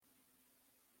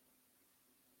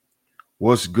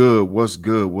What's good? What's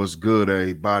good? What's good,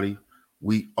 everybody?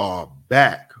 We are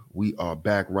back. We are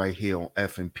back right here on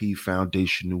FMP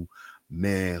Foundational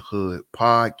Manhood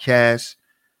Podcast.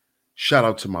 Shout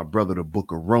out to my brother, the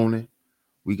Book of Ronan.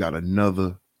 We got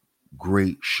another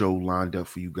great show lined up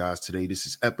for you guys today. This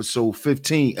is episode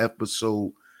 15.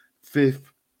 Episode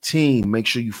 15. Make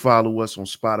sure you follow us on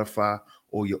Spotify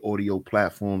or your audio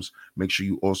platforms. Make sure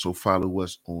you also follow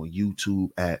us on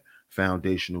YouTube at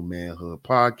Foundational Manhood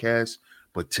Podcast.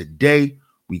 But today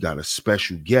we got a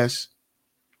special guest.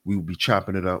 We will be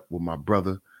chopping it up with my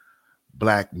brother,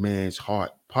 BlackMan's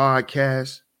Heart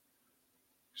Podcast.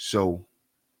 So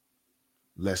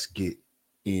let's get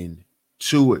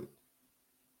into it.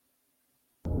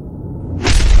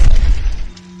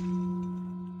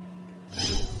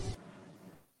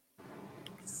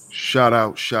 Shout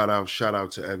out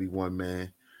to everyone,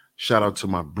 man. Shout out to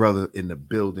my brother in the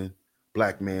building,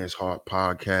 BlackMan's Heart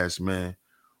Podcast, man.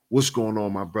 What's going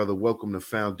on, my brother? Welcome to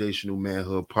Foundational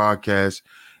Manhood Podcast.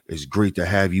 It's great to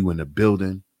have you in the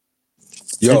building.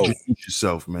 Yo, introduce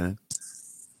yourself, man.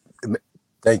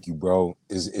 Thank you, bro.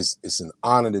 It's an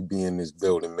honor to be in this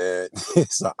building, man.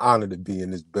 It's an honor to be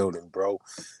in this building, bro.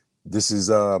 This is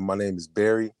my name is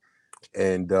Barry,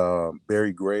 and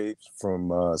Barry Graves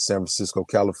from San Francisco,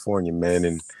 California, man.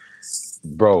 And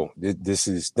bro, this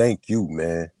is thank you,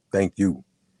 man. Thank you.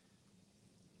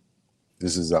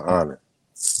 This is an honor.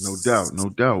 No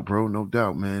doubt, bro. No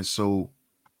doubt, man. So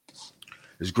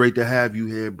it's great to have you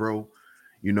here, bro.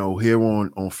 You know, here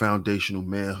on Foundational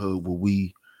Manhood, what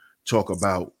we talk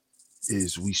about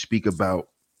is we speak about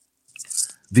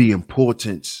the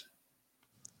importance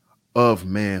of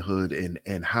manhood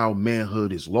and how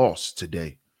manhood is lost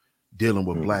today, dealing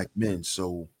with black men.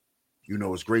 So, you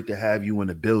know, it's great to have you in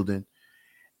the building.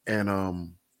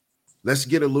 And let's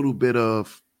get a little bit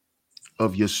of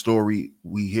your story.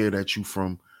 We hear that you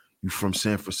from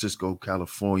San Francisco,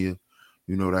 California.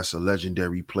 You know, that's a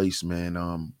legendary place, man.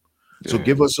 So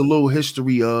give us a little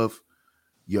history of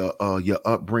your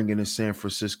upbringing in San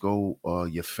Francisco,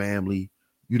 your family,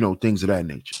 you know, things of that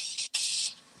nature.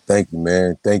 Thank you,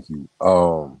 man. Thank you.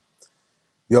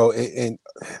 Yo, and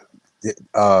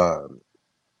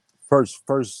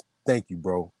first, thank you,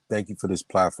 bro. Thank you for this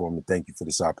platform and thank you for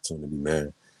this opportunity,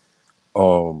 man.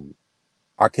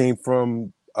 I came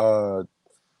from a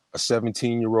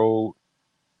 17-year-old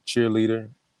cheerleader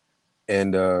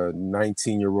and a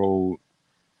 19-year-old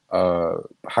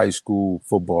high school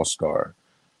football star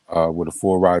with a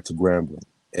full ride to Grambling.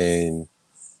 And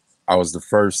I was the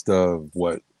first of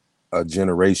a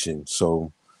generation.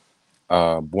 So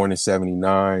born in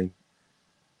 79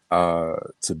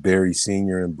 to Barry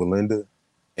Sr. and Belinda,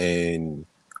 and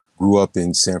grew up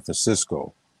in San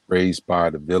Francisco, raised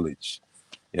by the village.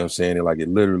 You know what I'm saying? And like it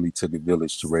literally took a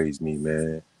village to raise me,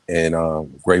 man. And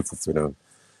I'm grateful for them.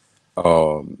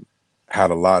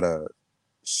 Had a lot of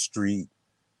street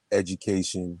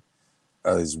education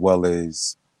as well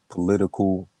as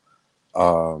political,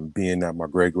 being that my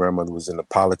great grandmother was into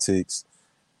politics.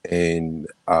 And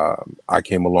I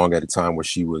came along at a time where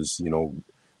she was, you know,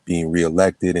 being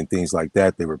reelected and things like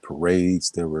that. There were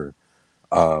parades, there were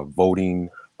voting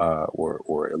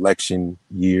or election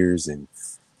years, and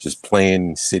just playing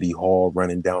in City Hall,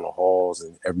 running down the halls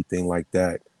and everything like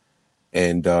that.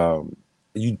 And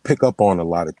you pick up on a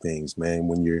lot of things, man,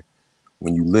 when you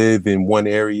live in one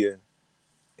area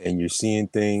and you're seeing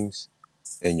things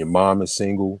and your mom is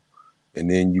single,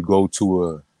 and then you go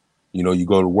to you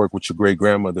go to work with your great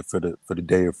grandmother for the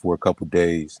day or for a couple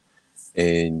days,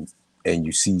 and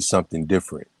you see something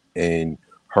different, and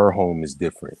her home is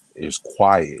different. There's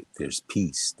quiet, there's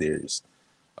peace, there's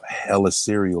a hella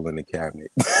cereal in the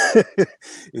cabinet.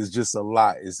 It's just a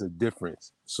lot. It's a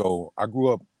difference. So I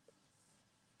grew up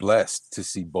blessed to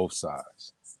see both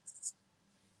sides.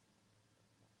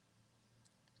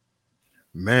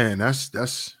 Man,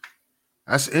 that's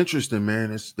interesting,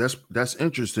 man. That's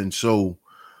interesting. So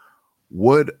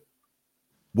what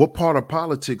part of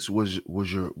politics was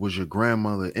your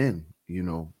grandmother in, you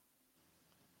know?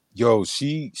 Yo,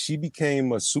 she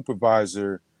became a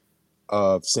supervisor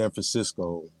of San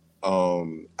Francisco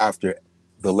after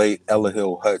the late Ella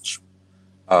Hill Hutch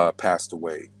passed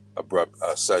away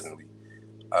suddenly.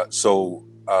 So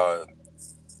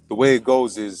the way it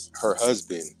goes is her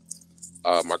husband,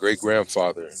 my great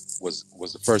grandfather, was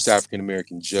the first African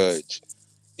American judge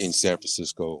in San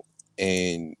Francisco,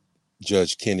 and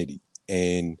Judge Kennedy,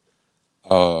 and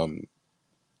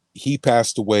he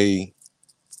passed away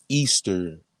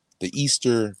the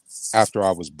Easter after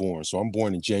I was born. So I'm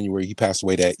born in January. He passed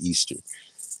away that Easter.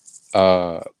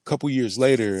 A couple years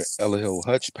later, Ella Hill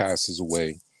Hutch passes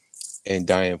away, and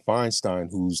Dianne Feinstein,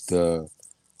 who's the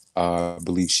I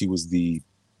believe she was the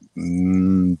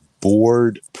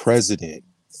board president,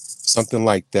 something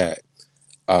like that.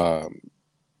 Um,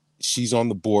 she's on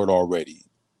the board already,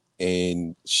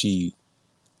 and she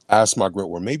asked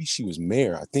or maybe she was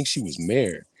mayor. I think she was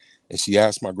mayor, and she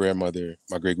asked my great grandmother,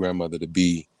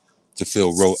 to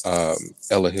fill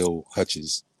Ella Hill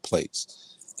Hutch's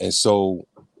place, and so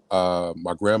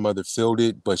my grandmother filled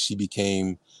it, but she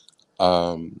became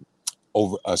um,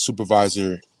 over a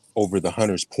supervisor over the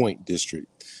Hunters Point district.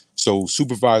 So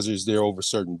supervisors there over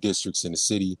certain districts in the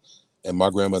city, and my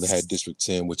grandmother had District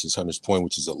 10, which is Hunters Point,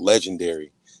 which is a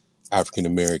legendary African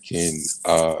American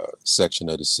section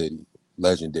of the city.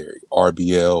 Legendary.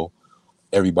 RBL,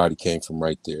 everybody came from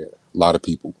right there. A lot of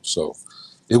people. So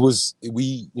it was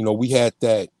we had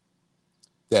that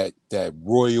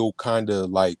royal kind of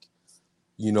like,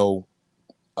 you know,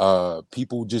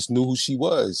 people just knew who she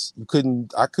was.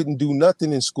 I couldn't do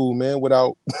nothing in school, man,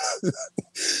 without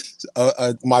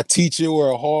my teacher or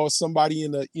a hall, somebody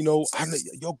in the,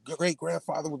 your great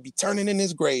grandfather would be turning in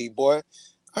his grave, boy.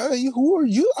 Who are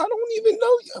you? I don't even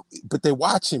know you. But they're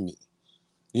watching me.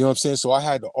 You know what I'm saying? So I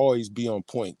had to always be on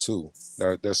point too.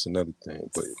 That's another thing.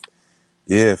 But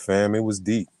yeah, fam, it was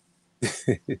deep.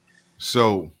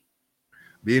 So,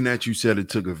 being that you said it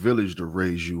took a village to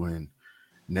raise you, and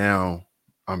now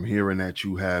I'm hearing that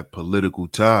you have political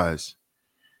ties.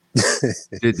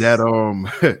 Did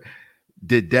that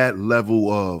did that level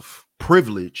of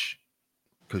privilege,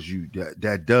 because you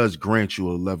that does grant you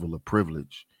a level of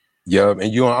privilege. Yeah, and I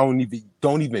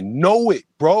don't even know it,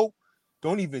 bro.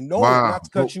 Don't even know it. Wow. Not to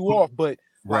cut you off, but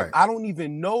like Right. I don't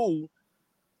even know.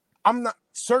 I'm not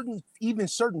certain, even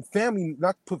certain family,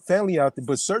 not to put family out there,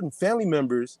 but certain family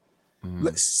members, Mhm.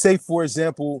 let's say for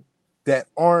example, that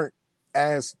aren't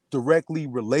as directly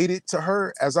related to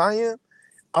her as I am.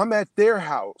 I'm at their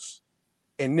house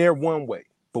and they're one way.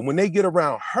 But when they get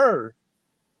around her,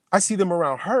 I see them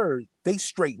around her, they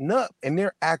straighten up and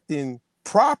they're acting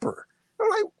proper. I'm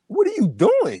like, what are you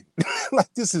doing?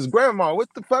 Like, this is grandma.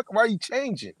 What the fuck? Why are you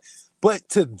changing? But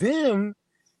to them,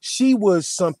 she was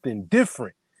something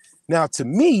different. Now, to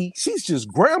me, she's just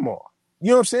grandma. You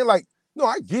know what I'm saying? Like, no,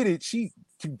 I get it.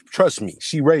 Trust me,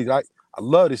 she raised. I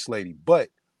love this lady, but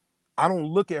I don't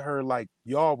look at her like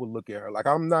y'all would look at her. Like,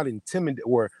 I'm not intimidated,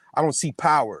 or I don't see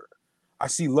power. I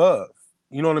see love.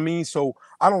 You know what I mean? So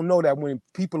I don't know that when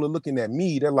people are looking at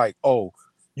me, they're like, oh,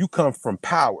 you come from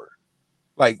power.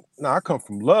 Like, no, I come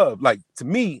from love. Like, to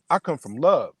me, I come from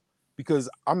love because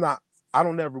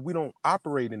we don't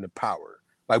operate in the power.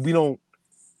 Like, we don't,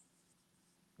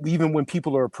 even when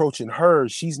people are approaching her,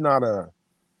 she's not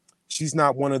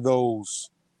one of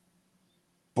those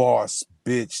boss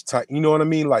bitch type, you know what I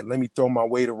mean? Like, let me throw my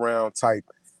weight around type.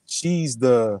 She's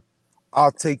the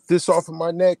I'll take this off of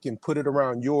my neck and put it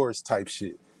around yours type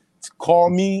shit. Call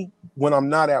me when I'm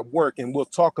not at work and we'll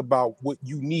talk about what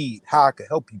you need, how I can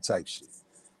help you type shit.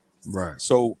 Right.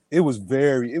 So it was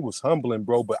humbling,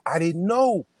 bro. But I didn't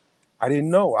know. I didn't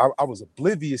know. I was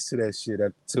oblivious to that shit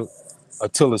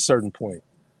until a certain point.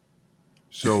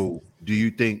 So, do you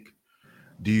think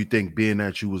being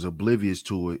that you was oblivious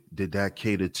to it, did that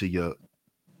cater to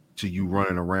you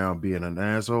running around being an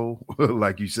asshole,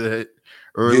 like you said Yeah,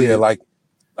 earlier? like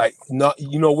not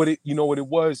you know what it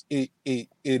was? It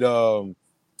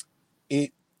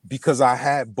because I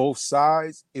had both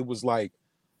sides, it was like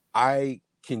I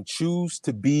can choose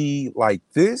to be like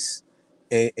this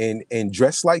and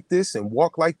dress like this and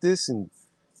walk like this and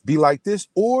be like this,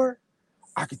 or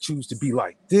I could choose to be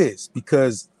like this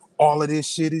because all of this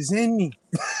shit is in me.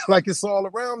 Like, it's all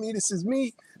around me. This is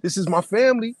me. This is my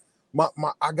family. My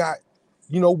I got,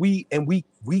 we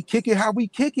kick it how we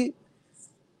kick it,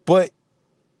 but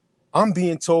I'm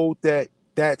being told that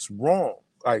that's wrong.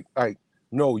 Like,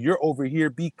 no, you're over here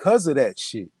because of that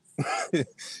shit.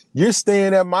 You're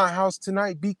staying at my house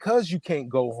tonight because you can't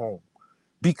go home,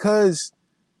 because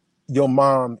your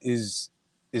mom is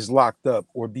locked up,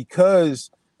 or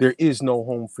because there is no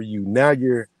home for you. Now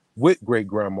you're with great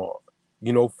grandma,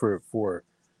 for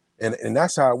and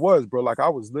that's how it was, bro. Like, I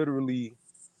was literally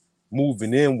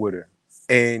moving in with her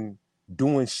and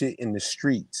doing shit in the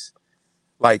streets.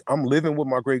 Like, I'm living with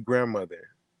my great grandmother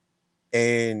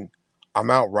and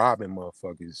I'm out robbing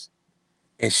motherfuckers.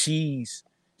 And she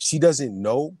doesn't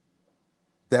know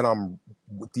that I'm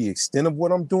with the extent of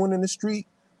what I'm doing in the street,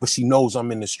 but she knows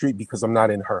I'm in the street because I'm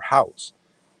not in her house.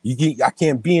 I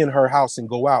can't be in her house and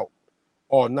go out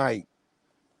all night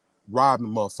robbing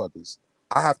motherfuckers.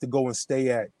 I have to go and stay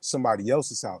at somebody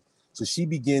else's house. So she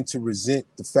began to resent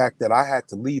the fact that I had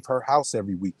to leave her house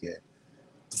every weekend.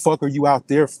 The fuck are you out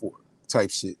there for? Type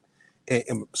shit.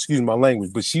 And excuse my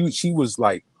language, but she was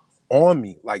like on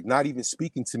me, like not even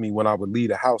speaking to me when I would leave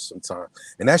the house sometimes.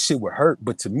 And that shit would hurt.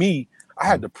 But to me, I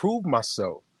had to prove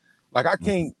myself. Like I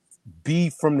can't be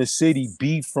from the city,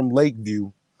 be from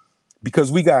Lakeview,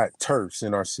 because we got turfs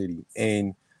in our city.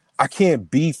 And I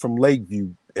can't be from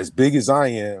Lakeview as big as I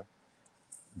am,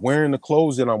 wearing the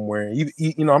clothes that I'm wearing.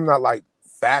 You know, I'm not like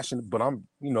fashion, but I'm,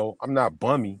 you know, I'm not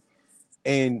bummy.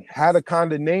 And had a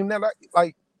kind of name that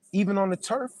like even on the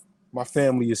turf, my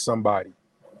family is somebody.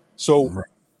 So Right.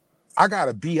 I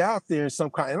gotta be out there in some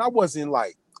kind, and I wasn't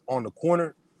like on the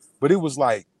corner, but it was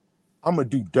like I'm gonna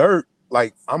do dirt.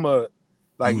 Like I'm a You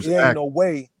like was it ain't act no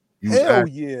way. you was Hell act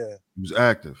yeah. you was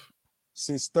active.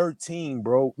 Since 13,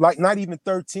 bro. Like not even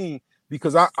 13,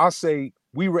 because I say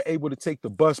we were able to take the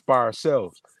bus by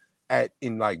ourselves at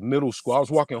in like middle school. I was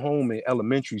walking home in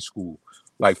elementary school,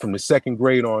 like from the second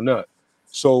grade on up.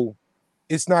 So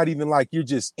it's not even like you're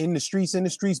just in the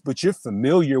streets, but you're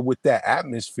familiar with that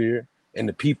atmosphere and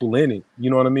the people in it. You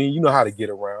know what I mean? You know how to get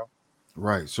around.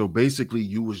 Right. So basically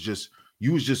you was just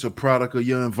a product of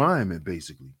your environment,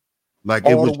 basically. Like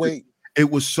All the way. it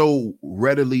was so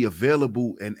readily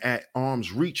available and at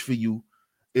arm's reach for you.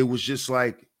 It was just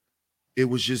like it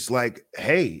was just like,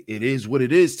 hey, it is what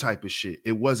it is type of shit.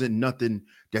 It wasn't nothing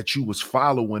that you was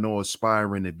following or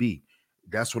aspiring to be.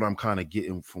 That's what I'm kind of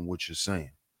getting from what you're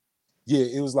saying. Yeah,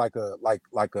 it was like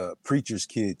a preacher's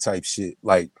kid type shit.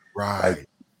 Like Right.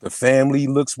 the family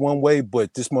looks one way,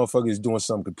 but this motherfucker is doing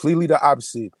something completely the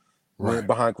opposite when Right.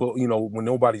 behind clothes, you know, when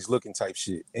nobody's looking type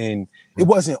shit. And it Right.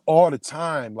 wasn't all the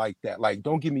time like that. Like,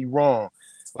 don't get me wrong.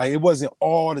 Like, it wasn't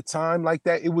all the time like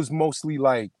that. It was mostly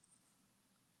like,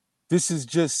 this is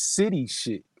just city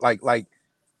shit. Like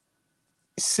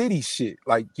city shit.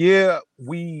 Like, yeah,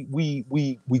 we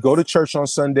go to church on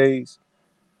Sundays.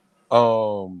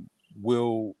 Um,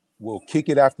 we'll kick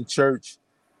it after church,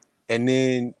 and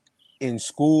then in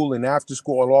school and after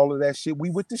school, all of that shit, we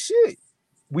with the shit.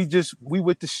 We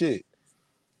with the shit.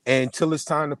 And until it's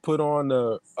time to put on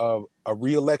a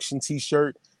re-election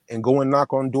t-shirt and go and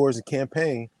knock on doors and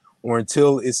campaign, or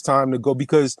until it's time to go,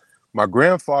 because my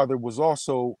grandfather was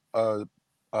also a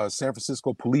San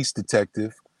Francisco police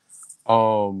detective.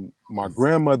 My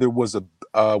grandmother was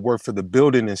a worked for the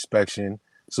building inspection,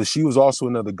 so she was also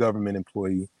another government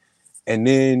employee. And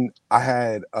then I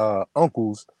had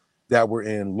uncles that were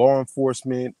in law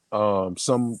enforcement,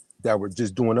 some that were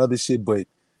just doing other shit, but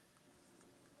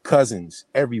cousins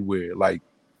everywhere. Like,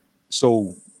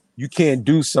 so you can't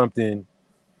do something,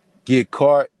 get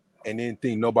caught, and then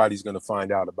think nobody's gonna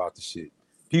find out about the shit.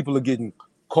 People are getting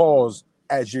calls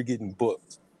as you're getting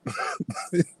booked.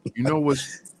 You know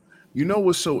what's You know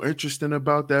what's so interesting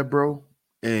about that, bro?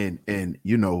 And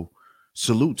you know,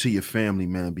 salute to your family,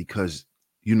 man, because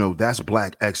you know that's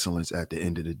black excellence at the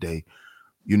end of the day.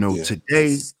 You know, Yeah.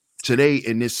 today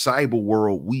in this cyber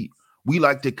world, we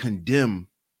like to condemn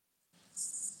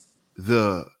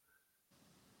the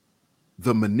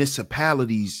the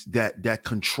municipalities that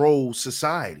control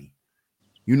society.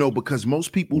 You know, because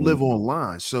most people live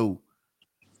online. So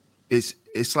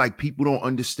it's like people don't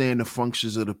understand the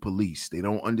functions of the police. They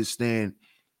don't understand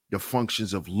the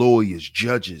functions of lawyers,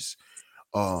 judges,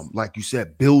 like you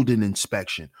said, building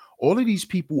inspection. All of these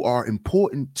people are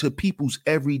important to people's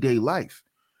everyday life.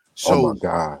 Oh my So,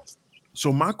 God.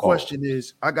 so my Oh question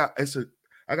is, I got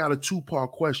a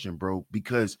two-part question, bro,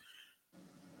 because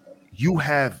you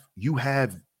have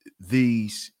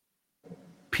these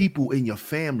people in your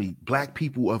family, black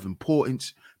people of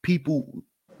importance, people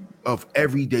of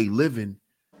everyday living.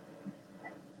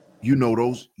 You know,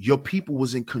 those your people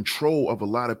was in control of a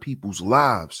lot of people's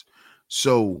lives.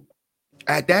 So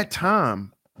at that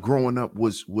time growing up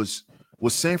was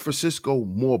San Francisco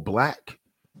more black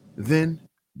then,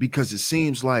 because it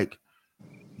seems like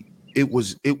it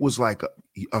was like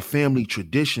a family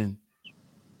tradition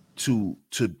to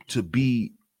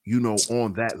be, you know,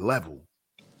 on that level.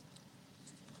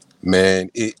 man,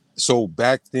 it so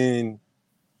back then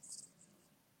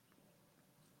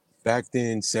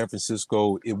San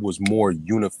Francisco, it was more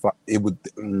unified. It would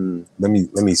let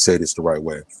me say this the right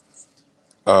way.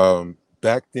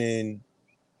 Back then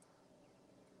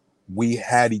we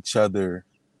had each other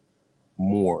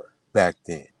more. Back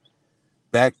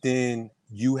then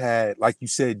you had, like you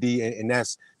said, D, and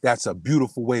that's a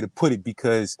beautiful way to put it,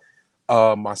 because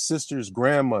my sister's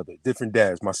grandmother, different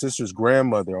dads, my sister's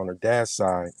grandmother on her dad's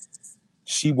side,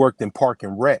 she worked in park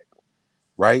and rec,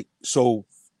 right? So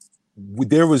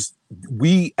there was,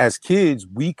 we as kids,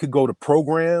 we could go to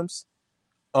programs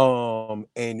and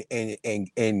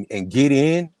get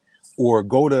in, or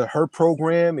go to her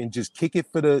program and just kick it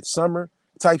for the summer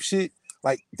type shit.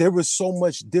 Like there was so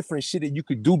much different shit that you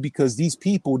could do, because these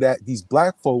people, that these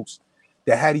black folks,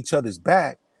 that had each other's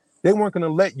back, they weren't going to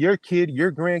let your kid,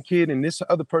 your grandkid, and this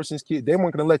other person's kid, they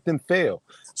weren't going to let them fail.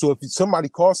 So if somebody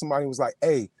called somebody and was like,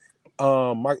 hey,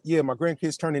 my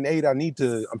grandkid's turning 8.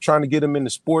 I'm trying to get him into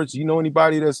sports. You know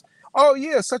anybody that's, oh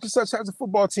yeah, such and such has a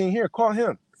football team here, call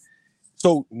him.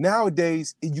 So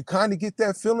nowadays you kind of get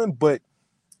that feeling, but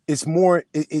it's more,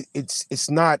 it's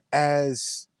not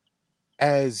as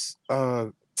it's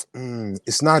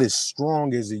not as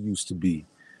strong as it used to be.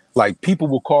 Like people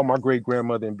will call my great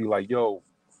grandmother and be like, yo,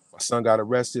 my son got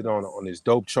arrested on his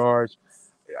dope charge.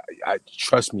 I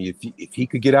trust me, if he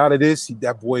could get out of this,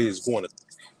 that boy is going to,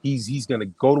 he's going to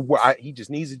go to work. He just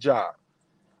needs a job.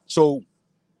 So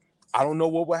I don't know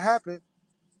what will happen,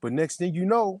 but next thing you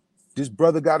know, this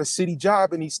brother got a city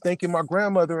job and he's thanking my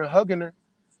grandmother and hugging her.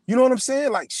 You know what I'm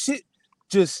saying? Like shit,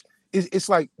 just it's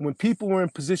like when people were in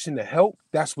position to help,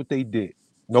 that's what they did,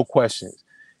 no questions.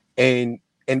 And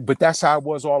but that's how it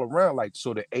was all around. Like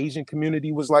so, the Asian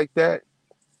community was like that,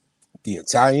 the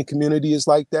Italian community is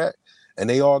like that, and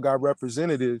they all got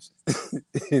representatives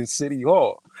in City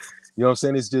Hall. You know what I'm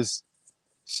saying? It's just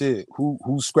shit.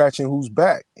 Who's scratching who's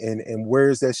back, and where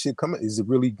is that shit coming? Is it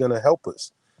really gonna help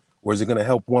us, or is it gonna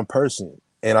help one person?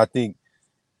 And I think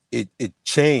it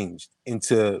changed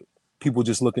into people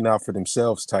just looking out for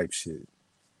themselves type shit.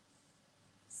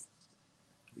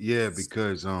 Yeah,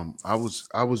 because I was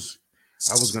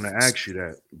gonna ask you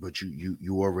that, but you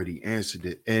already answered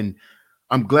it, and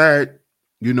I'm glad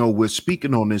we're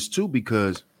speaking on this too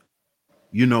because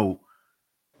you know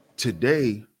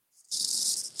today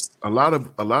a lot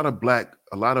of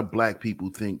black people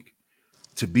think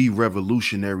to be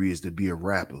revolutionary is to be a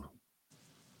rapper,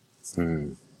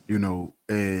 Mm,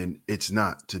 and it's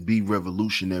not. To be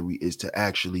revolutionary is to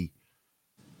actually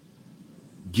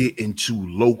get into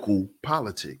local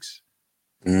politics.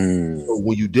 mm, So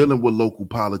when you're dealing with local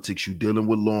politics, you're dealing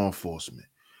with law enforcement,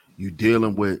 you're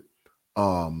dealing with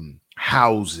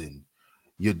housing,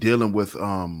 you're dealing with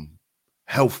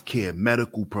healthcare,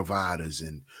 medical providers,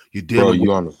 and you're bro, dealing with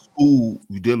you on the school,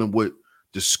 you're dealing with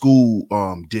the school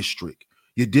district.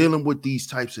 You're dealing with these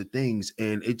types of things.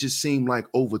 And it just seemed like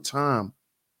over time,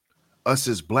 us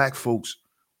as black folks,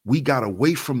 we got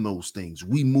away from those things.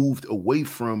 We moved away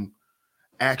from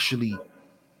actually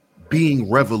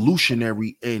being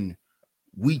revolutionary, and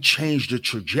we changed the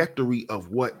trajectory of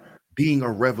what being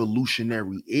a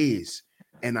revolutionary is.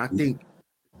 And I think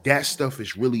that stuff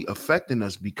is really affecting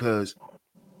us because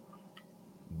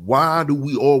why do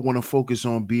we all want to focus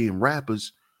on being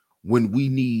rappers when we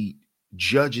need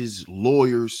judges,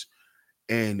 lawyers,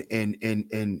 and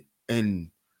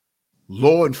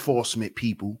law enforcement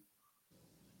people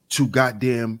to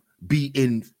goddamn be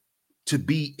in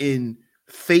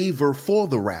favor for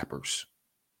the rappers?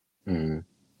 mm,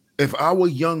 If our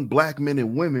young black men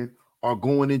and women are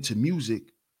going into music,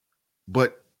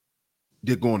 but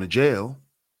they're going to jail,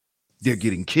 they're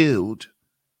getting killed,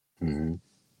 mm,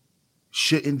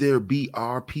 shouldn't there be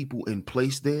our people in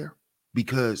place there?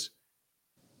 Because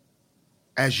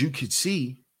as you can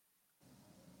see,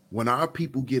 when our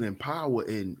people get in power,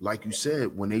 and like you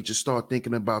said, when they just start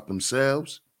thinking about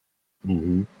themselves,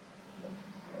 mm.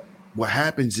 what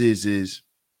happens is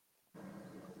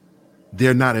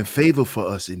they're not in favor for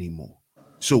us anymore.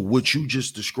 So what you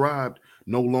just described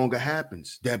no longer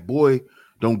happens. That boy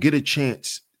don't get a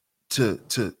chance to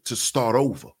start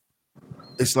over.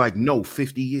 It's like no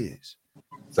 50 years.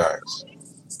 Facts,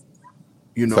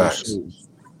 You know, facts. so It,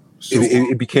 so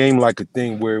it it became like a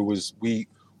thing where it was we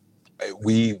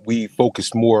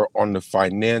focused more on the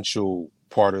financial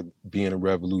part of being a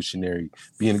revolutionary,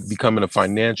 becoming a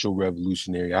financial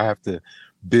revolutionary. I have to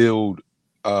build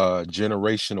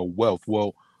generational wealth.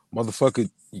 Well, motherfucker,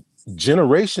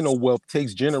 generational wealth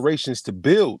takes generations to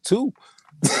build too.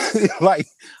 Like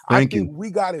I thank think you.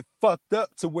 we got it fucked up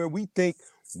to where we think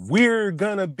we're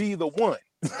gonna be the one.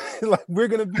 Like we're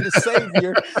gonna be the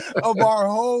savior of our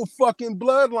whole fucking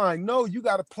bloodline. No, you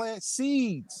gotta plant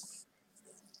seeds.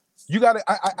 You gotta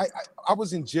I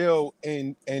was in jail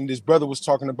and this brother was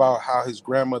talking about how his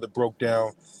grandmother broke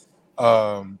down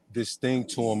this thing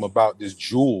to him about this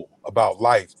jewel about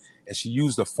life, and she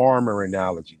used a farmer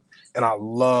analogy, and I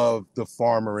love the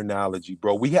farmer analogy,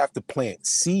 bro. We have to plant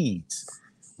seeds,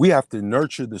 we have to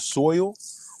nurture the soil,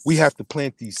 we have to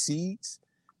plant these seeds,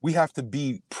 we have to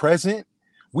be present,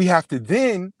 we have to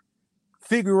then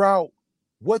figure out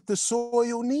what the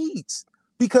soil needs,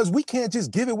 because we can't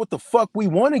just give it what the fuck we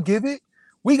want to give it.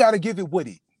 We got to give it what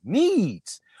it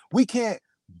needs. We can't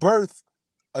birth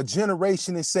a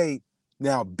generation and say,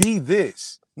 now be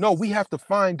this. No, we have to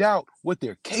find out what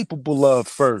they're capable of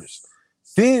first.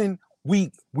 Then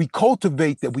we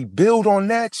cultivate that, we build on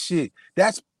that shit.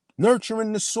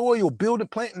 nurturing the soil, building,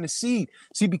 planting the seed.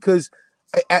 See, because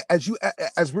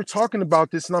as we're talking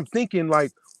about this, and I'm thinking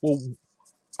like, well,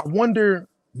 I wonder,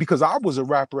 because I was a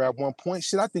rapper at one point.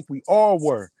 Shit, I think we all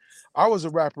were. I was a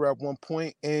rapper at one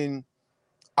point, and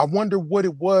I wonder what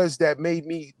it was that made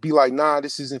me be like, nah,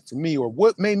 this isn't for me, or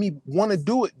what made me want to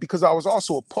do it, because I was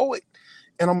also a poet,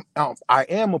 and I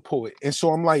am a poet, and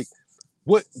so I'm like,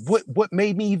 what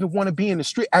made me even want to be in the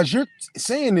street? As you're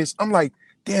saying this, I'm like,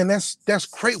 damn, that's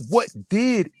great. What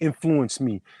did influence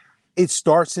me? It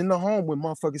starts in the home. When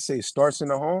motherfuckers say it starts in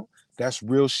the home, that's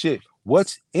real shit.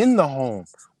 What's in the home?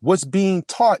 What's being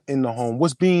taught in the home?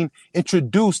 What's being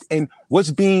introduced, and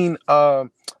what's being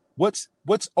what's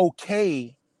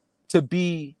okay to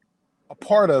be a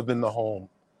part of in the home.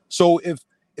 So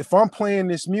if I'm playing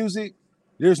this music,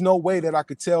 there's no way that I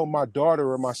could tell my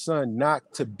daughter or my son not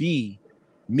to be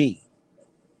me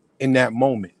in that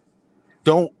moment.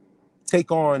 Don't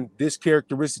take on this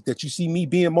characteristic that you see me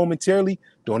being momentarily.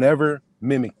 Don't ever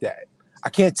mimic that. I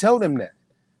can't tell them that,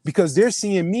 because they're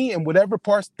seeing me in whatever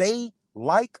parts they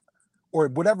like, or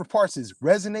whatever parts is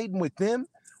resonating with them,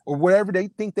 or whatever they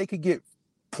think they could get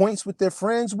points with their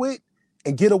friends with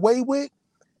and get away with.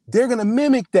 They're gonna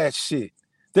mimic that shit.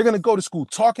 They're gonna go to school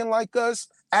talking like us,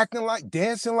 acting like,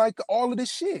 dancing like, all of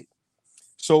this shit.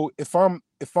 So if I'm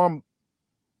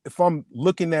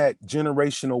looking at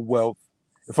generational wealth,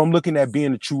 if I'm looking at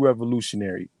being a true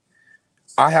revolutionary,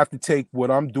 I have to take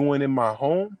what I'm doing in my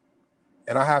home,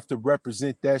 and I have to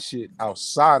represent that shit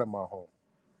outside of my home.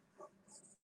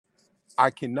 I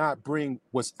cannot bring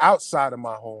what's outside of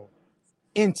my home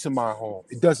into my home.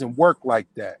 It doesn't work like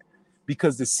that,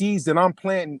 because the seeds that I'm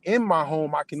planting in my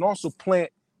home, I can also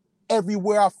plant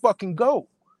everywhere I fucking go.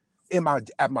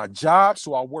 At my job,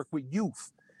 so I work with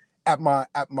youth. At my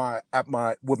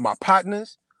with my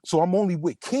partners, so I'm only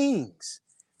with kings.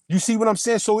 You see what I'm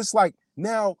saying? So it's like,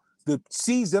 now the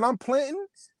seeds that I'm planting,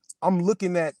 I'm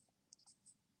looking at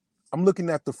I'm looking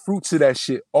at the fruits of that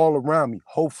shit all around me.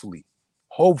 Hopefully,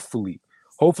 hopefully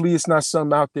it's not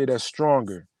something out there that's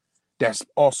stronger, that's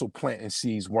also planting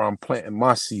seeds where I'm planting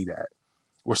my seed at,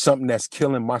 or something that's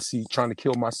killing my seed, trying to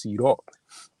kill my seed off.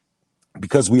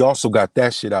 Because we also got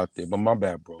that shit out there. But my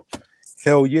bad, bro.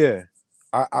 Hell yeah.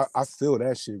 I feel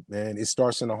that shit, man. It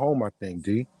starts in the home, I think,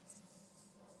 D.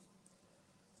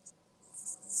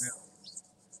 Man,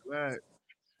 glad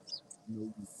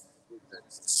you said that,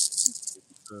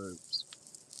 because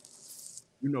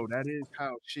that is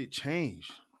how shit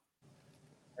changed,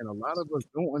 and a lot of us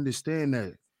don't understand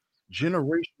that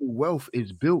generational wealth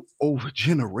is built over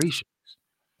generations.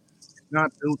 It's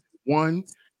not built in one.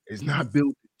 It's not built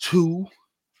in two.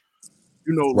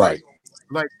 Like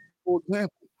Right. like for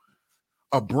example,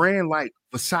 a brand like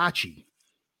Versace,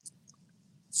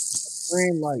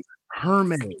 brand like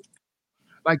Hermes,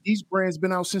 like these brands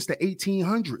been out since the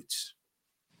 1800s.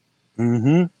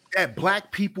 Mm-hmm. That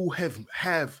black people have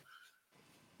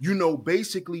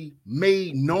basically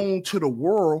made known to the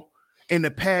world in the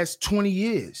past 20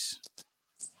 years.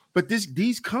 But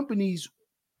these companies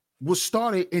was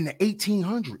started in the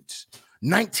 1800s,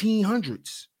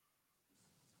 1900s.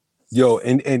 Yo,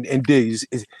 and D, is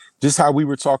just how we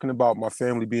were talking about my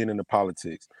family being into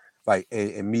politics, like,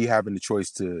 and me having the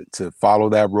choice to follow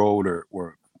that road,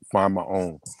 or find my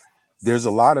own. There's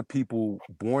a lot of people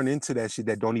born into that shit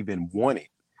that don't even want it.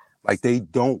 Like, they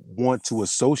don't want to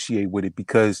associate with it,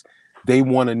 because they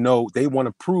want to know, they want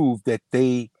to prove that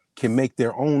they can make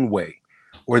their own way,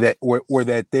 or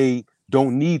that they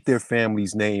don't need their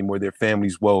family's name or their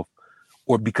family's wealth,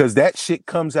 or because that shit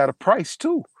comes at a price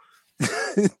too.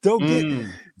 don't get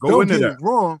Go don't into get that. it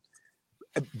wrong,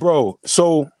 bro.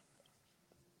 So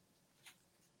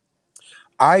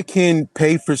I can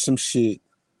pay for some shit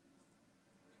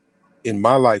in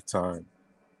my lifetime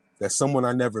that someone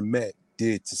I never met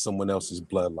did to someone else's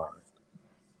bloodline,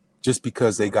 just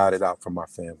because they got it out from my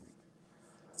family.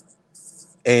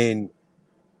 And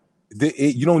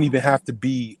you don't even have to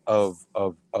be of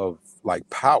like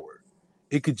power.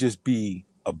 It could just be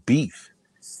a beef.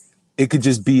 It could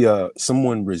just be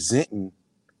someone resenting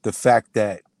the fact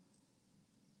that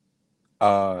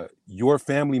your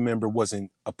family member was in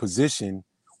a position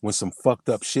when some fucked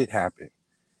up shit happened,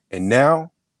 and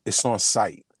now it's on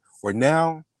site. Or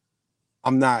now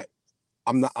I'm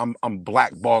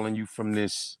blackballing you from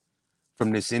this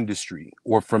industry,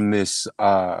 or from this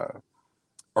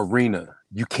arena.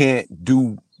 You can't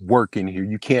do work in here.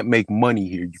 You can't make money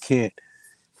here. You can't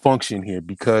function here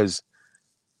because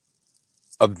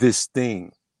of this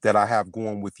thing that I have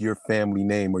going with your family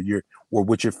name, or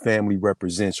what your family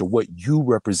represents, or what you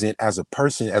represent as a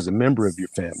person, as a member of your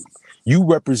family. You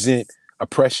represent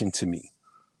oppression to me.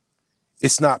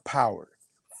 It's not power.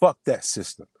 fuck that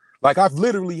system. Like I've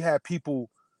literally had people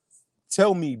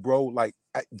tell me, bro, like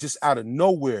just out of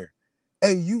nowhere,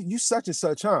 hey, you such and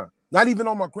such, huh? Not even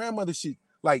on my grandmother's shit,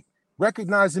 like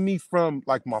recognizing me from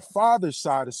like my father's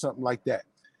side or something like that.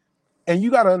 And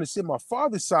you got to understand, my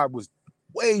father's side was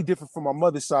way different from my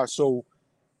mother's side. So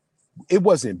it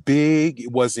wasn't big.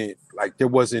 It wasn't like there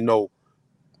wasn't no,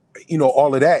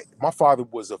 all of that. My father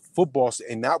was a football,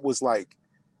 and that was like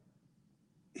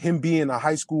him being a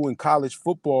high school and college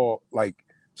football like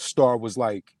star was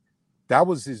like that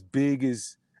was as big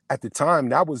as at the time.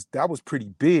 That was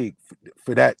pretty big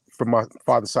for that from my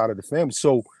father's side of the family.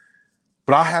 So,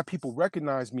 but I have people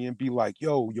recognize me and be like,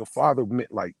 "Yo, your father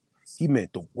meant like he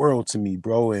meant the world to me,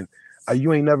 bro." And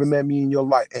you ain't never met me in your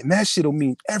life, and that shit'll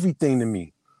mean everything to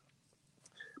me.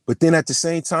 But then at the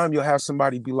same time, you'll have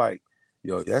somebody be like,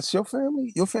 "Yo, that's your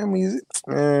family. Your family is it,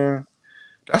 man."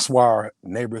 That's why our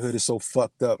neighborhood is so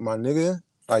fucked up, my nigga.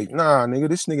 Like, nah, nigga,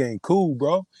 this nigga ain't cool,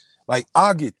 bro. Like,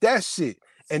 I'll get that shit.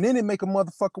 And then it make a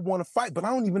motherfucker want to fight, but I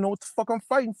don't even know what the fuck I'm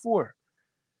fighting for.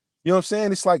 You know what I'm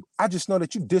saying? It's like, I just know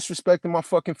that you disrespecting my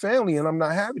fucking family and I'm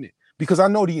not having it. Because I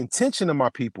know the intention of my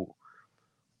people.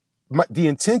 The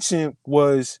intention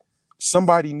was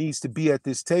somebody needs to be at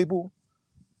this table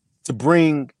to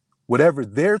bring whatever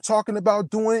they're talking about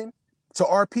doing to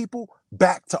our people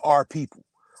back to our people.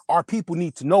 Our people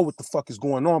need to know what the fuck is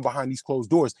going on behind these closed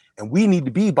doors, and we need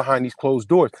to be behind these closed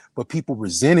doors. But people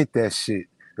resented that shit.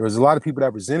 There was a lot of people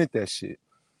that resented that shit,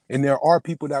 and there are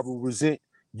people that will resent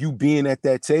you being at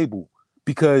that table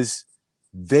because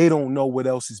they don't know what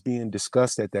else is being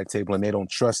discussed at that table, and they don't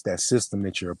trust that system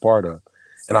that you're a part of.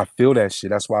 And I feel that shit.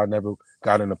 That's why I never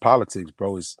got into politics,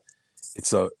 bro. It's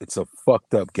a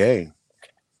fucked up game.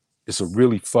 It's a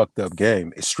really fucked up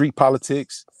game. It's street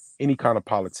politics, any kind of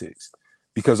politics,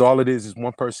 because all it is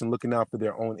one person looking out for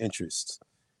their own interests,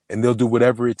 and they'll do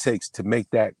whatever it takes to make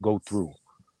that go through.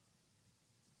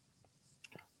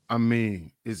 I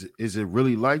mean, is it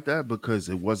really like that? Because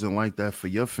it wasn't like that for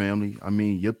your family. I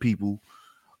mean, your people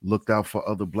looked out for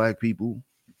other black people.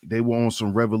 They were on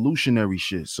some revolutionary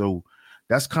shit. So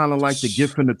that's kind of like the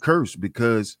gift and the curse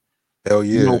because Hell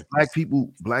yeah. black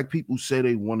people say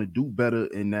they want to do better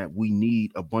and that we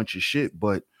need a bunch of shit,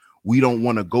 but we don't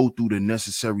want to go through the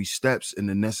necessary steps and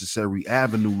the necessary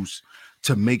avenues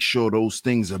to make sure those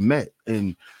things are met.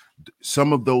 And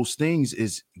some of those things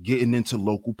is getting into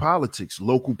local politics.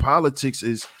 Local politics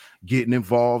is getting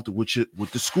involved with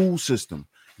the school system,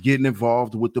 getting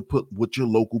involved with your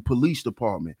local police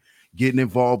department, getting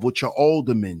involved with your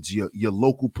aldermans, your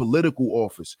local political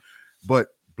office. But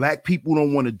black people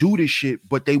don't want to do this shit,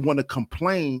 but they want to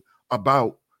complain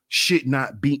about shit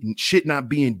not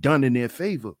being done in their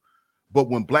favor. But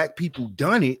when black people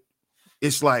done it,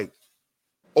 it's like,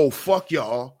 oh fuck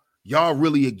y'all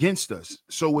really against us.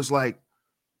 So it's like,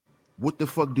 what the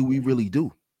fuck do we really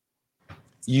do?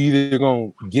 You either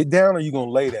gonna get down or you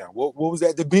gonna lay down. What was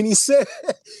that the Benny said?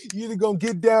 You either gonna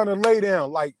get down or lay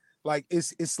down. Like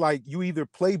it's like you either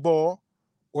play ball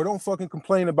or don't fucking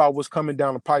complain about what's coming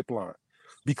down the pipeline.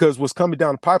 Because what's coming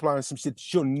down the pipeline is some shit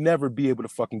that you'll never be able to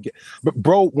fucking get. But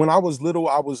bro, when I was little,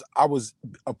 I was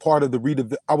a part of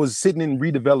the I was sitting in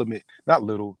redevelopment, not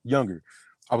little, younger.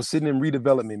 I was sitting in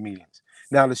redevelopment meetings.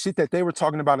 Now the shit that they were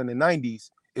talking about in the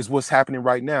 90s is what's happening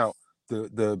right now.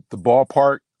 The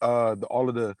ballpark, all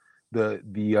of the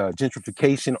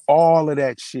gentrification, all of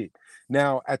that shit.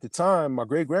 Now at the time, my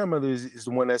great grandmother is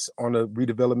the one that's on the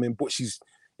redevelopment, but she's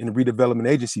in the redevelopment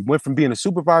agency. Went from being a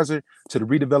supervisor to the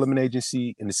redevelopment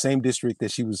agency in the same district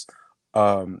that she was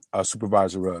a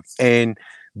supervisor of. And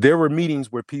there were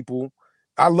meetings where people,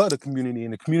 I love the community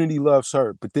and the community loves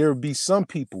her, but there would be some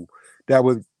people that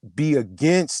would be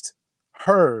against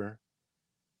her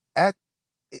at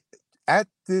at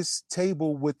this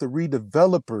table with the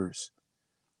redevelopers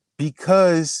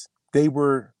because they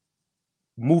were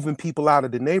moving people out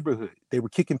of the neighborhood. They were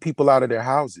kicking people out of their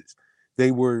houses.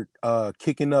 They were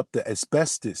kicking up the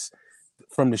asbestos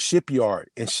from the shipyard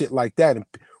and shit like that. And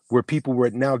where people were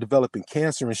now developing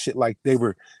cancer and shit, like they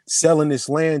were selling this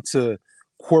land to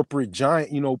corporate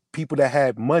giant, people that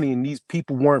had money, and these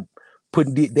people weren't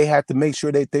they had to make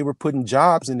sure that they were putting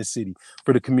jobs in the city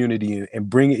for the community and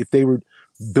bring it. If they were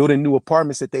building new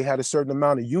apartments, that they had a certain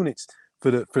amount of units for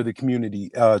the community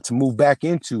to move back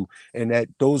into, and that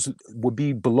those would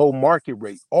be below market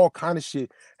rate. All kind of shit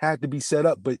had to be set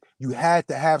up, but you had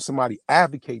to have somebody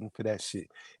advocating for that shit.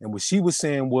 And what she was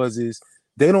saying is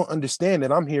they don't understand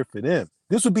that I'm here for them.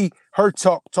 This would be her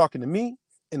talking to me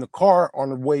in the car on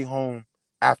the way home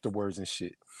afterwards and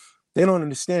shit. They don't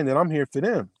understand that I'm here for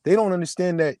them. They don't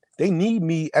understand that they need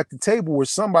me at the table or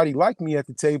somebody like me at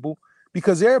the table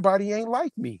because everybody ain't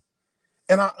like me.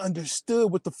 And I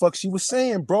understood what the fuck she was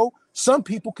saying, bro. Some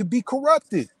people could be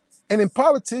corrupted. And in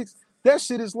politics, that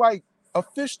shit is like a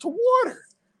fish to water.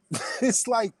 It's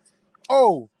like,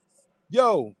 oh,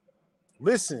 yo,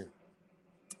 listen,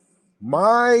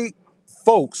 my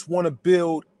folks want to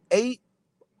build 8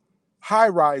 high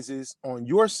rises on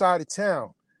your side of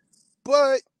town,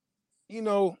 but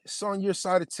it's on your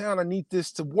side of town. I need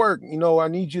this to work. I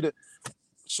need you to.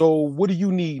 So what do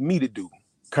you need me to do?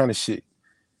 Kind of shit.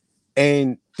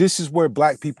 And this is where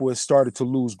black people have started to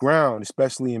lose ground,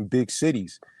 especially in big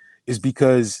cities, is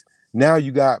because now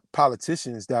you got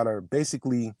politicians that are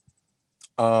basically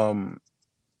trying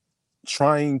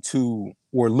to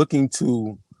or looking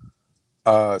to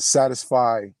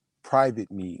satisfy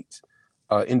private needs,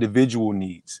 individual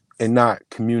needs, and not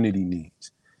community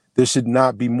needs. There should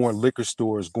not be more liquor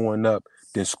stores going up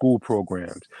than school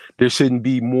programs. There shouldn't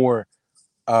be more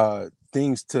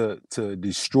things to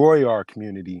destroy our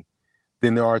community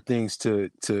than there are things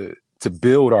to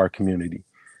build our community.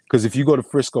 Because if you go to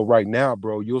Frisco right now,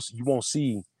 bro, you won't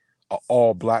see an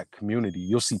all black community.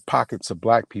 You'll see pockets of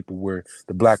black people where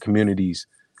the black communities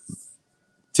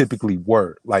typically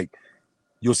were. Like,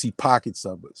 you'll see pockets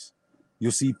of us.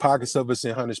 You'll see pockets of us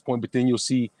in Hunters Point, but then you'll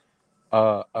see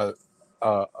a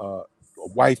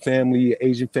white family,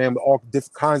 Asian family, all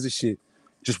different kinds of shit,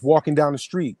 just walking down the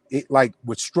street, it like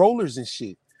with strollers and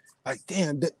shit. Like,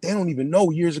 damn, they don't even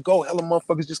know. Years ago, hella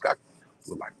motherfuckers just got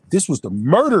like, this was the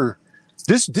murder.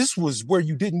 This was where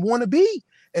you didn't want to be,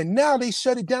 and now they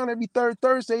shut it down every third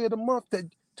Thursday of the month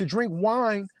to drink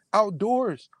wine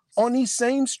outdoors on these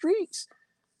same streets,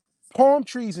 palm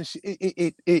trees and shit.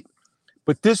 It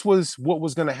But this was what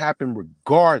was going to happen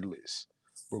regardless.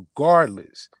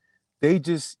 Regardless, it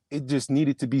just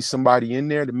needed to be somebody in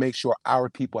there to make sure our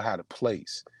people had a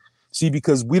place. See,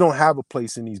 because we don't have a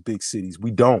place in these big cities.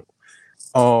 We don't.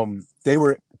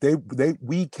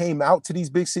 We came out to these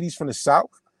big cities from the South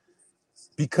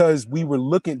because we were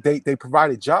looking. They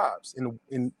provided jobs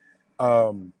in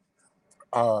the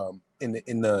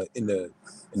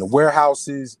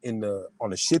warehouses, on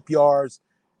the shipyards,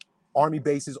 army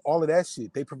bases, all of that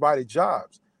shit. They provided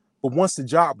jobs. But once the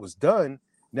job was done,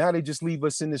 now they just leave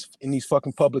us in these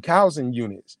fucking public housing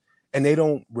units, and they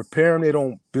don't repair them, they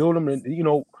don't build them, and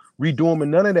redo them,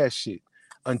 and none of that shit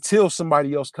until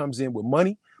somebody else comes in with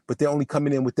money. But they're only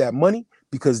coming in with that money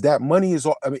because that money is,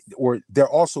 or they're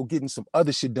also getting some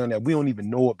other shit done that we don't even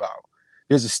know about.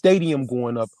 There's a stadium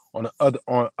going up on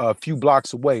a few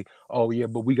blocks away. Oh yeah,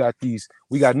 but we got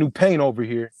new paint over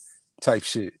here, type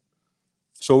shit.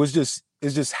 So it's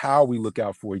just how we look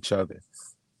out for each other.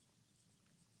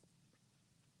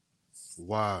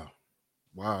 Wow.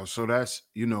 So that's,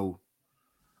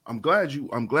 I'm glad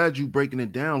you breaking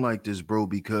it down like this, bro,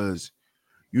 because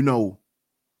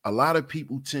a lot of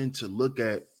people tend to look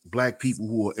at black people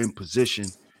who are in position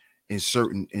in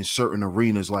certain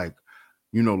arenas, like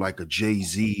like a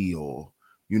Jay-Z, or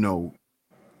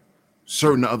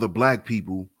certain other black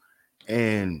people,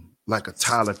 and like a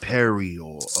Tyler Perry,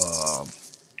 or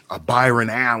a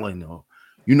Byron Allen, or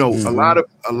a lot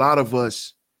of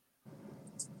us.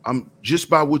 I'm just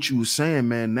by what you were saying,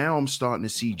 man. Now I'm starting to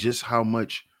see just how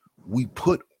much we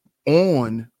put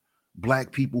on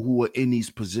black people who are in these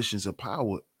positions of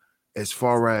power, as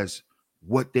far as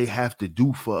what they have to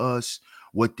do for us,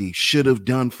 what they should have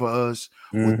done for us,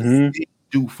 what they didn't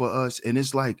do for us. And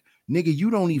it's like, nigga, you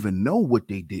don't even know what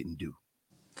they didn't do.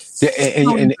 Yeah,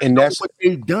 and Know that's what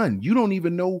they've done. You don't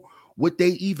even know what they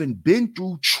even been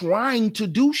through trying to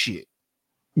do shit.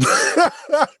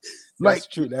 That's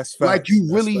true. That's facts. Like you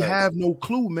That's really facts. have no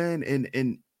clue, man.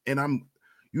 And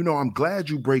I'm glad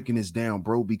you breaking this down,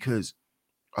 bro, because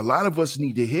a lot of us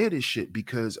need to hear this shit,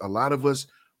 because a lot of us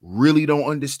really don't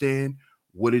understand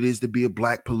what it is to be a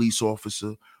black police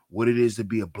officer, what it is to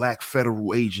be a black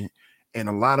federal agent. And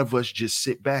a lot of us just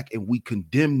sit back and we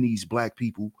condemn these black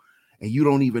people, and you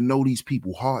don't even know these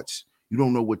people's hearts. You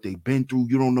don't know what they've been through.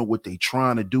 You don't know what they're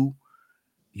trying to do.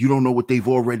 You don't know what they've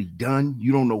already done.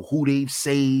 You don't know who they've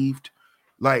saved.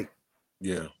 Like,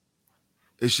 yeah,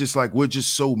 it's just like we're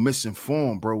just so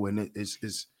misinformed, bro. And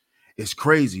it's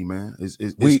crazy, man. It's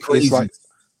crazy.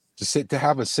 It's like to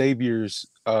have a savior's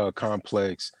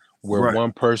complex where Right.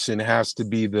 one person has to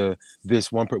be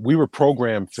this one person. We were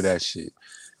programmed for that shit.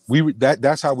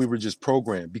 That's how we were just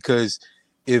programmed, because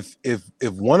if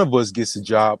one of us gets a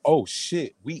job, oh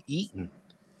shit, we eating.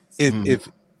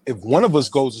 If one of us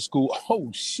goes to school,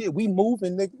 oh shit, we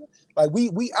moving, nigga. Like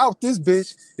we out this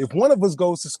bitch. If one of us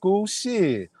goes to school,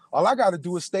 shit, all I gotta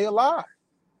do is stay alive.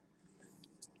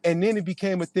 And then it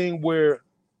became a thing where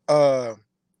there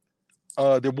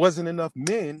wasn't enough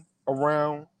men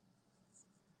around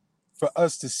for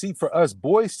us to see, for us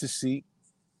boys to see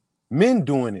men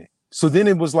doing it. So then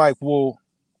it was like, well,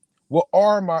 what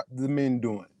are the men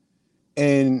doing?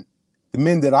 And the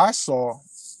men that I saw,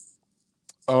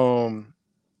 um,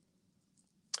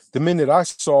 the men that I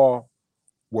saw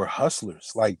were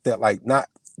hustlers, like that, like not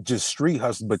just street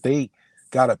hustlers, but they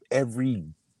got up every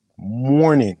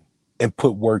morning and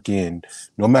put work in,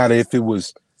 no matter if it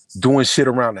was doing shit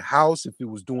around the house, if it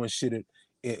was doing shit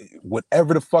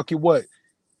whatever the fuck it was.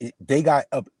 They got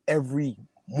up every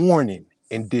morning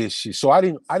and did shit. So I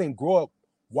didn't grow up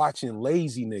watching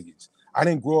lazy niggas. I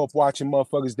didn't grow up watching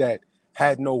motherfuckers that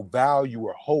had no value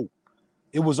or hope.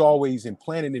 It was always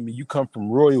implanted in me. You come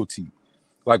from royalty.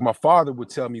 Like my father would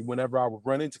tell me whenever I would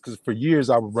run into, because for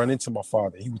years I would run into my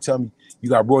father. He would tell me, you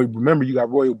got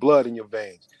royal blood in your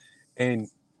veins. And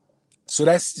so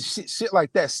that's shit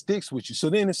like that sticks with you.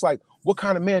 So then it's like, what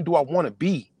kind of man do I want to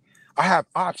be? I have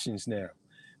options now.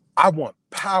 I want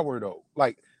power though.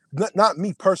 Like not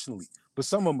me personally, but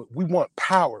some of them, we want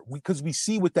power because we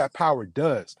see what that power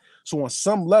does. So on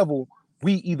some level,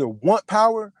 we either want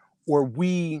power or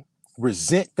we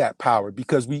resent that power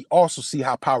because we also see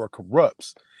how power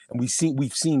corrupts, and we've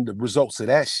seen the results of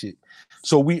that shit.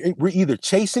 So we're either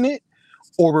chasing it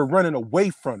or we're running away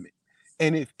from it,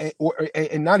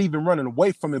 and not even running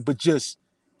away from it, but just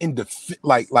in the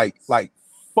like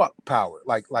fuck power,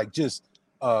 like just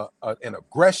an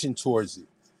aggression towards it,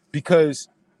 because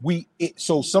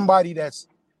so somebody that's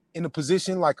in a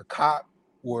position like a cop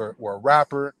or a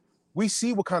rapper, we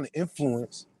see what kind of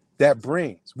influence that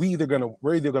brings. We're either gonna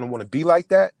want to be like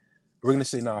that, or we're gonna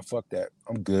say, nah, fuck that,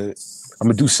 I'm good, I'm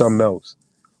gonna do something else.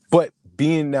 But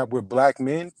being that we're black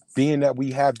men, being that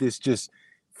we have this just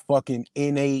fucking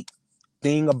innate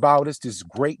thing about us, this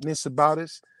greatness about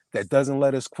us that doesn't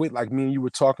let us quit, like me and you were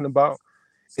talking about,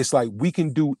 it's like we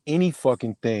can do any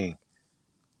fucking thing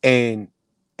and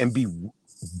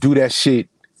do that shit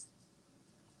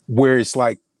where it's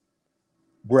like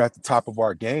we're at the top of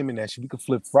our game and that shit. We can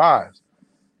flip fries.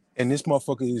 And this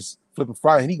motherfucker is flipping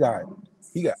fries, and he got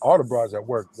all the bras at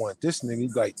work want this nigga.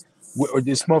 He's like, or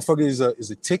this motherfucker is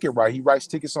a ticket writer. He writes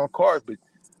tickets on cars, but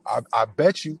I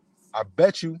bet you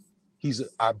he's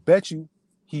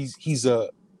a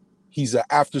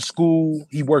after school.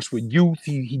 He works with youth.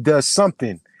 He does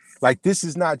something. Like, this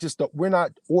is not just we're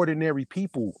not ordinary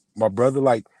people, my brother.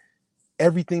 Like,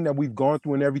 everything that we've gone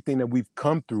through and everything that we've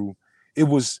come through, it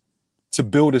was to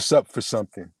build us up for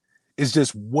something. It's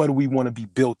just, what do we want to be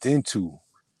built into? You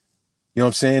know what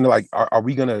I'm saying? Like,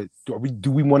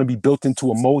 do we want to be built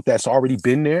into a mold that's already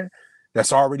been there?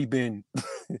 That's already been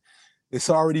it's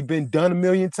already been done a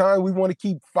million times. We want to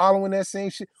keep following that same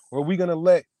shit? Or are we gonna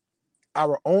let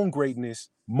our own greatness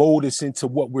mold us into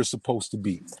what we're supposed to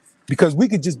be? Because we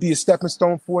could just be a stepping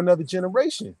stone for another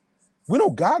generation. We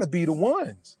don't gotta be the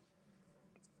ones.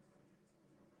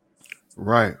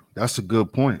 Right. That's a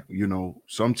good point. You know,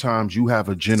 sometimes you have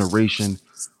a generation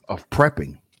of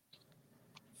prepping.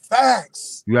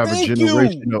 Facts. You have a Thank you.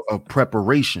 generation of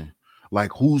preparation.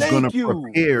 Like, who's going to Thank you.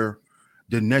 prepare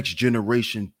the next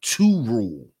generation to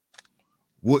rule?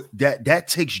 What that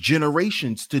takes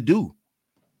generations to do.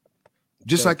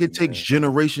 Just Thank like it you, takes man.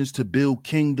 generations to build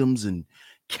kingdoms and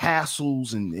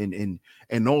castles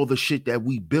and all the shit that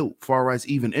we built, far as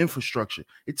even infrastructure.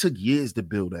 It took years to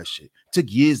build that shit. It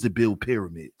took years to build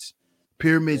pyramids.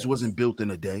 Pyramids Yes. wasn't built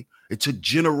in a day. It took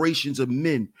generations of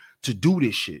men to do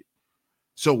this shit.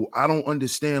 So I don't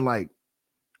understand, like,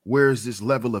 where is this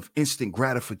level of instant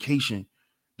gratification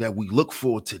that we look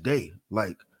for today?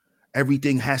 Like,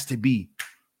 everything has to be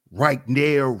right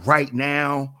there, right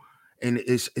now. And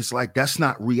it's like, that's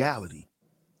not reality.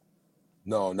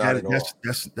 No, not at all.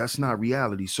 That's not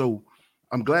reality. So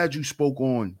I'm glad you spoke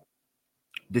on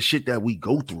the shit that we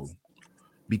go through,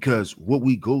 because what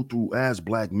we go through as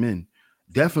black men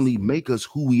definitely make us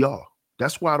who we are.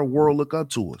 That's why the world look up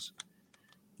to us,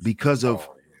 because of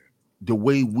Oh, the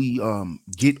way we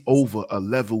get over a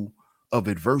level of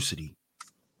adversity,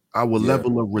 our yeah.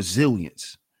 level of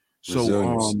resilience. So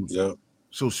Resilience. Yep.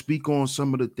 so speak on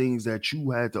some of the things that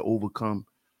you had to overcome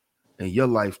in your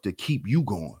life to keep you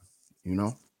going, you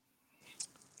know?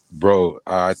 Bro,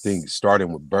 I think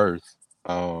starting with birth,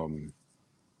 um,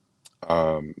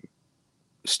 um,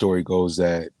 story goes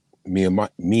that me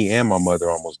and my mother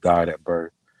almost died at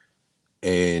birth.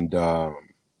 And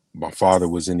my father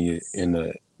was in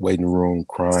the waiting room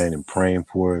crying and praying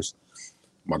for us.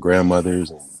 My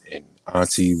grandmothers and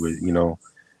auntie were,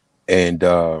 and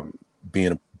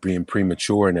being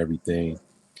premature and everything.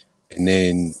 And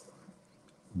then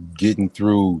getting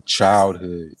through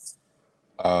childhood,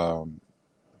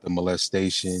 the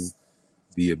molestation,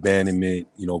 the abandonment,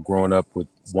 growing up with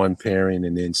one parent,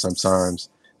 and then sometimes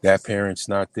that parent's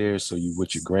not there, so you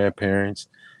with your grandparents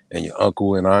and your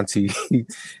uncle and auntie,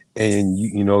 and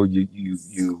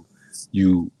you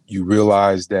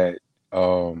realize that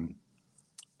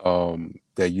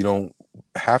that you don't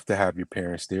have to have your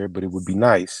parents there, but it would be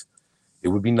nice. It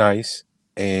would be nice,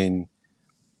 and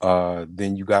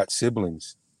then you got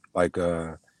siblings, like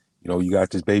you got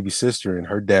this baby sister and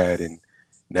her dad, and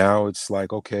now it's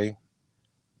like, okay,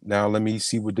 now let me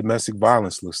see what domestic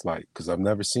violence looks like, because I've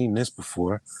never seen this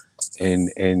before.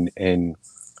 And I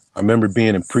remember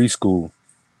being in preschool,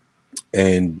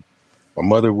 and my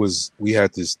mother we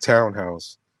had this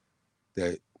townhouse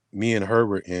that me and her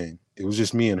were in. It was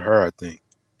just me and her, I think.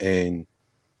 And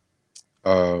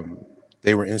um,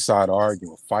 they were inside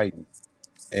arguing, fighting,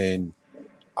 and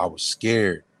I was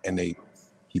scared. And he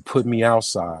put me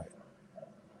outside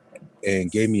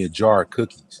and gave me a jar of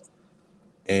cookies,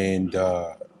 and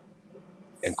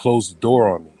closed the door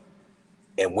on me,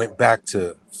 and went back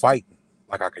to fighting.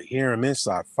 Like I could hear him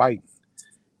inside fighting,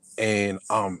 and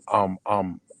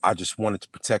I just wanted to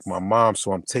protect my mom,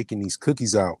 so I'm taking these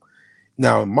cookies out.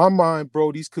 Now in my mind,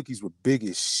 bro, these cookies were big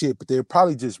as shit, but they're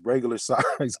probably just regular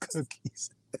size cookies.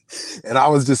 And I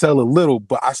was just hella little,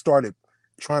 but I started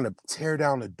trying to tear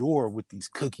down the door with these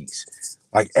cookies.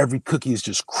 Like every cookie is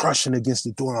just crushing against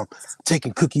the door. And I'm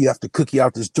taking cookie after cookie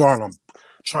out this jar, and I'm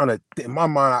trying to, in my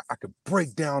mind, I could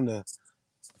break down the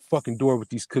fucking door with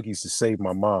these cookies to save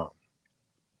my mom.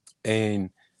 And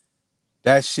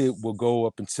that shit will go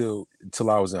up until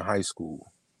I was in high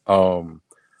school.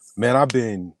 Man, I've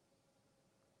been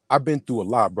through a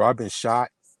lot, bro. I've been shot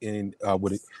in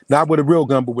with it, not with a real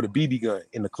gun, but with a BB gun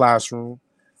in the classroom.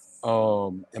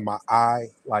 In my eye,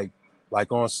 like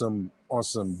on some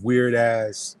weird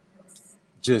ass,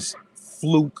 just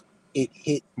fluke. It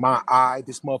hit my eye.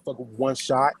 This motherfucker one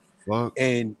shot, Fuck.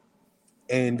 and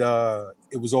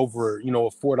it was over, a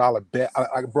 $4 bet.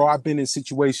 Bro, I've been in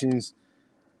situations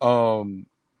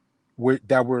where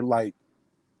that were like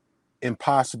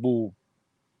impossible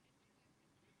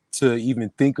to even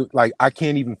think of. Like I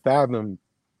can't even fathom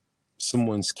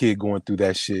someone's kid going through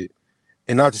that shit.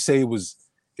 And not to say it was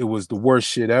the worst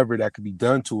shit ever that could be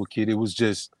done to a kid. It was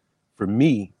just, for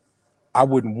me, I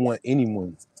wouldn't want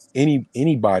anybody's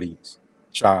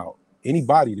child,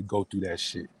 anybody to go through that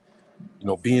shit.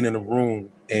 Being in a room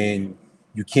and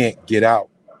you can't get out,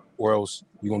 or else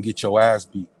you're gonna get your ass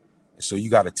beat. And so you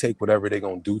gotta take whatever they're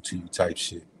gonna do to you type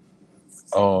shit.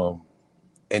 Um,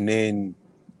 and then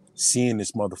seeing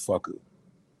this motherfucker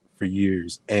for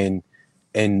years, and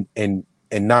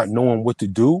not knowing what to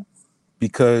do,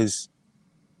 because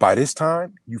by this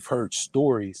time you've heard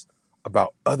stories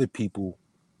about other people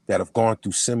that have gone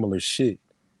through similar shit,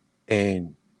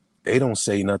 and they don't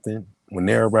say nothing when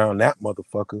they're around that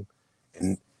motherfucker,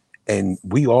 and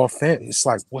we all fan. It's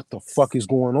like, what the fuck is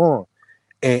going on?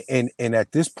 And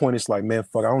at this point, it's like, man,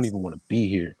 fuck, I don't even want to be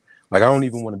here. Like, I don't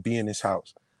even want to be in this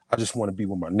house. I just want to be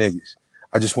with my niggas.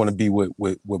 I just want to be with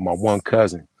my one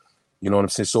cousin. You know what I'm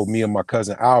saying? So me and my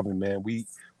cousin Alvin, man, we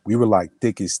were like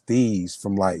thick as thieves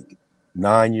from like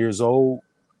 9 years old.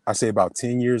 I say about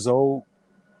 10 years old,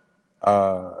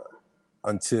 uh,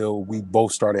 until we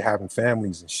both started having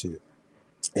families and shit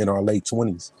in our late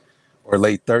 20s or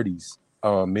late 30s,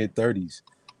 mid 30s.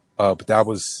 But that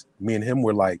was, me and him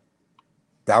were like,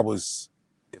 that was,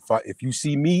 if you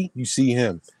see me, you see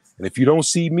him. And if you don't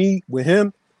see me with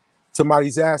him,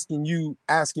 somebody's asking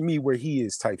me where he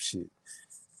is type shit.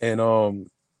 And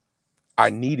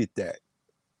I needed that.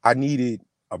 I needed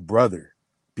a brother,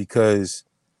 because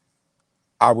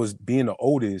I was being the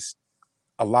oldest.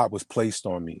 A lot was placed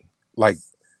on me. Like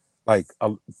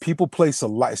people place a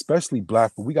lot, especially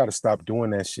black, but we got to stop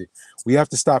doing that shit. We have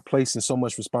to stop placing so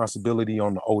much responsibility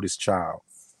on the oldest child.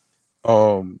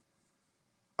 Um,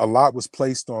 a lot was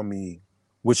placed on me,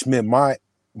 which meant my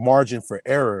margin for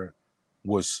error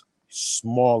was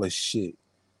small as shit.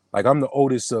 Like I'm the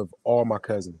oldest of all my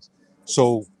cousins.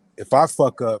 So if I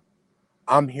fuck up,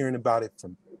 I'm hearing about it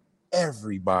from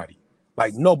everybody.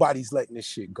 Like nobody's letting this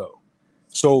shit go.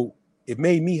 So it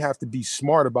made me have to be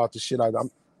smart about the shit. I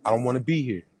don't want to be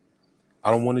here.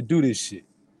 I don't want to do this shit.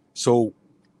 So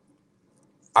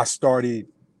I started,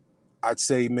 I'd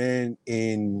say, man,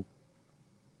 in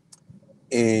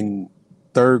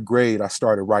third grade, I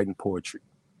started writing poetry.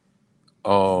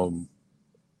 Um,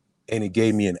 and it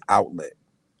gave me an outlet.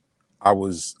 I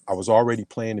was already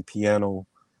playing the piano,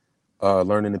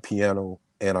 learning the piano,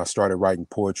 and I started writing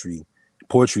poetry.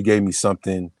 Poetry gave me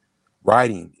something.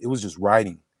 Writing, it was just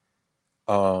writing.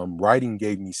 Writing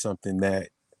gave me something that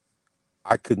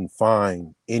I couldn't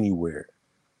find anywhere.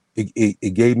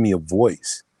 It gave me a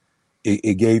voice.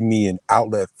 it gave me an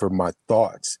outlet for my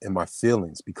thoughts and my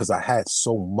feelings because I had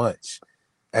so much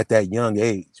at that young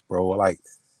age, bro. Like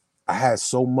I had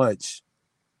so much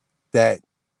that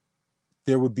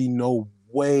there would be no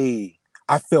way.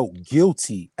 I felt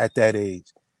guilty at that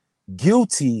age,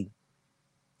 guilty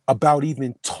about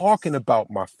even talking about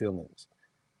my feelings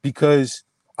because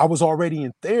I was already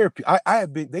in therapy. I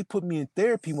had been, they put me in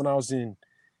therapy when I was in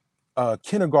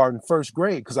kindergarten, first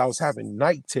grade, because I was having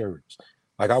night terrors.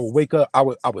 Like I would wake up, I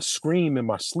would scream in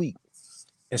my sleep.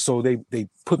 And so they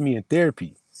put me in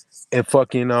therapy and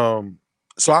fucking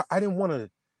so I didn't want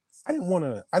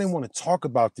to talk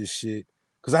about this shit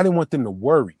because I didn't want them to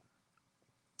worry.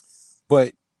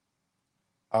 But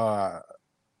uh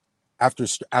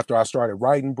after I started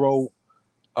writing, bro,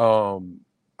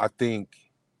 I think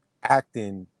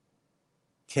acting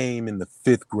came in the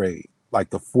fifth grade. Like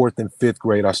the fourth and fifth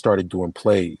grade, I started doing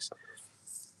plays.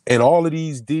 And all of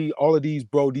these,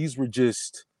 bro, these were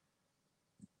just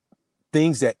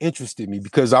things that interested me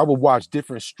because I would watch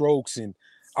different strokes and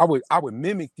I would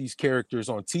mimic these characters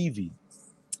on TV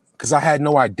because I had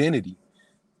no identity.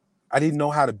 I didn't know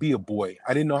how to be a boy.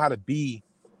 I didn't know how to be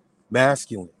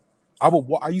masculine.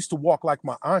 I used to walk like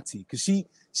my auntie because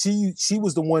she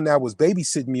was the one that was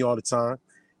babysitting me all the time,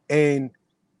 and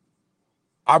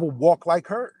I would walk like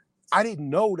her. I didn't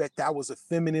know that that was a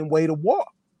feminine way to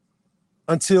walk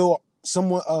until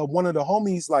someone, one of the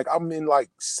homies, like I'm in like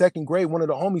second grade, one of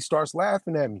the homies starts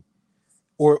laughing at me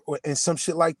or and some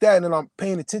shit like that, and then I'm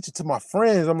paying attention to my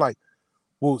friends. I'm like,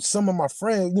 well, some of my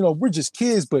friends, we're just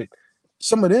kids, but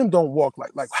some of them don't walk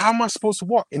like how am I supposed to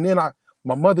walk? And then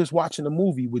my mother's watching a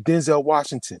movie with Denzel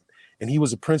Washington, and he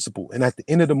was a principal. And at the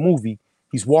end of the movie,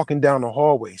 he's walking down the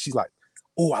hallway. She's like,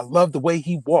 oh, I love the way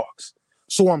he walks.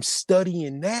 So I'm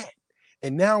studying that.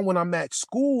 And now when I'm at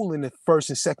school in the first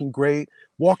and second grade,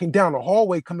 walking down the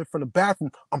hallway, coming from the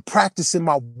bathroom, I'm practicing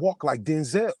my walk like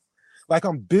Denzel. Like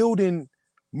I'm building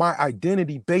my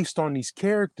identity based on these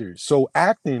characters. So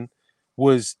acting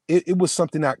it was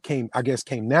something that came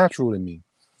natural to me.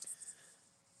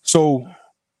 So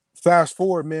fast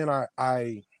forward, man, right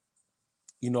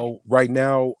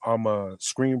now I'm a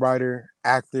screenwriter,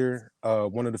 actor.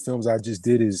 One of the films I just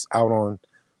did is out on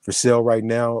for sale right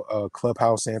now,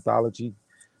 Clubhouse Anthology,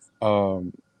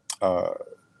 um, uh,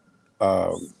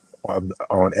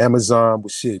 on Amazon.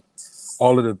 With shit,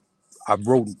 all of the I've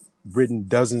written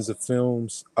dozens of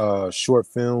films, short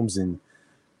films, and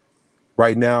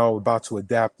right now about to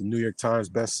adapt the New York Times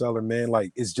bestseller. Man,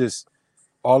 like it's just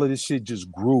all of this shit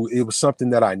just grew. It was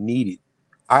something that I needed.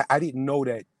 I didn't know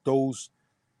that those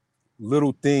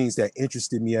little things that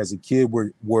interested me as a kid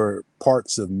were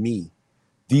parts of me.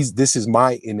 This is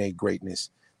my innate greatness.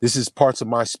 This is parts of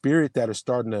my spirit that are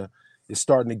starting to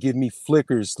give me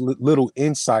flickers, little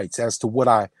insights as to what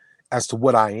I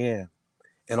am.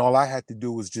 And all I had to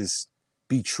do was just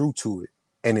be true to it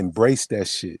and embrace that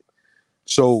shit.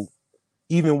 So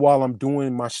even while I'm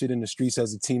doing my shit in the streets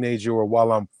as a teenager, or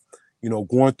while I'm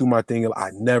going through my thing, I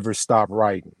never stop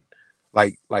writing.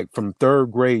 Like from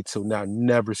third grade till now,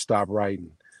 never stop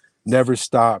writing, never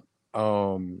stop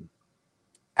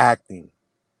acting,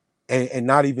 and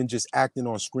not even just acting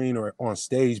on screen or on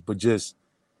stage, but just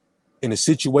in a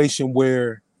situation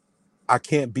where I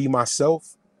can't be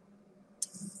myself,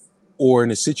 or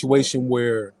in a situation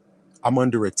where I'm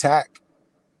under attack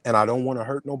and I don't want to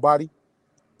hurt nobody,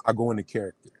 I go into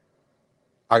character.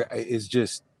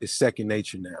 It's second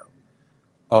nature now,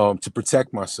 to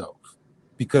protect myself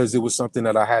because it was something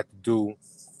that I had to do.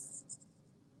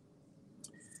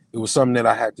 It was something that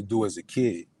I had to do as a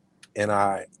kid, and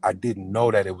I didn't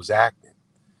know that it was acting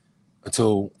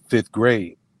until fifth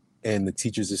grade. And the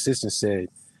teacher's assistant said,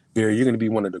 "Barry, you're going to be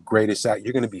one of the greatest act.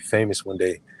 You're going to be famous one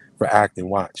day for acting.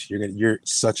 Watch, you're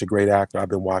such a great actor. I've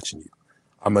been watching you.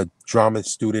 I'm a drama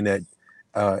student at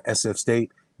SF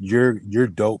State. You're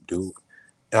dope, dude."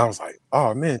 And I was like,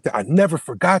 "Oh man, I never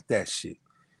forgot that shit."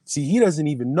 See, he doesn't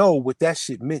even know what that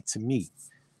shit meant to me.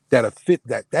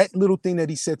 That little thing that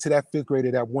he said to that fifth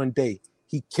grader that one day,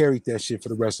 he carried that shit for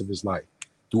the rest of his life.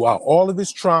 Throughout all of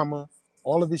his trauma,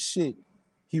 all of his shit,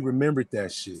 he remembered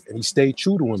that shit and he stayed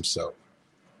true to himself.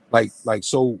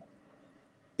 So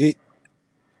it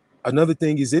another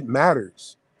thing is it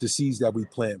matters the seeds that we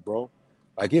plant, bro.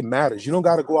 Like it matters. You don't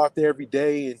gotta go out there every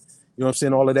day and what I'm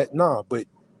saying, all of that. Nah, but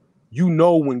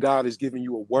when God is giving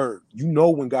you a word,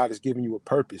 when God is giving you a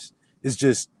purpose. It's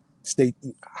just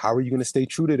how are you gonna stay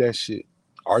true to that shit?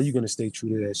 Are you gonna stay true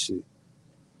to that shit?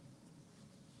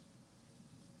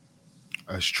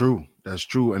 That's true. That's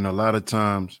true. And a lot of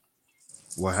times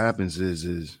what happens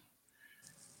is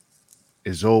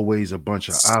always a bunch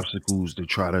of obstacles to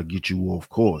try to get you off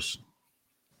course.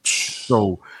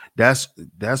 So that's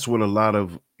that's what a lot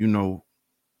of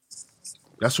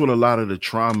that's what a lot of the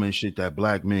trauma and shit that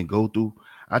black men go through.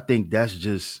 I think that's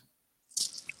just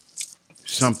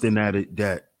something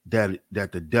that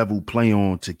the devil play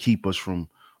on to keep us from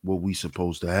what we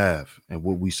supposed to have and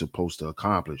what we supposed to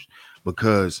accomplish.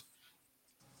 Because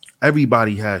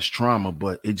everybody has trauma,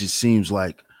 but it just seems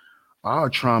like our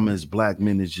trauma as black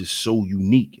men is just so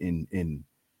unique and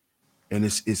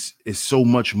it's so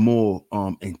much more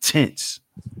intense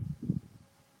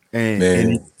Man,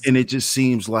 and it just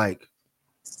seems like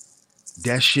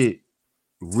that shit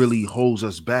really holds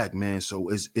us back, man. So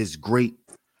it's great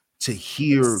to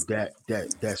hear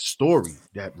that story,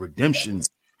 that redemption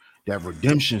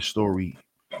story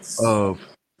of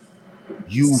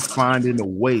you finding a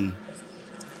way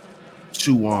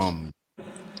to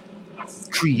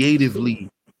creatively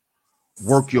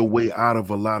work your way out of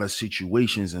a lot of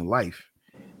situations in life.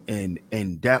 And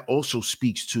that also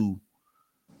speaks to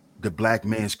the black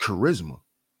man's charisma,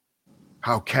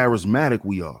 how charismatic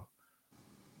we are,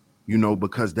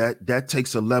 because that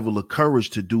takes a level of courage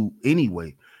to do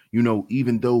anyway.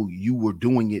 Even though you were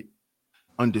doing it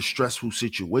under stressful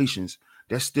situations,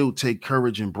 that still take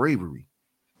courage and bravery,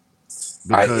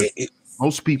 I because it,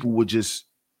 most people would just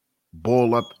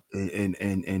ball up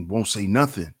and won't say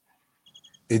nothing.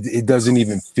 it doesn't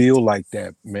even feel like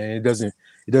that, man. It doesn't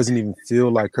even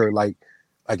feel like her. Like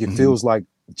it Mhm. feels like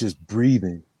just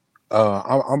breathing.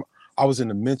 I was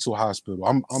in a mental hospital.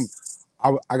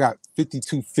 I got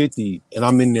 5250 and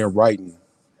I'm in there writing.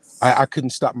 I couldn't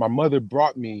stop. My mother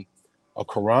brought me a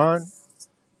Quran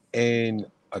and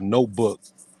a notebook,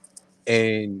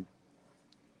 and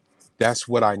that's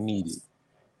what I needed.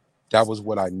 That was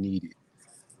what I needed.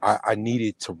 I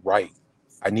needed to write.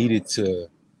 I needed to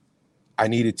I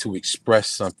needed to express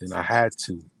something. I had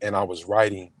to, and I was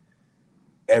writing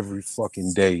every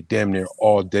fucking day, damn near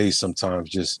all day sometimes,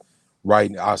 just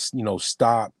writing.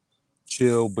 Stop,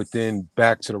 chill, but then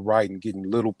back to the writing, getting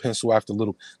little pencil after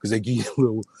little, because they give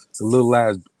you little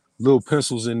ass little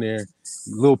pencils in there,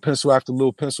 little pencil after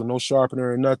little pencil, no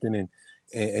sharpener or nothing,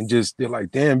 and just they're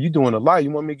like, damn, you doing a lot. You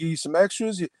want me to give you some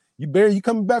extras? You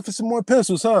coming back for some more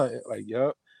pencils, huh? Like,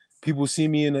 yep. People see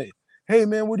me in the, hey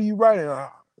man, what are you writing?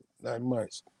 Not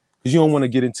much. Because you don't want to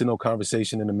get into no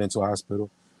conversation in the mental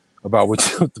hospital about what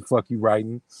the fuck you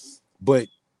writing. But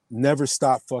never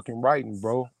stop fucking writing,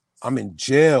 bro. I'm in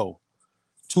jail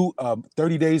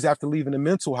 30 days after leaving the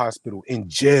mental hospital, in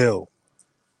jail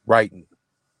writing.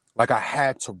 Like I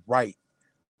had to write.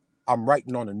 I'm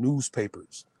writing on the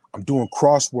newspapers. I'm doing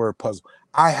crossword puzzle.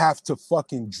 I have to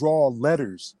fucking draw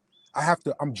letters.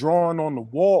 I'm drawing on the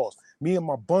walls. Me and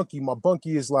my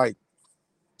bunkie is like,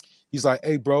 he's like,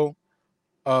 hey bro,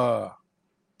 uh,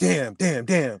 damn.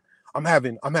 I'm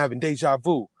having deja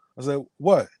vu. I was like,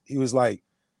 what? He was like,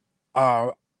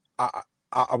 uh, I,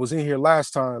 I was in here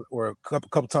last time or a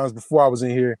couple times before I was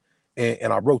in here,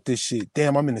 and I wrote this shit.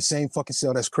 Damn, I'm in the same fucking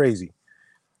cell. That's crazy.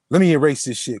 Let me erase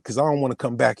this shit because I don't want to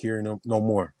come back here no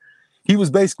more. He was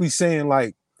basically saying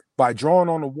like by drawing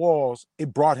on the walls,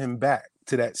 it brought him back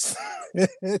to that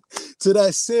to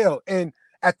that cell. And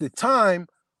at the time,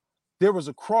 there was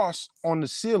a cross on the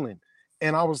ceiling.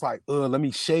 And I was like, let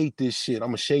me shade this shit. I'm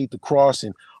gonna shade the cross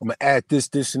and I'm gonna add this,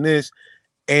 and this.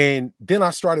 And then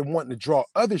I started wanting to draw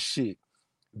other shit.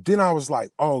 Then I was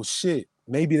like, oh shit,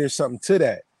 maybe there's something to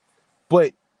that.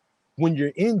 But when you're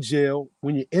in jail,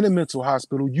 when you're in a mental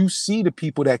hospital, you see the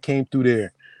people that came through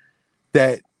there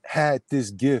that had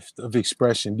this gift of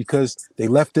expression because they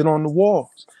left it on the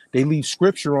walls. They leave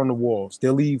scripture on the walls. They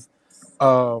leave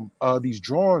these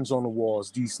drawings on the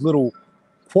walls, these little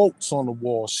quotes on the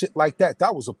wall, shit like that.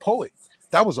 That was a poet.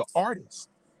 That was an artist.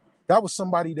 That was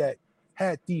somebody that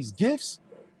had these gifts,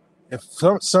 and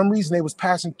for some reason they was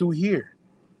passing through here.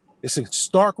 It's a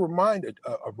stark reminder,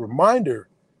 a reminder,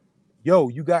 yo,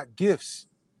 you got gifts.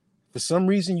 For some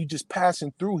reason, you just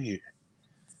passing through here.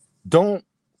 Don't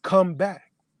come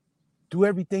back. Do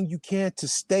everything you can to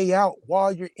stay out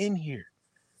while you're in here.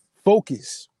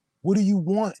 Focus. What do you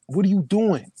want? What are you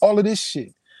doing? All of this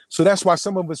shit. So that's why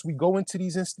some of us, we go into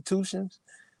these institutions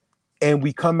and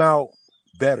we come out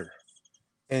better.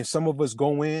 And some of us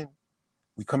go in,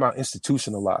 we come out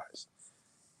institutionalized.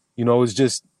 It's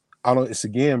just, it's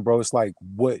again, bro, it's like,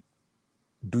 what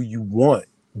do you want?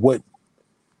 What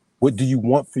do you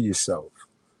want for yourself?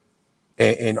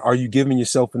 And are you giving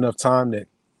yourself enough time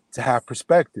to have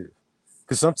perspective?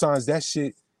 Because sometimes that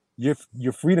shit,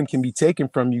 your freedom can be taken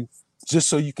from you just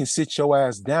so you can sit your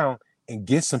ass down and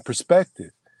get some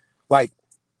perspective. Like,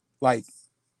 like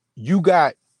you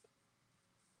got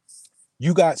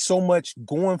you got so much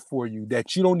going for you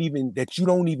that you don't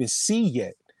even see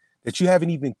yet. that you haven't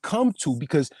even come to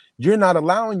because you're not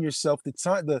allowing yourself the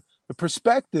time, the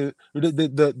perspective,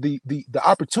 the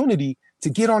opportunity to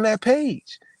get on that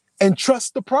page and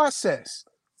trust the process.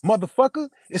 Motherfucker,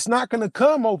 it's not gonna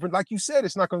come over, like you said,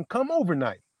 it's not gonna come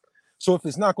overnight. So if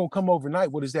it's not gonna come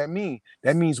overnight, what does that mean?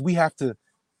 That means we have to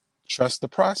trust the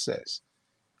process.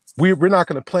 We're not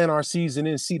gonna plant our seeds and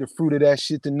then see the fruit of that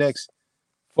shit the next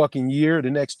fucking year,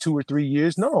 the next 2 or 3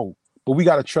 years. No, but we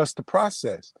gotta trust the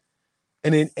process.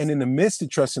 And in the midst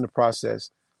of trusting the process,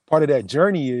 part of that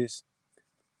journey is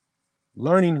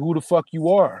learning who the fuck you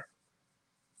are,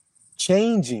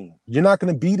 changing. You're not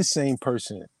going to be the same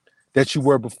person that you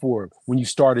were before when you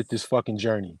started this fucking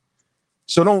journey.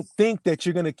 So don't think that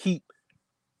you're going to keep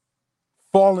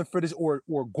falling for this or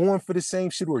going for the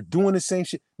same shit or doing the same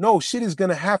shit. No, shit is going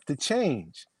to have to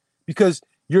change because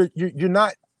you're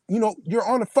not, you're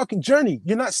on a fucking journey.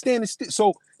 You're not standing still.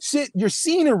 So shit, your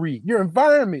scenery, your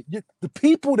environment, the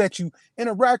people that you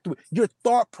interact with, your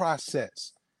thought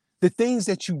process, the things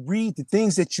that you read, the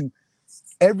things that you,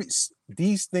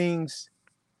 these things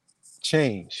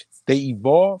change. They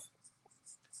evolve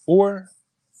or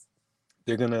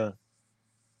they're gonna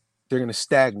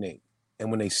stagnate. And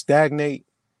when they stagnate,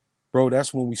 bro,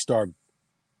 that's when we start.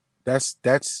 That's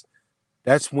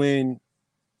when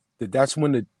the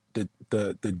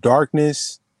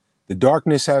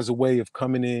darkness has a way of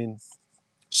coming in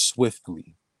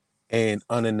swiftly and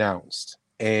unannounced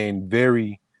and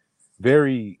very,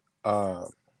 very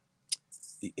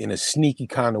in a sneaky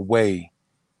kind of way.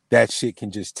 That shit can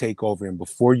just take over, and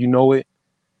before you know it,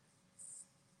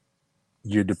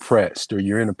 you're depressed or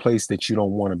you're in a place that you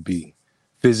don't want to be,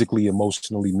 physically,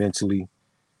 emotionally, mentally.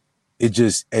 It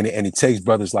just and it takes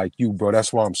brothers like you, bro.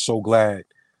 That's why I'm so glad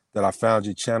that I found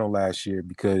your channel last year,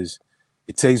 because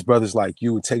it takes brothers like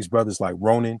you, it takes brothers like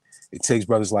Ronan, it takes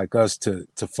brothers like us to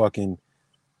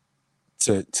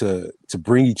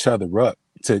bring each other up,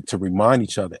 to remind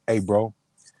each other, hey bro,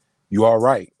 you all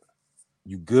right,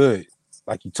 you good.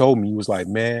 Like you told me, you was like,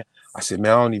 man, I said,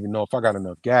 man, I don't even know if I got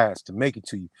enough gas to make it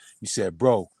to you. You said,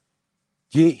 bro,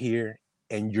 get here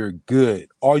and you're good.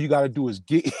 All you got to do is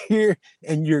get here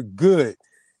and you're good.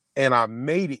 And I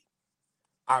made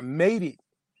it.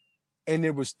 And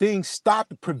there was things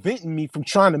stopping, preventing me from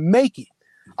trying to make it.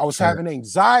 I was having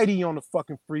anxiety on the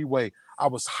fucking freeway. I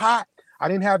was hot. I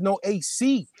didn't have no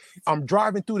AC. I'm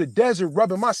driving through the desert,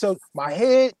 rubbing myself, my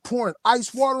head, pouring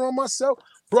ice water on myself.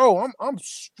 Bro, I'm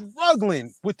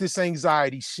struggling with this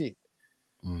anxiety shit.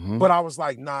 Mm-hmm. But I was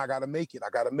like, nah, I gotta make it. I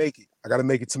gotta make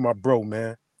it to my bro,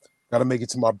 man. Gotta make it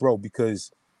to my bro, because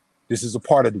this is a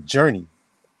part of the journey. You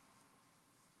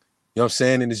know what I'm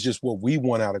saying? And it's just what we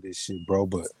want out of this shit, bro.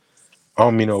 But I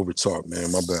don't mean to over talk, man.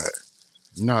 My bad.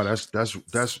 No,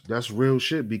 that's real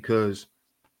shit, because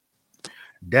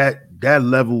that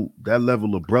level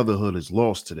of brotherhood is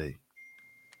lost today.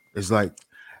 It's like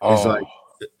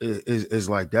it's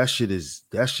like that shit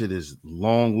is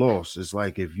long lost. It's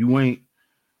like if you ain't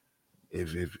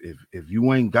giving a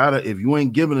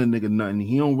nigga nothing,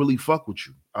 he don't really fuck with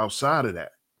you outside of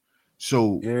that.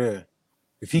 So yeah,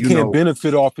 if he can't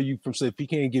benefit off of you from, say, if he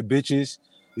can't get bitches,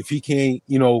 if he can't,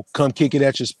 come kick it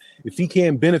at you, if he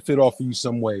can't benefit off of you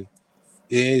some way,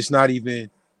 it's not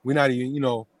even, we're not even,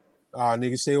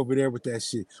 nigga, stay over there with that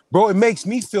shit. Bro, it makes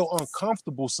me feel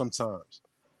uncomfortable sometimes.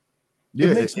 Yeah,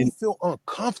 it makes me feel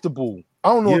uncomfortable. I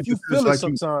don't know if you feel it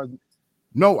sometimes.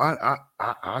 No,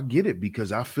 I get it,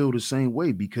 because I feel the same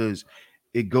way, because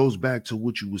it goes back to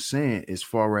what you were saying, as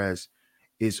far as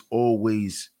it's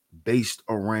always based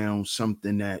around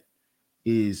something that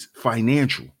is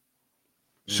financial.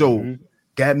 So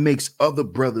that makes other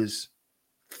brothers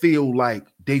feel like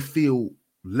they feel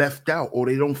left out, or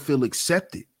they don't feel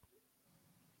accepted.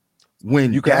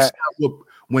 When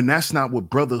that's not what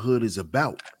brotherhood is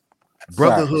about.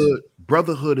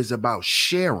 Brotherhood is about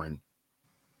sharing.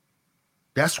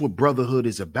 That's what brotherhood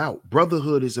is about.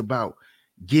 Brotherhood is about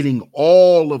getting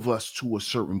all of us to a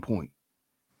certain point.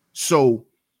 So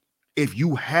if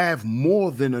you have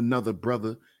more than another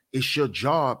brother, it's your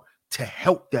job to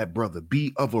help that brother,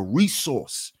 be of a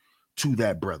resource to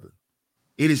that brother.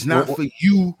 It is not for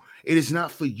you. It is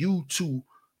not for you to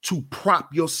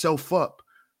prop yourself up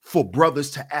for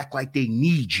brothers to act like they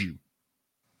need you.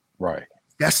 Right.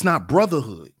 That's not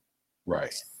brotherhood.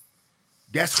 Right.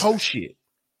 That's hoe shit.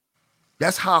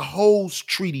 That's how hoes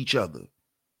treat each other.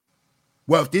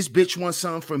 Well, if this bitch wants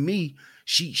something from me,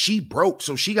 she broke,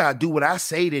 so she gotta do what I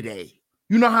say today.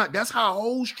 You know how that's how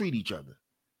hoes treat each other.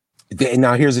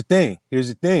 Now here's the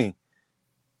thing.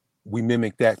 We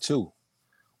mimic that too.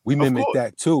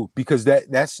 That too, because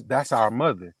that's our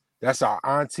mother. That's our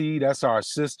auntie, that's our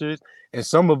sisters, and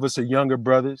some of us are younger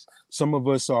brothers. Some of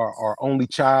us are only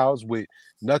childs with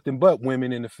nothing but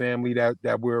women in the family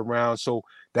that we're around. So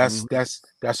Mhm.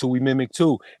 that's who we mimic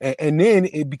too. And then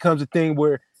it becomes a thing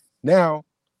where now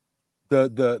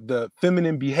the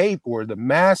feminine behavior or the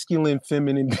masculine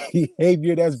feminine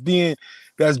behavior that's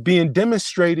being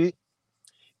demonstrated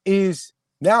is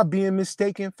now being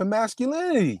mistaken for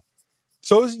masculinity.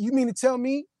 So you mean to tell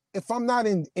me if I'm not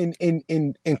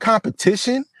in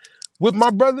competition with my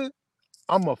brother,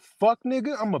 I'm a fuck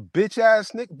nigga, I'm a bitch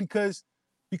ass nigga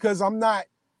because I'm not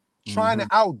trying to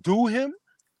Mhm. outdo him,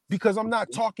 because I'm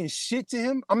not talking shit to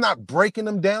him, I'm not breaking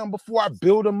him down before I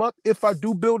build him up. If I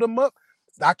do build him up,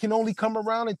 I can only come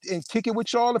around and kick it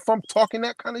with y'all if I'm talking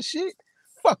that kind of shit.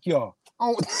 Fuck y'all.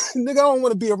 Nigga, I don't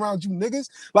want to be around you niggas.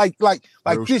 Like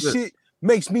Real this shit. shit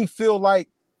makes me feel like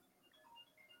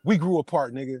we grew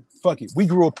apart, nigga. Fuck it. We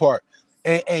grew apart.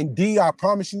 And D, I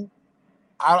promise you,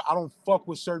 I don't fuck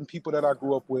with certain people that I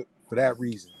grew up with for that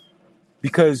reason.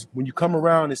 Because when you come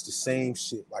around, it's the same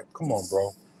shit. Like, come on,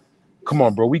 bro. Come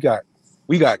on, bro. We got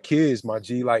kids, my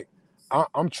G. Like,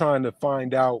 I'm trying to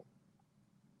find out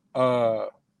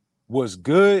what's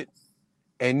good,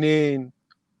 and then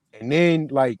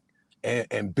like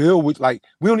and build with, like,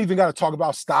 we don't even gotta talk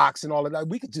about stocks and all of that.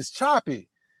 We could just chop it.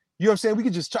 You know what I'm saying? We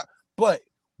could just chop, but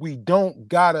we don't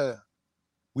gotta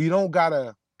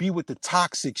be with the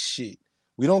toxic shit.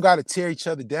 We don't gotta tear each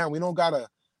other down. We don't gotta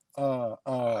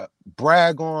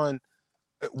brag on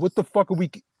what the fuck are we.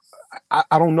 I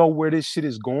don't know where this shit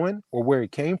is going or where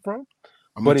it came from,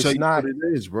 I'm gonna but tell it's you what not it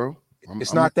is, bro. it's I'm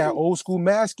gonna not tell that you. old school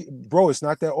mask, bro. It's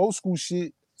not that old school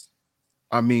shit.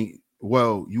 I mean,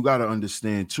 well, you gotta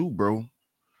understand too, bro.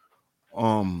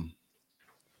 Um,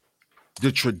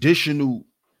 the traditional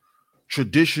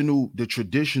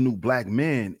black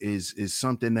man is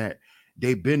something that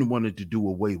they've been wanted to do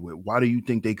away with. Why do you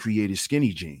think they created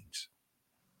skinny jeans?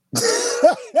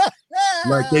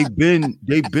 Like they've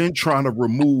been trying to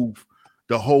remove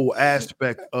the whole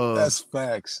aspect That's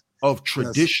facts. of That's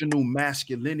traditional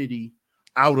masculinity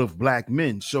out of black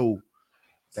men. So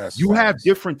that's you have facts.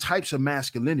 different types of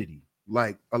masculinity.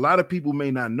 Like a lot of people may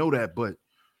not know that, but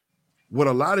what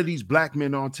a lot of these black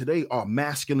men are today are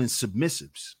masculine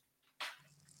submissives.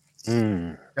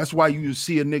 Mm, That's why you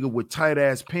see a nigga with tight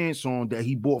ass pants on that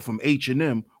he bought from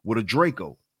H&M with a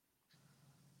Draco.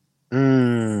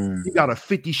 mm. He got a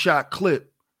 50 shot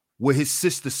clip with his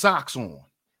sister socks on.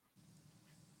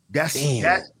 That's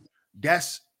Damn.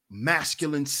 that's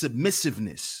masculine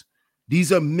submissiveness.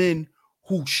 These are men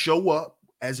who show up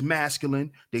as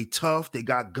masculine. They tough, they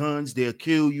got guns, they'll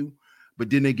kill you, but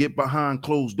then they get behind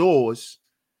closed doors,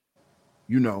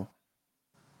 you know,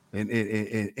 and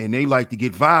they like to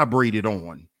get vibrated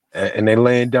on. And they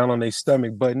laying down on their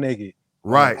stomach butt naked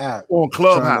on an Right. app On trying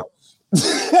Clubhouse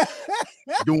to.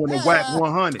 doing the whack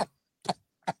 100.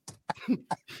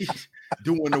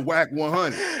 Doing the whack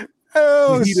 100.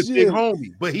 Oh He the big shit.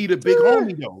 homie, but he the big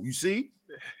homie though. You see?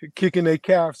 Kicking their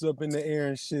calves up in the air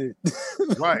and shit.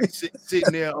 Right.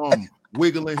 Sitting there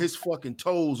wiggling his fucking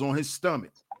toes on his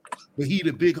stomach. But he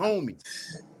the big homie.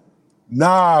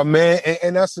 Nah, man.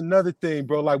 And that's another thing,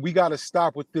 bro. Like, we gotta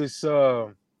stop with this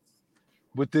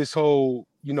whole,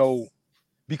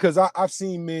 because I've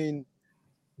seen men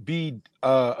be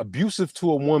abusive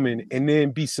to a woman and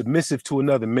then be submissive to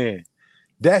another man.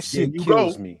 That There shit you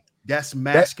kills go. me. That's That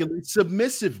masculine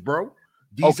submissive, bro.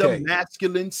 These are okay,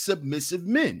 masculine submissive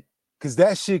men. because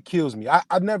that shit kills me. I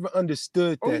never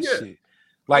understood Oh that yeah. shit.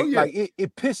 Oh Like yeah. like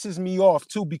it pisses me off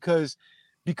too, because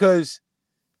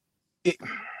it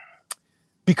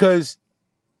because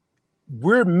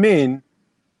we're men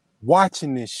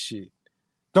watching this shit.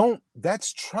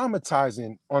 That's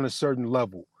traumatizing on a certain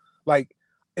level. Like,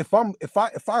 if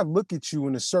I look at you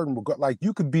in a certain regard, like,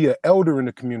 you could be an elder in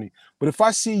the community, but if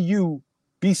I see you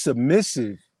be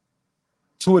submissive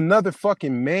to another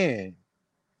fucking man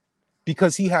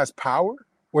because he has power,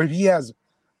 or he has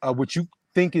what you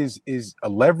think is a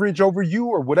leverage over you,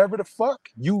 or whatever the fuck,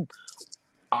 you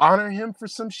honor him for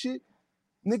some shit,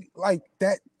 nigga, like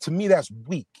that, to me, that's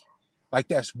weak. Like,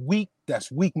 that's weak.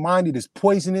 That's weak-minded. It's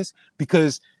poisonous,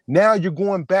 because now you're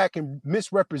going back and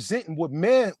misrepresenting what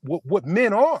men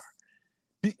are.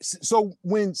 So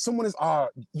when someone is,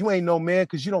 you ain't no man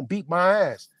because you don't beat my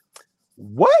ass.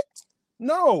 What?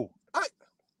 No.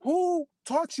 Who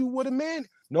taught you what a man?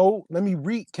 No, let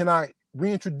me can I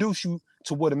reintroduce you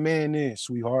to what a man is,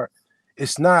 sweetheart?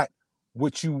 It's not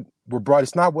what you were brought.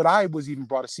 It's not what I was even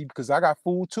brought to see, because I got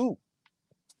fooled too.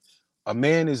 A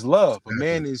man is love. A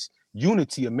man Exactly. is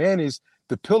unity. A man is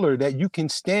the pillar that you can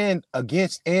stand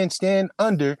against and stand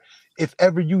under if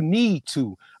ever you need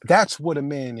to. That's what a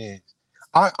man is.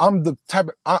 I'm the type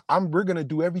of we're gonna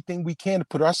do everything we can to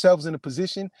put ourselves in a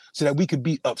position so that we could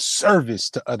be of service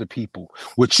to other people.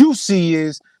 What you see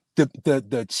is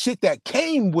the shit that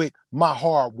came with my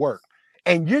hard work,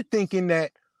 and you're thinking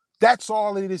that that's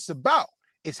all it is about.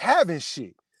 It's having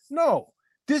shit. No,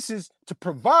 this is to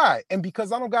provide, and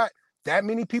because I don't got that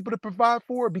many people to provide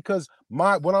for, because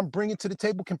what I'm bringing to the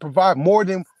table can provide more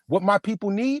than what my people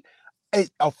need. It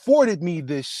afforded me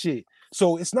this shit.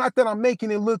 So it's not that I'm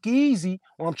making it look easy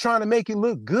or I'm trying to make it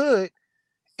look good.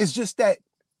 It's just that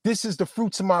this is the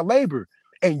fruits of my labor,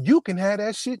 and you can have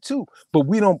that shit too. But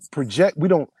we don't project. We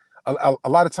don't. A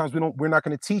lot of times we don't. We're not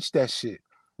going to teach that shit.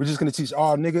 We're just going to teach.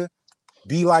 Oh, nigga,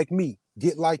 be like me.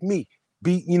 Get like me.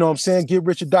 Be. You know what I'm saying? Get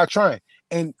rich or die trying.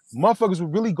 And motherfuckers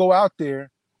would really go out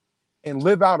there and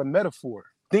live out a metaphor,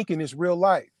 thinking it's real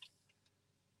life.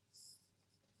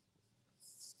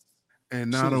 And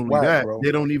Shit not is only whack, that, bro.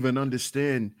 they don't even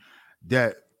understand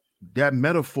that that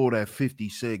metaphor that 50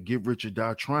 said, "Get rich or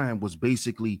die trying," was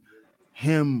basically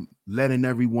him letting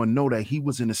everyone know that he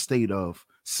was in a state of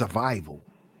survival.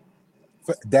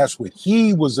 That's what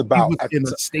he was He about was at the in a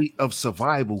time. state of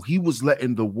survival. He was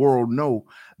letting the world know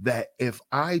that if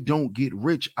I don't get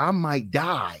rich, I might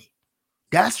die.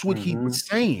 That's what he Mm-hmm. was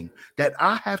saying, that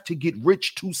I have to get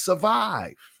rich to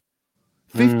survive.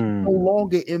 50 no Mm.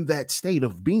 longer in that state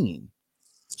of being.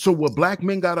 So what black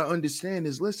men got to understand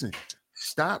is, listen,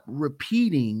 stop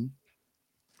repeating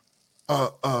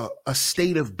a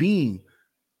state of being.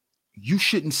 You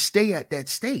shouldn't stay at that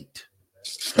state.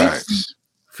 50, Facts.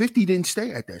 50 didn't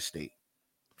stay at that state.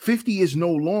 50 is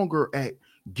no longer at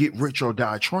get rich or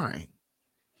die trying,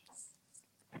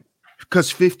 because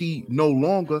 50 no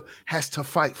longer has to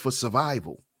fight for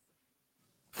survival.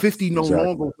 50 no Exactly.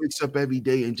 longer wakes up every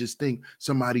day and just think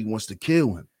somebody wants to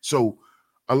kill him. So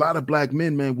a lot of black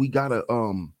men, man, we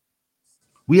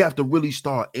have to really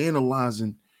start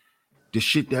analyzing the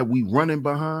shit that we running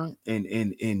behind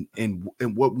and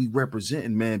what we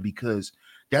representing, man, because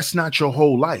that's not your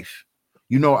whole life.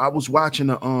 You know, I was watching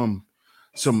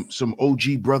some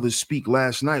OG brothers speak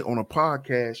last night on a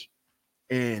podcast,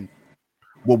 and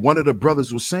what one of the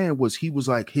brothers was saying was, he was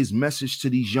like, his message to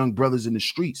these young brothers in the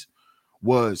streets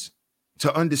was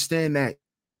to understand that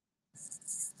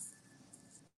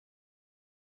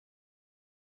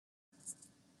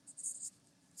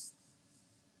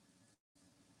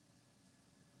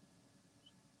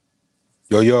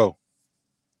Yo, yo,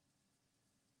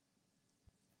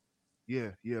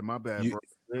 yeah, my bad, you bro.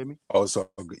 You hear me? oh so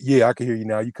good. Yeah, I can hear you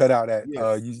now. You cut out at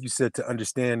Yeah. you said to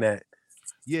understand that.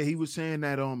 Yeah, he was saying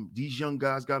that these young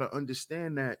guys got to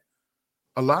understand that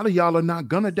a lot of y'all are not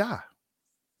gonna die.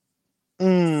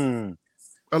 Mm,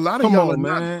 A lot of come y'all are on,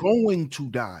 not man. going to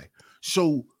die.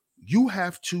 So you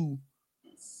have to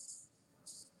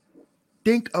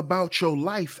think about your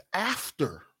life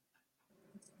after.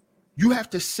 You have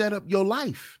to set up your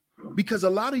life, because a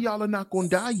lot of y'all are not going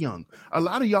to die young. A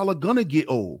lot of y'all are going to get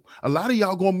old. A lot of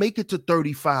y'all going to make it to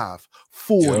 35,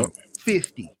 Yep. 40,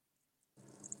 50.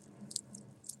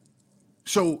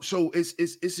 So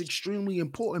it's extremely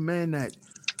important, man, that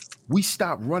we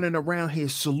stop running around here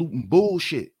saluting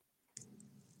bullshit,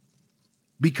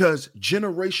 because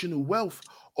generational wealth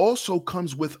also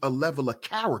comes with a level of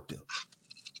character.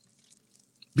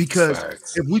 Because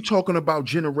Facts. if we're talking about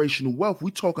generational wealth, we're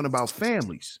talking about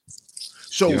families.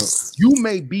 Yep. So you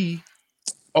may be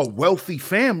a wealthy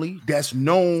family that's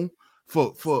known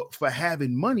for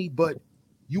having money, but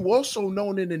you also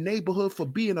known in the neighborhood for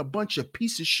being a bunch of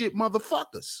piece of shit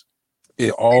motherfuckers.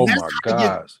 Oh And that's my how you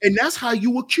gosh. and that's how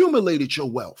you accumulated your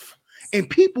wealth. And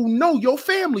people know your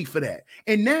family for that.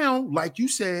 And now, like you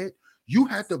said, you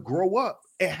have to grow up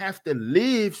and have to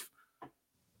live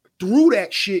through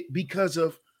that shit because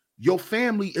of your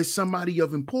family is somebody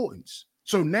of importance.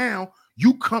 So now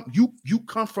you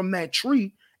come from that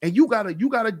tree, and you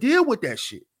gotta deal with that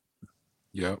shit.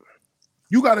 Yep.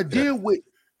 You gotta Yeah. deal with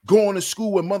going to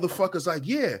school with motherfuckers like,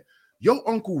 yeah, your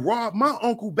uncle robbed my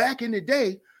uncle back in the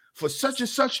day for such and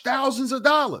such thousands of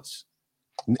dollars.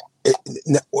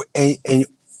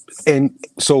 And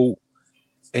so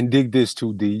and dig this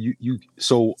too, D. You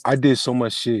so I did so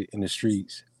much shit in the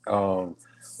streets.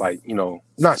 Like,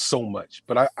 not so much,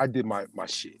 but I did my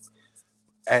shit.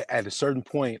 At a certain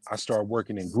point, I started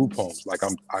working in group homes. Like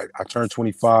I turned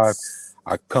 25.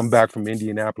 I come back from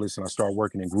Indianapolis and I started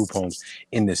working in group homes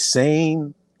in the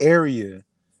same area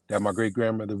that my great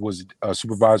grandmother was a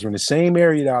supervisor, in the same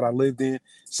area that I lived in,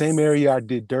 same area I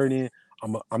did dirt in.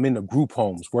 I'm in the group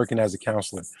homes working as a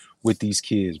counselor with these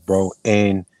kids, bro.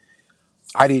 And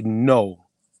I didn't know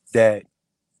that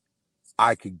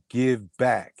I could give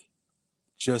back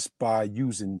just by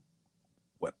using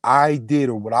what I did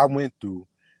or what I went through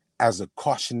as a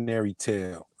cautionary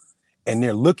tale. And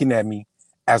they're looking at me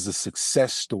as a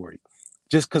success story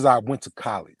just because I went to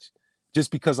college,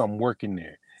 just because I'm working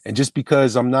there, and just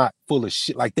because I'm not full of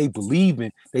shit. Like they believe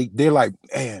in, they're like,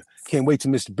 man, can't wait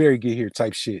till Mr. Barry get here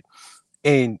type shit.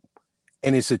 And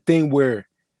it's a thing where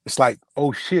it's like,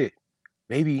 oh shit,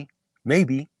 maybe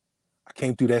I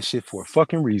came through that shit for a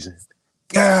fucking reason.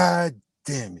 God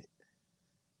damn it.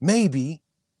 Maybe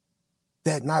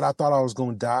that night I thought I was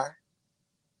gonna die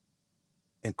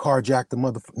and carjack the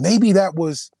motherfucker. Maybe that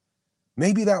was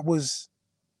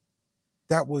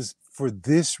for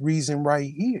this reason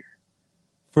right here.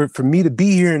 For me to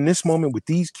be here in this moment with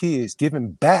these kids, giving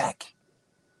back,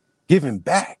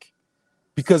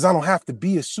 because I don't have to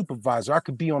be a supervisor. I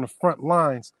could be on the front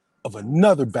lines of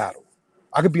another battle.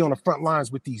 I could be on the front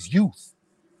lines with these youth.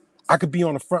 I could be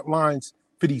on the front lines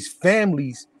for these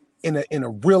families in a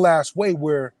real ass way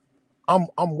where I'm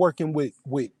working with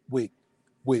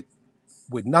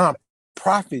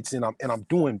nonprofits, and I'm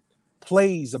doing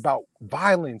plays about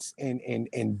violence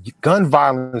and gun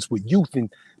violence with youth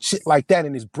and shit like that,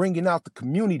 and it's bringing out the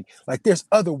community. Like there's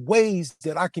other ways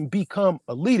that I can become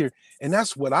a leader, and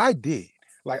that's what I did.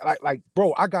 Like,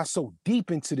 bro, I got so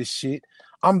deep into this shit.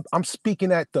 I'm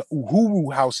speaking at the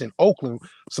Uhuru House in Oakland,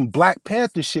 some Black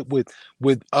Panther shit with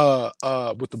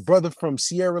the brother from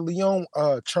Sierra Leone,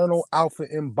 Colonel Alpha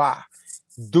Mba.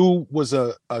 Dude was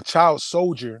a child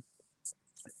soldier,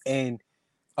 and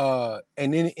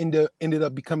then ended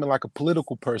up becoming like a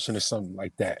political person or something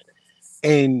like that.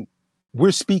 And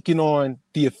we're speaking on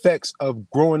the effects of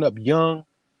growing up young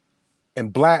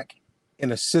and Black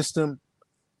in a system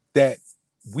that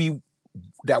we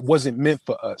that wasn't meant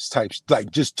for us type, like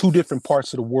just two different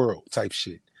parts of the world type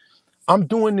shit. I'm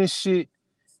doing this shit,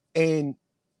 and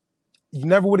you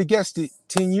never would have guessed it.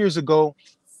 10 years ago,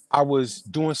 I was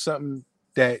doing something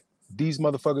that these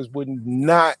motherfuckers would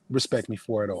not respect me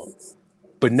for at all.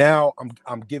 But now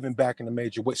I'm giving back in a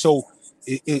major way. So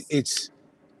it's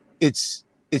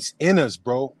in us,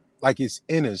 bro. Like it's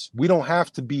in us. We don't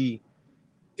have to be.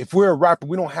 If we're a rapper,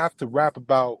 we don't have to rap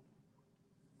about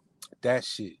that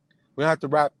shit. We don't have to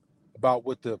rap about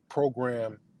what the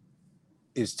program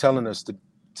is telling us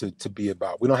to be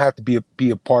about. We don't have to be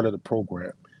a part of the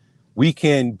program. We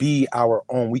can be our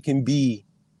own. We can be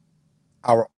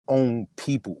our own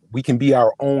people. We can be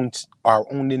our own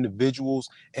individuals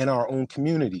and our own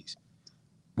communities.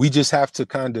 We just have to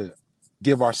kind of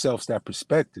give ourselves that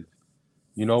perspective.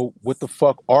 You know, what the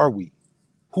fuck are we?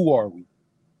 Who are we?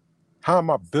 How am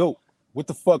I built? What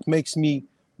the fuck makes me,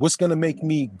 what's gonna make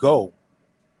me go?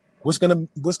 What's gonna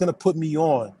put me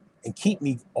on and keep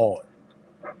me on?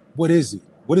 What is it?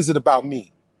 What is it about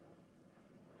me?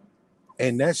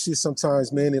 And that shit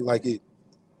sometimes, man, by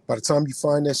the time you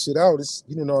find that shit out,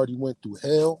 you done already went through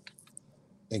hell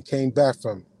and came back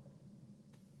from it.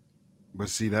 But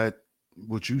see that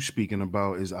what you speaking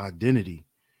about is identity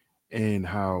and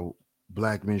how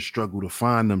black men struggle to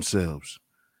find themselves.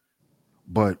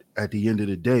 But at the end of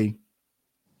the day,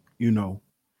 you know,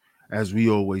 as we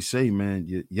always say,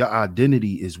 man, your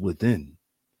identity is within.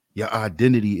 Your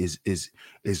identity is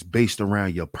based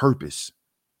around your purpose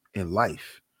in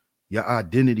life. Your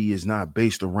identity is not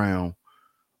based around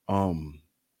um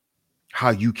how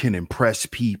you can impress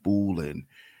people and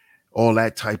all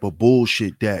that type of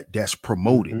bullshit that's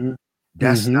promoted. Mm-hmm.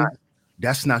 That's not Mm-hmm.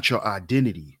 that's not your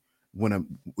identity. When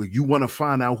you want to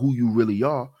find out who you really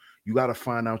are, you got to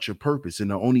find out your purpose.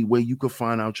 And the only way you can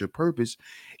find out your purpose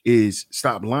is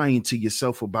stop lying to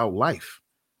yourself about life,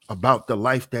 about the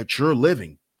life that you're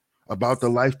living, about the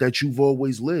life that you've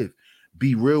always lived.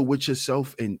 Be real with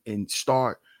yourself and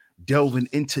start delving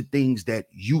into things that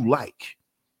you like.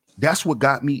 That's what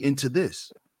got me into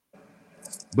this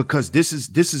because this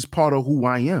is part of who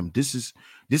I am. This is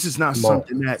not Come on.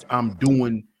 something that I'm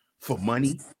doing for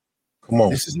money. Come on.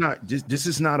 This is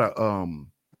not a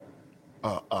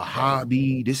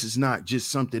hobby. This is not just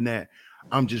something that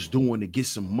I'm just doing to get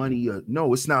some money.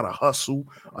 No, it's not a hustle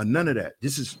or none of that.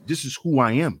 This is who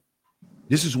I am.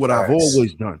 This is what I've Facts.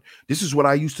 always done. This is what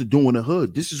I used to do in the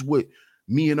hood. This is what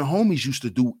me and the homies used to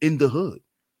do in the hood.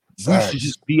 We used to Facts.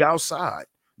 just be outside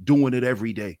doing it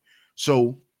every day.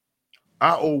 So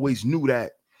I always knew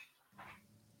that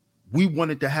we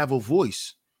wanted to have a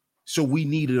voice. So we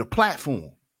needed a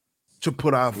platform to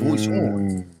put our voice on.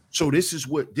 Mm. So this is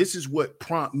what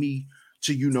prompt me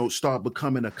to start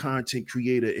becoming a content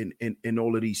creator and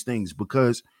all of these things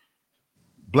because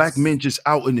black men just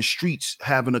out in the streets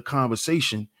having a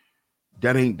conversation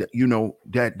that ain't that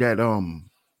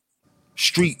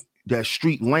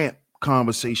street lamp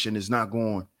conversation is not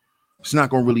going It's not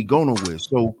going to really go nowhere.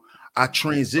 So I Right.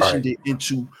 transitioned it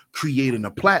into creating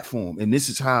a platform. And this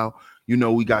is how, you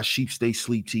know, we got Sheep Stay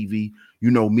Sleep TV.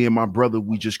 You know, me and my brother,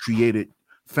 we just created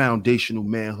Foundational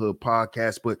Manhood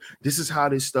podcast. But this is how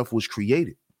this stuff was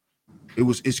created.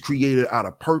 It's created out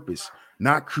of purpose,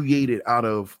 not created out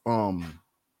of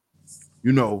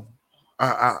you know,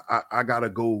 I gotta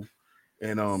go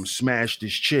and smash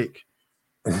this chick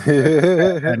at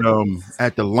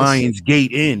the Lions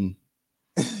Gate Inn.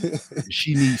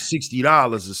 She needs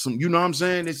 $60 or something. You know what I'm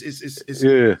saying?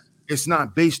 Yeah. It's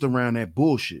not based around that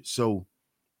bullshit. So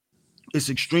it's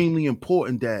extremely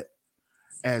important that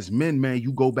as men, man,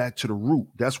 you go back to the root.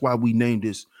 That's why we named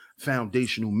this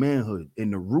Foundational Manhood.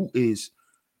 And the root is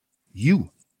you,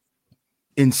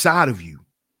 inside of you,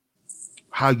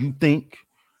 how you think,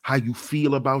 how you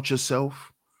feel about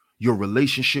yourself, your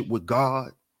relationship with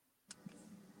God,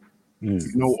 you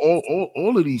know,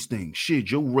 all of these things.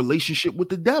 Shit, your relationship with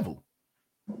the devil.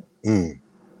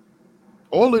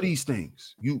 All of these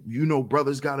things. You know,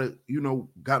 brothers gotta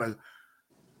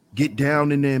get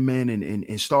down in there, man,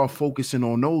 and start focusing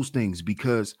on those things,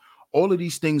 because all of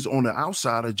these things on the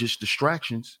outside are just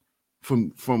distractions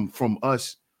from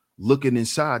us looking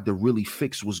inside to really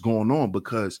fix what's going on.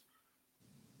 Because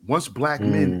once black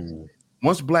men Mm.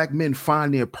 once black men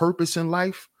find their purpose in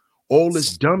life, all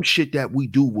this dumb shit that we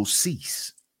do will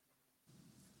cease,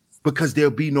 because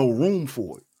there'll be no room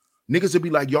for it. Niggas will be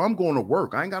like, yo, I'm going to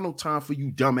work. I ain't got no time for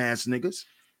you dumbass niggas.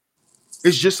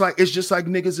 It's just like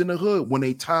niggas in the hood when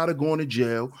they tired of going to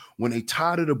jail, when they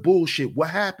tired of the bullshit. What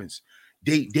happens?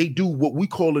 They do what we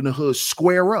call in the hood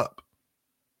square up.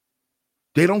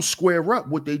 They don't square up.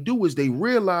 What they do is they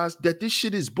realize that this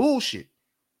shit is bullshit.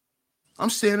 I'm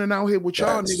standing out here with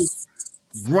y'all niggas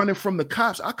Yes. running from the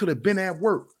cops. I could have been at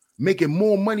work making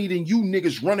more money than you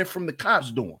niggas running from the cops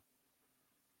doing.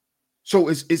 So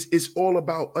it's all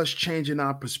about us changing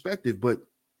our perspective, but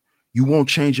you won't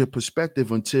change your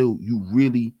perspective until you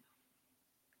really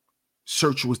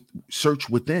search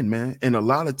within, man. And a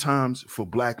lot of times for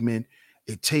black men,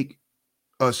 it take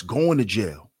us going to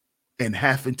jail and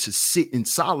having to sit in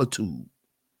solitude,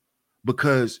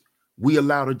 because we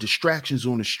allow the distractions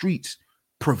on the streets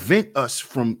prevent us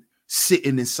from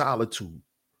sitting in solitude,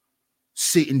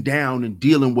 sitting down and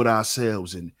dealing with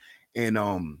ourselves, and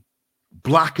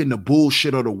blocking the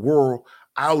bullshit of the world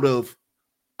out of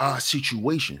our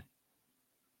situation,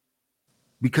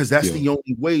 because that's Yeah. the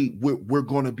only way we're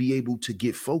going to be able to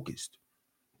get focused.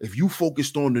 If you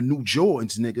focused on the new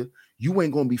Jordans, nigga, you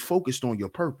ain't gonna be focused on your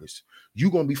purpose.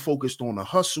 You gonna be focused on the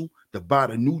hustle to buy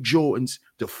the new Jordans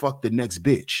to fuck the next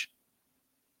bitch.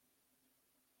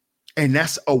 And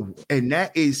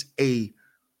that is a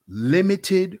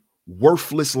limited,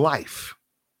 worthless life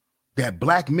that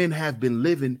black men have been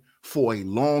living for a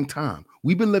long time.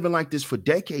 We've been living like this for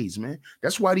decades, man.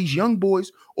 That's why these young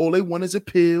boys, all they want is a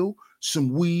pill,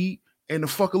 some weed, and to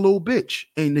fuck a little bitch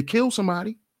and to kill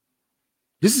somebody.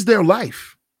 This is their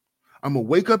life. I'm gonna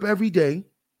wake up every day.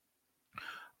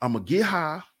 I'm gonna get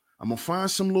high. I'm gonna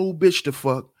find some little bitch to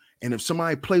fuck. And if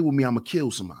somebody play with me, I'm gonna kill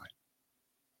somebody.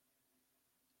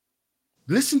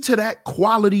 Listen to that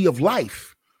quality of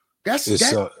life. That's It's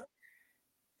that.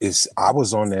 it's I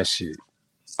was on that shit.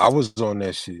 I was on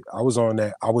that shit. I was on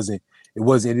that.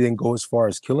 It didn't go as far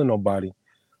as killing nobody,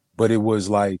 but it was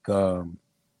like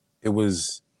it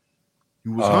was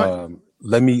You was hunting.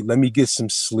 let me get some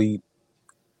sleep.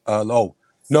 Oh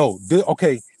no,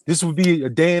 okay, this would be a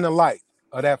day in the life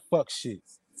of that fuck shit.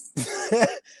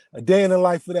 A day in the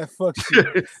life of that fuck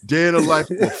shit. Dead in the life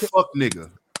of a fuck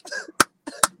nigga.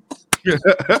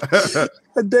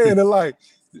 A day in the life.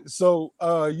 So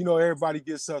everybody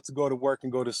gets up to go to work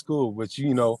and go to school, but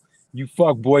you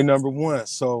fuck boy number one.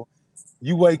 So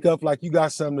you wake up like you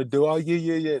got something to do. Oh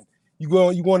yeah. You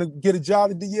want to get a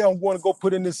job to do? Yeah, I'm going to go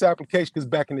put in this application, because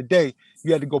back in the day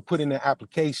you had to go put in an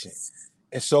application.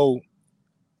 And so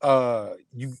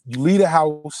you leave the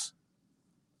house,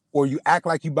 or you act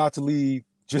like you about to leave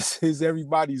just as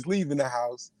everybody's leaving the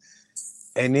house,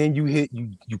 and then you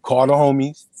call the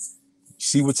homies,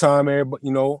 see what time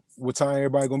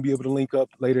everybody gonna be able to link up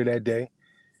later that day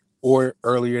or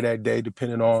earlier that day,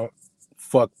 depending on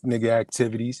fuck nigga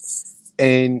activities.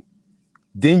 And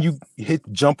then you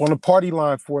jump on the party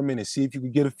line for a minute, see if you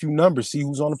can get a few numbers, see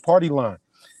who's on the party line.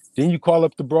 Then you call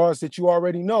up the bras that you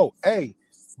already know. Hey,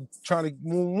 trying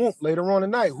to later on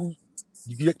tonight. Who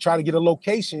you try to get a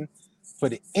location for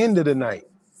the end of the night.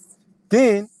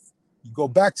 Then you go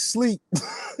back to sleep,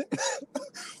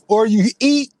 or you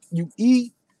eat,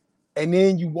 and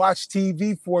then you watch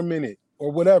TV for a minute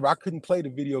or whatever. I couldn't play the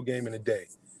video game in a day.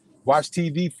 Watch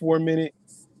TV for a minute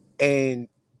and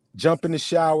jump in the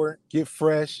shower, get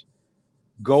fresh,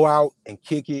 go out and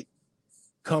kick it,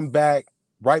 come back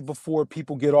right before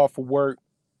people get off of work,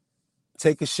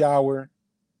 take a shower,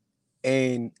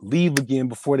 and leave again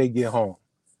before they get home.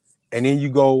 And then you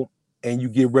go and you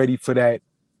get ready for that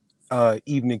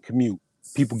evening commute,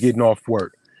 people getting off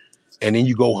work. And then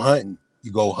you go hunting.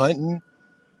 You go hunting,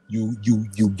 you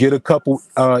get a couple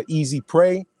easy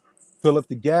prey, fill up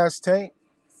the gas tank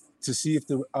to see if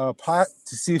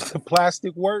the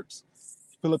plastic works.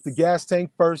 Fill up the gas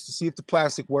tank first to see if the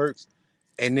plastic works,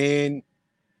 and then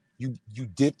you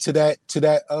dip to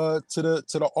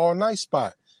the all night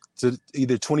spot, to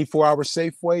either 24-hour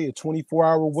Safeway or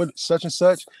 24-hour such and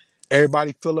such.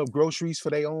 Everybody fill up groceries for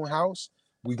their own house.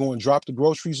 We go and drop the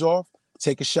groceries off,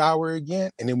 take a shower again,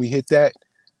 and then we hit that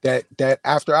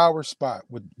after hour spot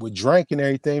with drink and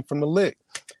everything from the lick.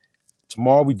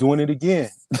 Tomorrow we doing it again.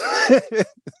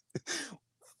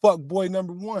 Fuck boy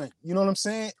number one. You know what I'm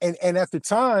saying? And at the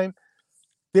time,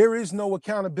 there is no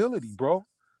accountability, bro.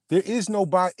 There is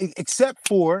nobody except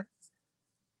for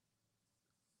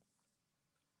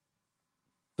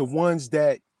the ones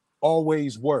that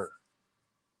always were.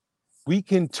 We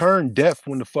can turn deaf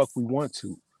when the fuck we want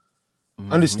to.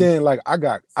 Understand, like I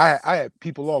had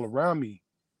people all around me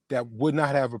that would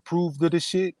not have approved of this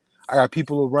shit. I got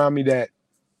people around me that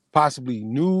possibly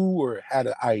knew or had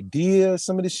an idea of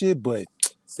some of the shit, but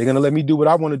they're gonna let me do what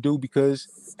I want to do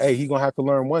because hey, he gonna have to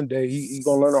learn one day. He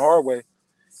gonna learn the hard way.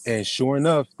 And sure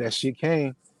enough, that shit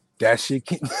came. That shit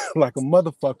came like a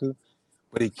motherfucker,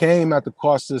 but it came at the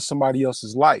cost of somebody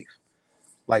else's life.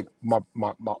 Like my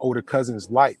older cousin's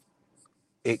life.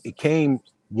 It came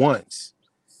once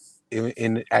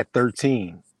in at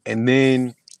 13, and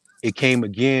then it came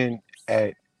again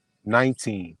at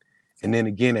 19, and then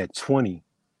again at 20,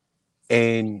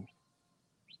 and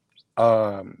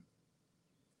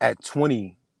at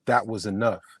 20 that was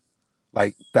enough.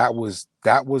 Like that was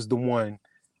the one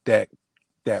that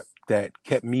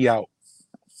kept me out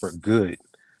for good,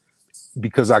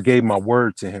 because I gave my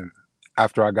word to him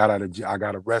after I got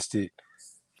arrested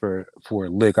for a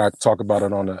lick. I talk about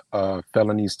it on the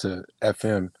Felonies to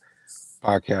FM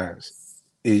podcast.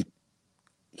 It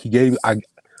he gave I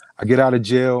get out of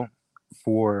jail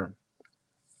for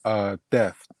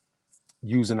theft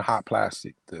using the hot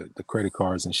plastic, the credit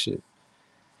cards and shit.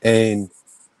 And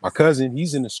my cousin,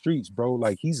 he's in the streets, bro.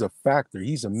 Like he's a factor.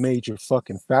 He's a major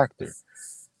fucking factor.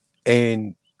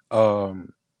 And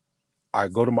I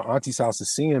go to my auntie's house to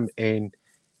see him, and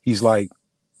he's like,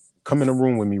 come in the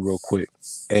room with me real quick.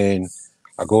 And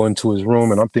I go into his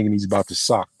room, and I'm thinking he's about to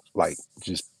sock, like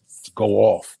just go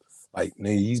off. Like,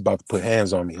 nigga, he's about to put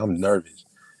hands on me. I'm nervous.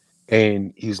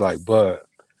 And he's like, bud,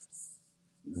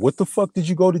 what the fuck did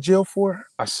you go to jail for?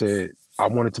 I said, I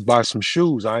wanted to buy some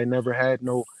shoes. I ain't never had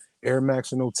no Air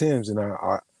Max or no Timbs, and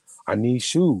I need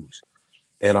shoes.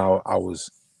 And I was,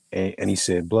 and he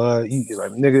said, blood, he's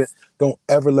like, nigga, don't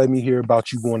ever let me hear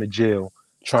about you going to jail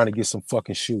trying to get some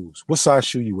fucking shoes. What size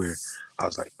shoe you wear? I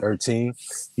was like, 13.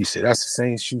 He said, that's the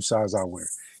same shoe size I wear.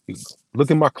 He look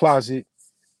in my closet,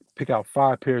 pick out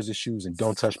 5 pairs of shoes, and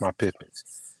don't touch my Pippins.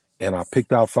 And I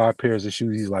picked out 5 pairs of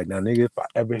shoes. He's like, now, nigga, if I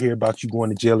ever hear about you going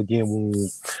to jail again, I'm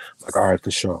like, all right, for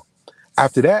sure.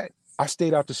 After that, I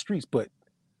stayed out the streets, but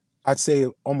I'd say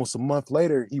almost a month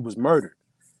later, he was murdered.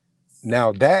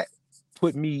 Now that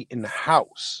put me in the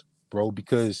house, bro,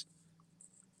 because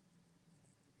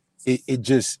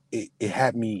it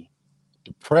had me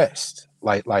depressed.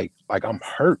 Like I'm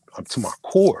hurt to my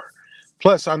core.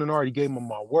 Plus, I done already gave him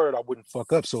my word I wouldn't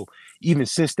fuck up. So even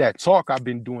since that talk, I've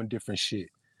been doing different shit.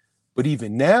 But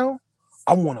even now,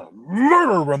 I want to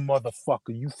murder a motherfucker.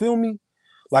 You feel me?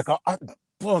 Like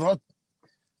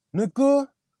nigga,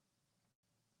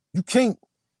 you can't,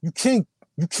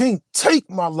 you can't take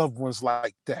my loved ones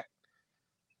like that.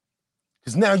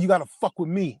 Cause now you gotta fuck with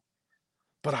me.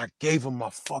 But I gave him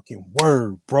my fucking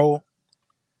word, bro.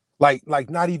 Like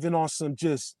not even on some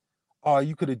just, oh,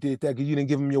 you could have did that because you didn't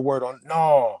give him your word on.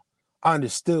 No, I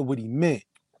understood what he meant.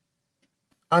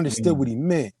 I understood what he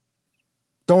meant.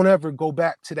 Don't ever go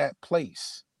back to that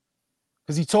place.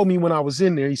 Because he told me when I was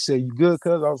in there, he said, you good,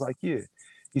 cuz? I was like, yeah.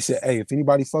 He said, hey, if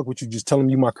anybody fuck with you, just tell them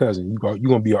you my cousin. You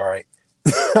gonna be all right.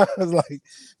 I was like,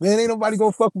 man, ain't nobody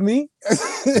gonna fuck with me.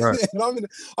 Right.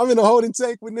 I'm in a holding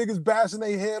tank with niggas bashing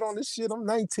their head on this shit. I'm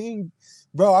 19,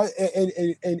 bro.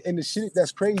 And the shit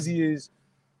that's crazy is,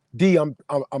 D,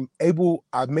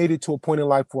 I've made it to a point in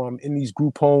life where I'm in these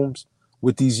group homes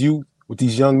with these youth, with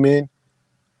these young men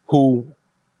who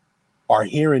are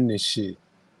hearing this shit.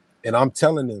 And I'm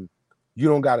telling them, you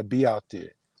don't gotta be out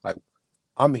there. Like,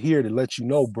 I'm here to let you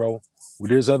know, bro,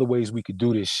 there's other ways we could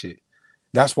do this shit.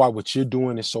 That's why what you're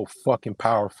doing is so fucking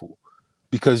powerful.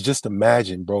 Because just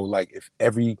imagine, bro, like if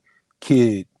every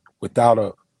kid without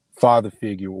a father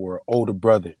figure or older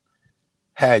brother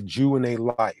had you in their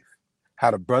life,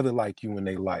 had a brother like you in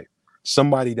their life,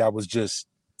 somebody that was just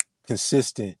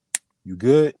consistent. You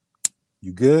good?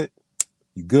 You good?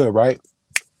 You good, right?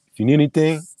 If you need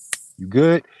anything, you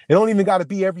good? It don't even got to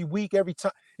be every week, every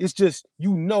time. It's just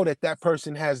that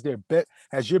person has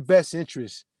has your best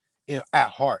interest at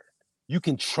heart. You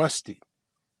can trust it.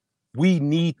 We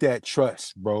need that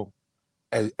trust, bro.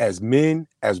 As men,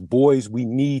 as boys, we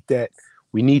need that.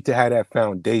 We need to have that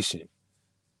foundation.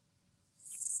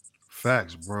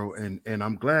 Facts, bro. And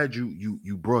I'm glad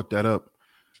you brought that up,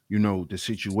 the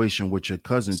situation with your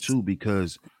cousin too,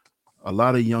 because a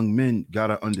lot of young men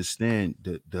gotta understand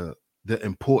the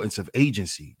importance of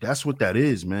agency. That's what that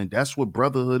is, man. That's what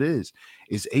brotherhood is.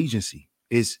 It's agency.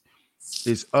 It's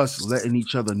us letting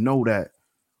each other know that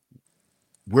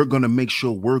we're gonna make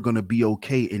sure we're gonna be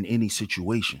okay in any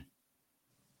situation.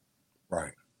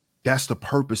 Right. That's the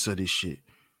purpose of this shit.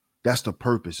 That's the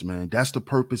purpose, man. That's the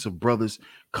purpose of brothers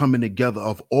coming together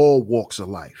of all walks of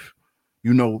life.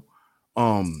 You know,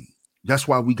 um, that's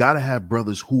why we gotta have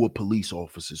brothers who are police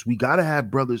officers. We gotta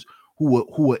have brothers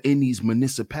who are in these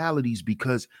municipalities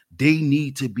because they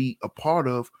need to be a part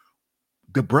of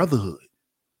the brotherhood.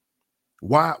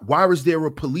 Why is there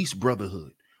a police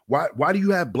brotherhood? Why do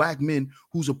you have black men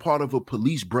who's a part of a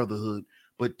police brotherhood,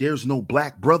 but there's no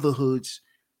black brotherhoods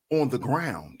on the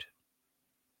ground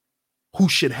who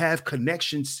should have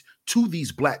connections to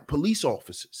these black police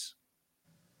officers?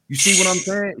 You see what I'm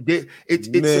saying?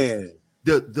 Man.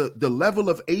 The level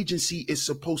of agency is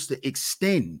supposed to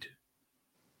extend.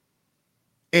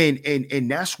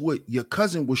 And that's what your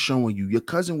cousin was showing you. Your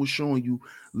cousin was showing you,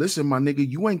 listen, my nigga,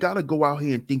 you ain't gotta go out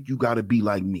here and think you gotta be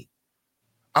like me.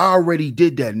 I already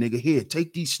did that, nigga. Here,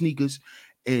 take these sneakers,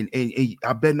 and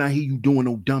I better not hear you doing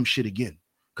no dumb shit again.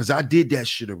 Cause I did that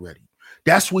shit already.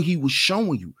 That's what he was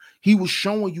showing you. He was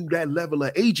showing you that level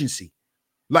of agency.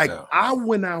 Like Yeah. I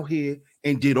went out here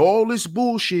and did all this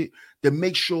bullshit to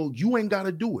make sure you ain't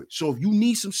gotta do it. So if you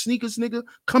need some sneakers, nigga,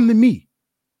 come to me.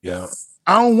 Yeah.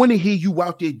 I don't want to hear you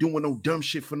out there doing no dumb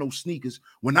shit for no sneakers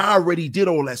when I already did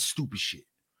all that stupid shit.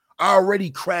 I already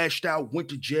crashed out, went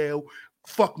to jail,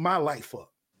 fucked my life up.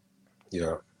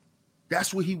 Yeah.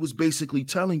 That's what he was basically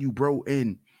telling you, bro.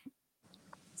 And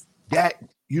that,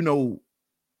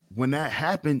 when that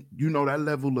happened, that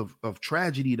level of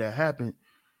tragedy that happened,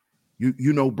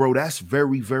 bro, that's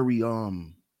very, very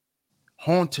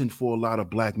haunting for a lot of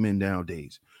black men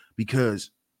nowadays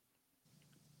because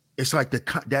it's like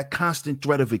that constant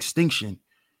threat of extinction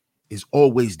is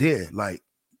always there. Like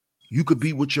you could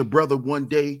be with your brother one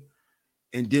day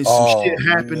and then some shit Oh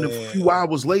happened a few man.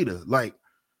 hours later. Like,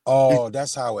 Oh,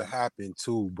 that's how it happened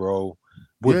too, bro.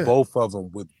 With yeah, both of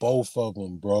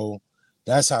them, bro.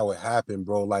 That's how it happened,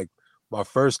 bro. Like my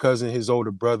first cousin, his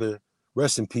older brother.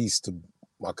 Rest in peace to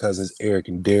my cousins Eric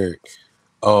and Derek.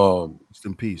 rest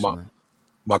in peace, My man.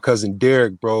 my cousin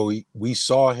Derek, bro. We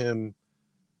saw him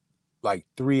like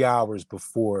 3 hours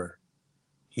before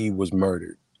he was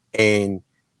murdered, and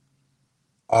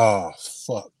oh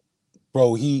fuck,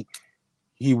 bro. He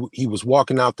was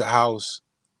walking out the house,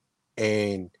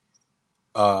 and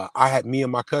I had me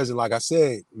and my cousin, like I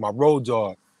said, my road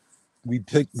dog. We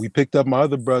picked up my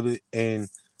other brother and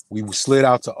we slid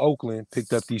out to Oakland,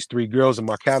 picked up these three girls in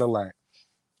my Cadillac,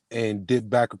 and dipped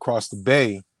back across the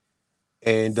bay.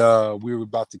 And we were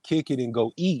about to kick it and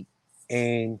go eat.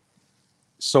 And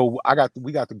so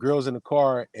we got the girls in the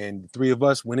car, and the three of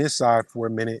us went inside for a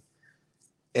minute,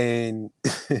 and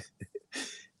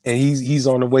and he's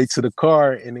on the way to the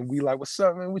car, and then we like, what's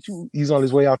up, man? What you? He's on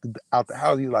his way out the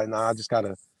house. He's like, nah, I just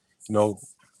gotta, you know,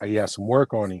 he has some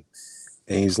work on him.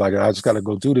 And he's like, I just gotta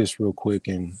go do this real quick.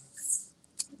 And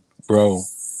bro,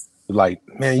 like,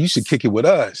 man, you should kick it with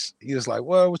us. He was like,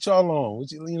 well, what y'all on?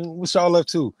 What y'all up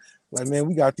to? Like, man,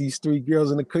 we got these three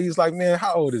girls in the car. He's like, man,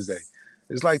 how old is they?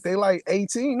 It's like, they like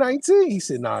 18, 19. He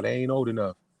said, nah, they ain't old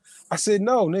enough. I said,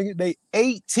 no, nigga, they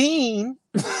 18.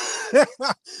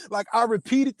 Like, I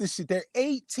repeated this shit. They're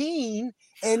 18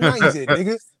 and 9. He said,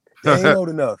 nigga, they ain't old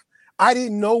enough. I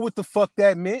didn't know what the fuck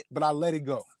that meant, but I let it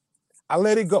go. I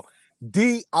let it go.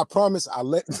 I promise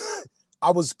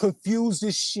I was confused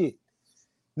as shit.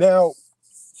 Now,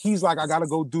 he's like, I gotta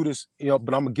go do this,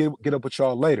 but I'm gonna get up with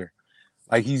y'all later.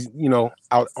 Like he's,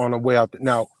 out on the way out there.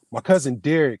 Now, my cousin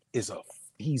Derek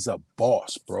he's a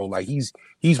boss, bro. Like he's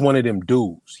one of them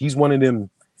dudes. He's one of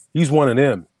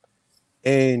them.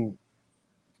 And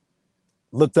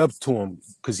looked up to him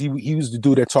because he was the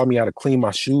dude that taught me how to clean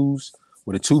my shoes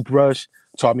with a toothbrush,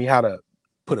 taught me how to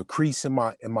put a crease in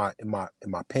my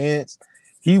pants.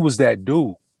 He was that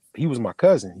dude. he was my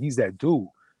cousin. He's that dude.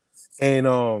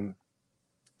 And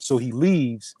so he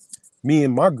leaves. Me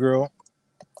and my girl,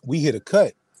 we hit a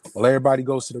cut. While everybody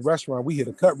goes to the restaurant, we hit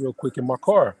a cut real quick in my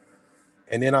car.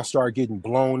 And then I started getting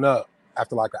blown up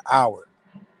after like an hour.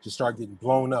 Just started getting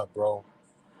blown up, bro.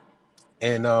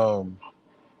 And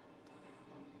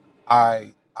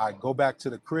I go back to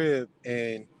the crib,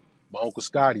 and my Uncle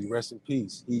Scotty, rest in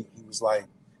peace, he was like,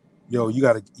 yo,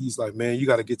 he's like, man, you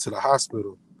gotta get to the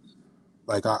hospital.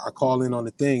 Like I call in on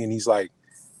the thing, and he's like,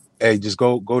 hey, just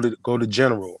go to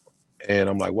General. And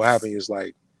I'm like, what happened? He's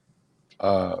like,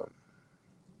 uh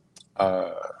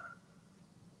uh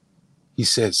he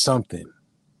said something.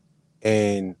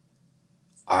 And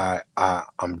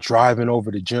I'm driving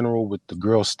over to General with the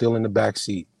girl still in the back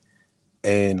seat,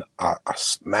 and I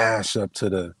smash up to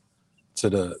the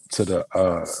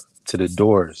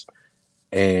doors,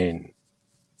 and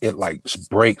it like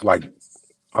break. Like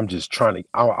I'm just trying to.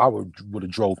 I would have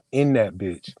drove in that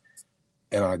bitch,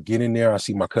 and I get in there. I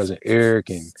see my cousin Eric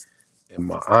and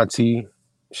my auntie.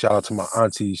 Shout out to my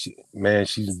auntie. Man,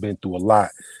 she's been through a lot.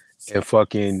 And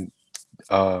fucking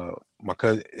my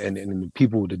cousin and the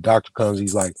people, the doctor comes.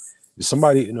 He's like, is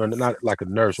somebody, not like a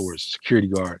nurse or a security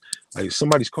guard, like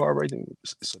somebody's car right there.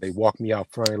 So they walk me out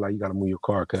front, like, you gotta move your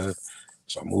car, cuz.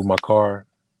 So I move my car.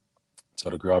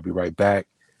 Tell the girl I'll be right back,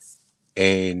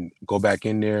 and go back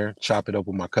in there, chop it up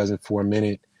with my cousin for a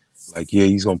minute. Like, yeah,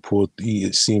 he's gonna pull.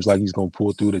 It seems like he's gonna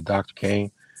pull through. The doctor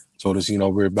came, told us,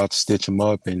 we're about to stitch him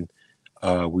up, and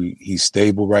he's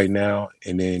stable right now.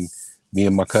 And then me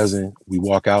and my cousin, we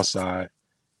walk outside,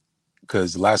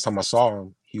 because the last time I saw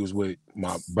him, he was with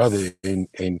my brother and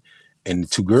the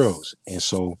two girls. And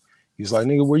so he's like,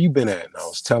 nigga, where you been at? And I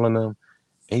was telling him,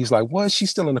 and he's like, what?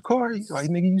 She's still in the car? He's like,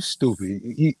 nigga, you stupid.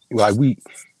 Like, we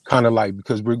kind of like,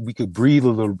 because we could breathe a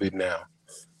little bit now,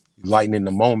 lightening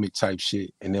the moment type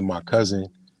shit. And then my cousin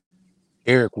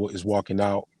Eric is walking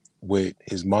out with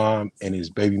his mom and his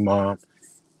baby mom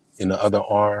in the other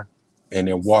arm, and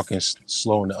they're walking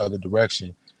slow in the other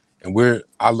direction. And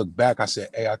I look back, I said,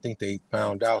 hey, I think they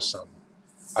found out something.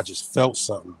 I just felt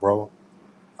something, bro.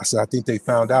 I said, I think they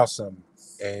found out something.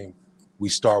 And we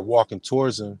start walking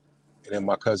towards him. And then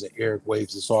my cousin Eric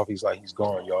waves us off. He's like, he's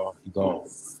gone, y'all. He gone.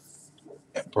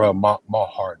 And bro, my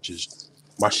heart just,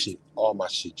 all my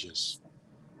shit just,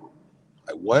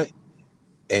 like, what?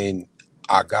 And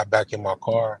I got back in my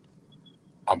car.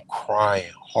 I'm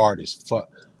crying hard as fuck.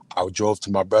 I drove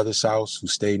to my brother's house, who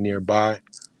stayed nearby,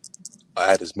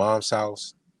 at his mom's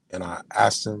house. And I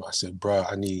asked him, I said, bro,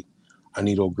 I need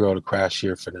old girl to crash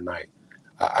here for the night.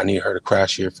 I need her to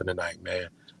crash here for the night, man.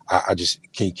 I just,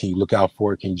 can you look out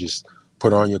for her? Can you just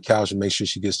put her on your couch and make sure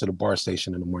she gets to the bar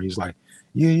station in the morning? He's like,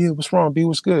 yeah, what's wrong, B?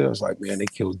 What's good? I was like, man, they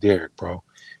killed Derek, bro.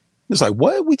 He was like,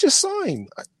 what? We just saw him.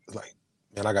 I was like,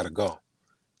 man, I gotta go.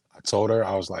 I told her,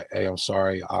 I was like, hey, I'm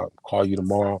sorry. I'll call you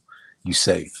tomorrow. You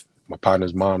safe. My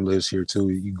partner's mom lives here too.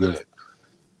 You good?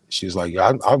 She was like,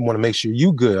 yeah, I want to make sure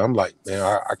you good. I'm like, man,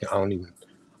 I don't even,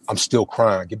 I'm still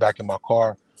crying. Get back in my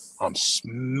car. I'm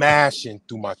smashing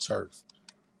through my turf.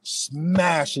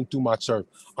 Smashing through my turf.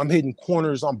 I'm hitting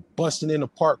corners. I'm busting into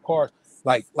parked cars.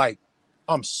 Like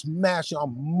I'm smashing.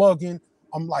 I'm mugging.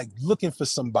 I'm like looking for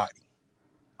somebody.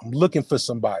 I'm looking for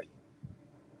somebody.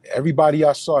 Everybody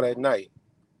I saw that night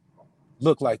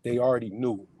looked like they already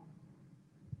knew.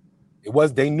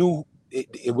 They knew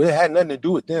it had nothing to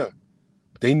do with them.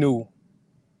 They knew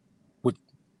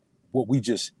what we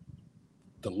just,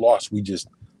 the loss we just,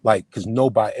 like, because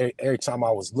nobody, every time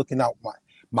I was looking out,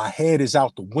 my head is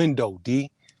out the window, D.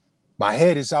 My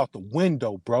head is out the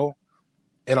window, bro.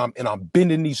 And I'm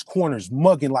bending these corners,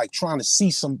 mugging, like trying to see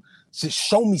just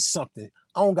show me something.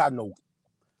 I don't got no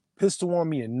pistol on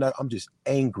me and nothing. I'm just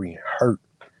angry and hurt.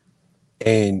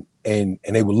 And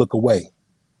they would look away.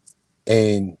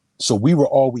 And so we were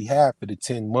all we had for the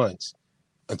 10 months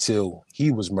until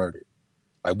he was murdered.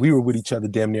 Like, we were with each other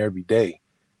damn near every day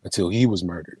until he was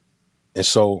murdered. And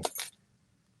so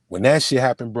when that shit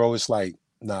happened, bro, it's like,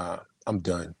 nah, I'm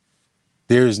done.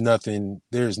 There's nothing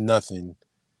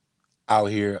out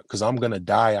here, because I'm gonna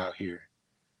die out here.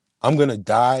 I'm gonna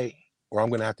die, or I'm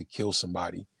gonna have to kill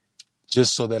somebody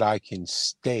just so that I can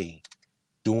stay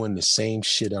doing the same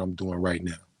shit I'm doing right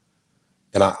now.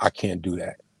 And I can't do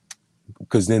that,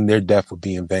 because then their death would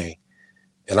be in vain.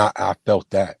 And I felt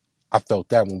that. I felt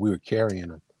that when we were carrying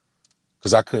them,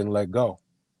 because I couldn't let go.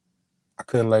 I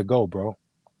couldn't let go, bro.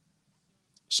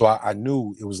 So I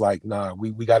knew it was like, nah,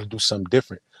 we got to do something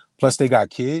different. Plus, they got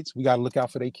kids. We got to look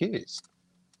out for their kids.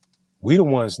 We the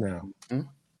ones now. Mhm.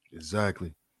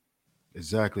 Exactly.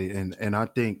 Exactly. And I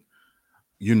think,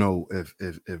 if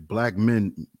black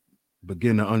men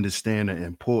begin to understand the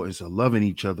importance of loving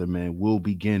each other, man, we'll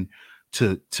begin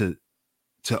to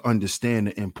understand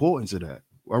the importance of that.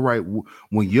 All right,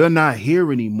 when you're not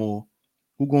here anymore,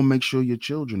 who gonna make sure your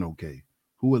children okay?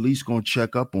 Who at least gonna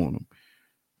check up on them?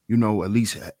 You know, at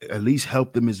least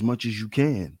help them as much as you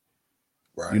can.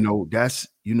 You Right. know, that's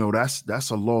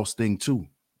a lost thing too.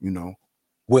 You know,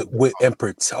 With and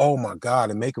oh my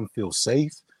God, and make them feel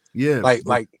safe. yeah, but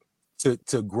Like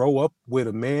to grow up with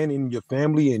a man in your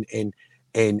family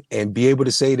and be able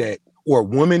to say that, or a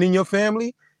woman in your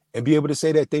family, and be able to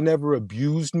say that they never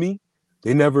abused me,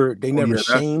 they oh never yeah,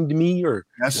 shamed me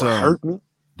that's or hurt me.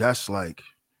 that's like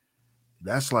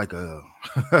that's like a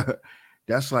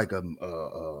that's like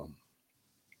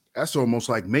that's almost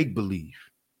like make believe,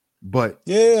 but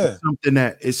Yeah,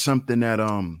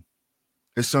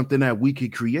 it's something that we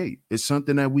could create. It's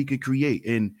something that we could create,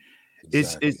 and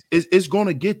exactly. it's going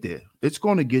to get there. It's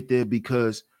going to get there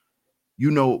because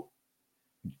you know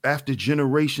after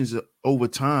generations over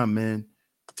time, man,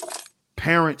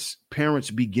 parents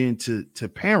begin to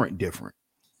parent different.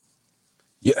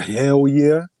 Yeah, hell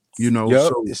yeah. You know, Yep.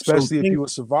 so Especially if things, you're a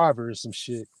survivor and some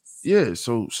shit. yeah,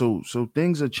 so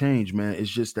things are changed, man. It's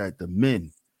just that the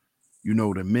men,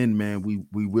 the men, man, we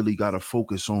really got to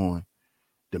focus on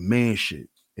the man shit,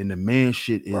 and the man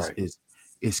shit is Right.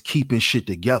 is keeping shit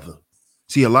together.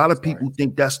 See, a lot of Right. people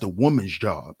think that's the woman's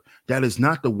job. That is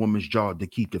not the woman's job to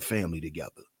keep the family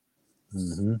together.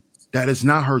 Mm-hmm. That is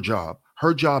not her job.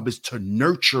 Her job is to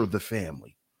nurture the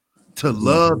family, to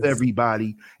love Mm-hmm.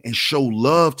 everybody and show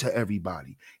love to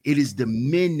everybody. It is the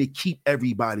men to keep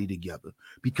everybody together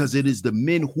because it is the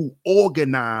men who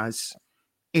organize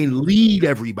and lead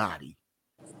everybody.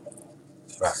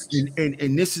 Facts.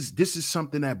 And this is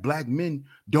something that black men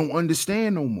don't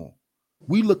understand no more.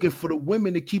 We looking for the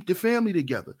women to keep the family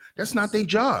together. That's not their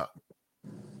job.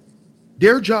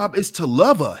 Their job is to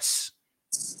love us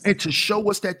and to show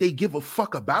us that they give a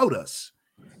fuck about us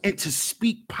and to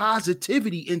speak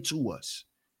positivity into us.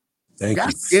 Thank you.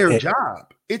 That's their And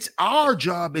job. It's our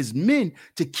job as men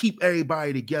to keep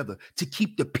everybody together, to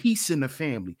keep the peace in the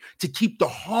family, to keep the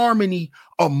harmony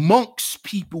amongst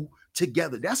people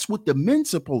together. That's what the men's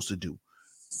supposed to do.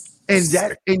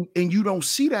 And you don't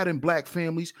see that in black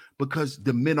families because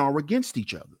the men are against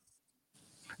each other.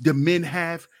 The men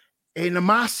have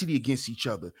animosity against each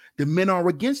other. The men are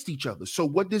against each other. So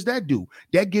what does that do?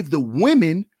 That gives the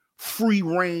women free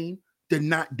reign to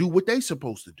not do what they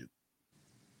supposed to do.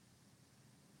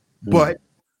 mm, But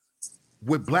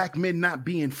with black men not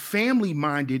being family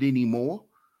minded anymore,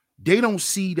 they don't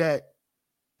see that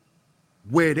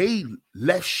where they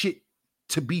left shit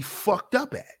to be fucked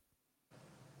up at.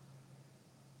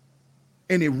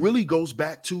 And it really goes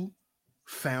back to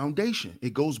foundation.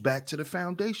 It goes back to the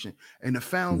foundation. And the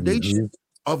foundation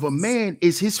mm-hmm. of a man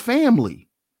is his family.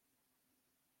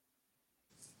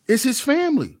 It's his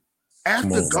family.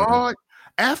 Come After on, man. God,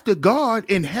 after God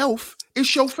and health,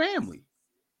 it's your family.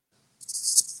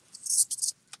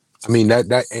 I mean and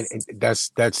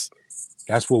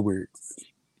that's what we're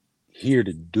here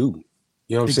to do.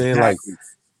 You know what I'm saying? Like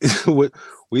Exactly. what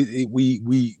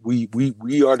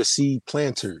we are the seed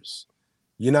planters.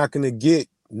 You're not gonna get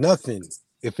nothing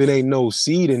if it ain't no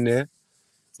seed in there.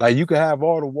 Like you can have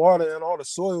all the water and all the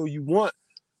soil you want,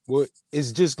 but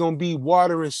it's just gonna be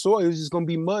water and soil. It's just gonna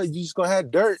be mud. You're just gonna have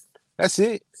dirt. That's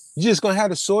it. You're just gonna have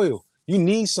the soil. You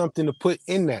need something to put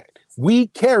in that. We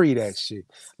carry that shit.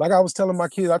 Like I was telling my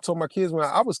kids, I told my kids when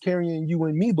I was carrying you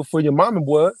and me before your mama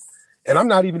was, and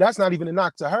that's not even a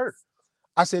knock to her.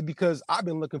 I said, because I've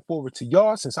been looking forward to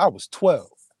y'all since I was 12.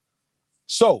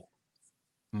 So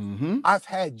Mm-hmm. I've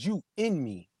had you in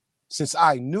me since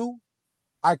I knew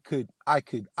I could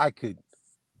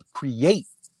create.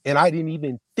 And I didn't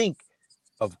even think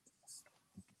of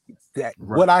that.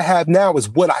 Right. What I have now is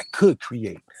what I could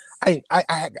create. I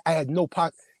had no,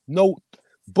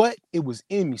 but it was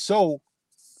in me. So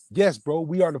yes, bro,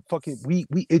 we are the fucking we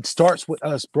it starts with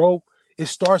us, bro. It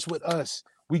starts with us.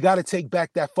 We got to take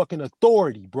back that fucking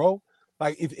authority, bro.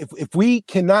 Like if we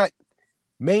cannot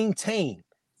maintain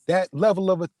that level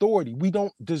of authority, we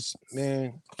don't just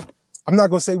man. I'm not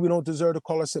gonna say we don't deserve to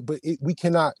call ourselves, but we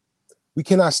cannot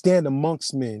stand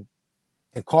amongst men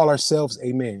and call ourselves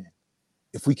a man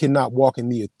if we cannot walk in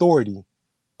the authority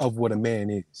of what a man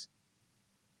is.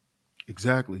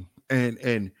 Exactly.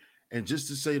 And just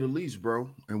to say the least, bro,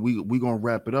 and we gonna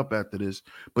wrap it up after this,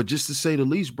 but just to say the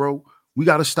least, bro, we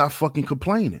gotta stop fucking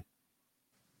complaining.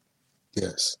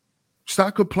 Yes.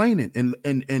 Stop complaining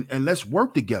and let's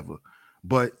work together.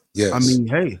 But I Yes. mean,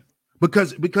 hey,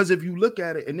 because if you look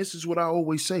at it, and this is what I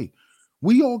always say,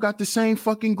 we all got the same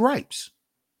fucking gripes.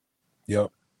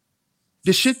 Yep.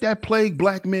 The shit that plague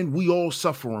black men, we all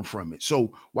suffering from it.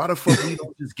 So why the fuck we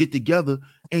don't just get together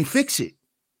and fix it?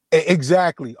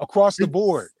 Exactly. Across the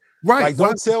board. Right. Like, Why,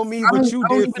 don't tell me what you I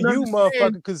don't did for even you, motherfucker,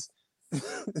 understand. because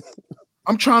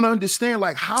I'm trying to understand,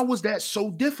 like, how was that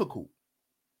so difficult?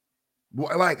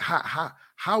 Like,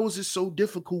 how is it so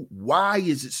difficult? Why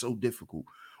is it so difficult?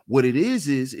 What it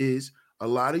is a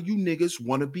lot of you niggas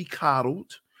want to be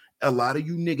coddled. A lot of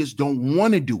you niggas don't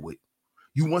want to do it.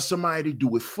 You want somebody to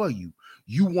do it for you.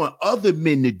 You want other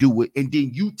men to do it, and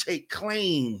then you take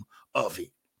claim of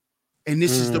it. And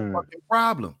this is the fucking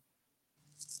problem.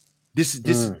 This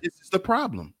is the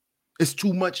problem. It's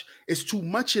too much. It's too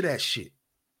much of that shit.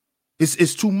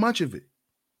 It's too much of it.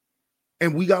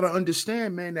 And we got to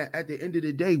understand, man, that at the end of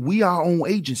the day, we are our own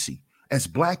agency as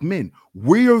black men.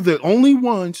 We're the only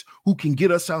ones who can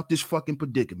get us out this fucking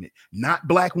predicament, not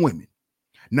black women,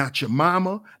 not your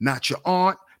mama, not your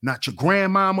aunt, not your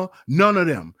grandmama, none of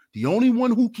them. The only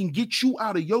one who can get you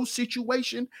out of your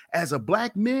situation as a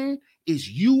black man is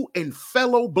you and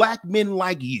fellow black men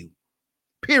like you,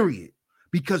 period.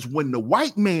 Because when the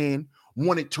white man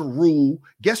wanted to rule,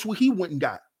 guess what he went and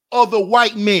got? Other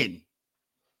white men.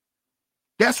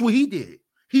 That's what he did.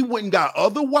 He went and got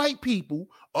other white people,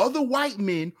 other white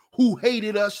men who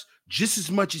hated us just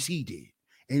as much as he did.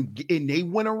 And they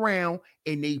went around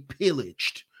and they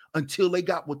pillaged until they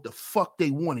got what the fuck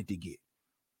they wanted to get.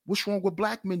 What's wrong with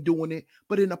black men doing it,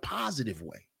 but in a positive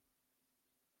way?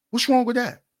 What's wrong with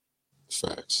that?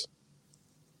 Facts.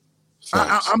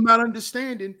 I'm not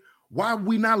understanding why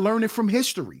we not learning from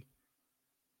history.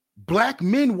 Black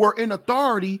men were in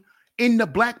authority in the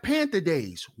Black Panther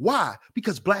days. Why?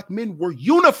 Because black men were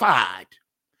unified.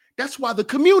 That's why the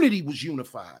community was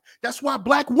unified. That's why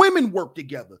black women worked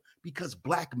together, because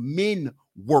black men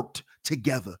worked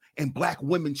together and black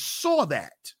women saw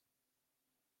that.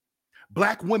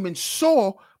 Black women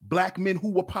saw black men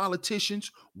who were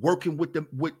politicians working with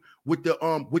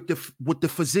the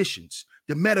physicians,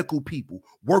 the medical people,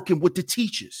 working with the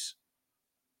teachers.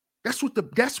 That's what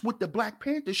the Black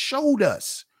Panthers showed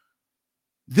us.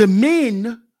 The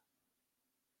men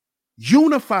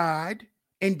unified,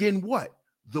 and then what?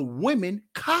 The women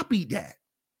copied that.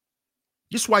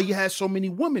 That's why you had so many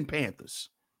women Panthers.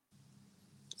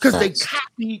 Because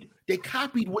they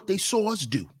copied what they saw us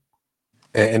do.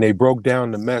 And they broke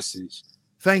down the message.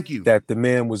 Thank you. That the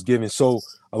man was giving. So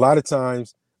a lot of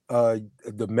times,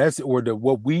 the message or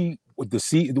what we're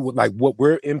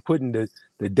inputting,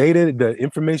 the data, the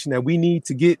information that we need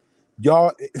to get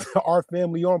y'all, our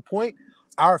family on point.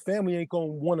 Our family ain't gonna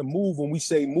want to move when we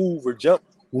say move or jump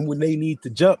when they need to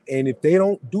jump. And if they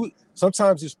don't do it,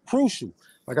 sometimes it's crucial.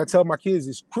 Like I tell my kids,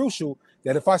 it's crucial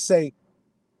that if I say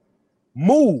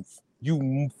move,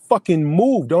 you fucking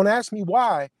move. Don't ask me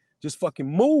why. Just fucking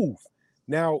move.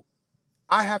 Now,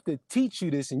 I have to teach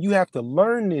you this, and you have to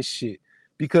learn this shit,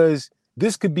 because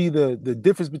this could be the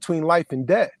difference between life and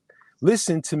death.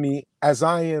 Listen to me as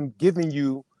I am giving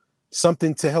you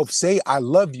something to help say I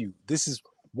love you. This is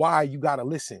why you got to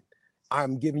listen.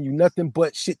 I'm giving you nothing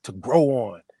but shit to grow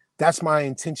on. That's my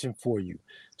intention for you.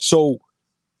 So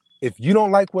if you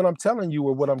don't like what I'm telling you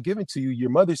or what I'm giving to you, your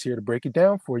mother's here to break it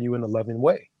down for you in a loving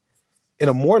way, in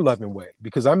a more loving way,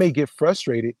 because I may get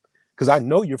frustrated because I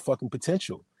know your fucking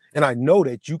potential. And I know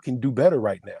that you can do better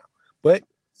right now. But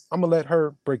I'm going to let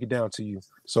her break it down to you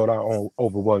so that I don't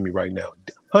overwhelm you right now.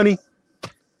 Honey,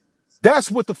 that's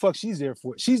what the fuck she's there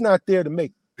for. She's not there to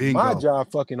make my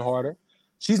job fucking harder.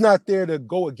 She's not there to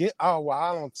go again. Oh, well,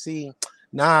 I don't see.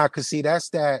 Nah, because see, that's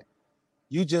that.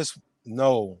 You just,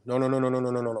 no.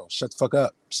 Shut the fuck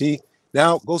up. See?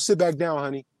 Now, go sit back down,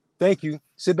 honey. Thank you.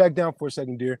 Sit back down for a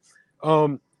second, dear.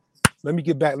 Let me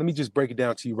get back. Let me just break it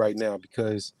down to you right now,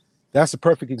 because that's a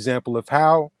perfect example of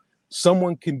how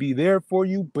someone can be there for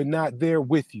you, but not there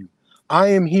with you. I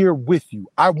am here with you.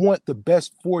 I want the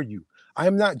best for you. I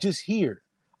am not just here.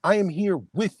 I am here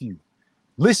with you.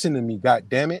 Listen to me,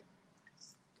 goddammit.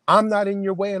 I'm not in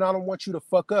your way, and I don't want you to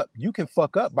fuck up. You can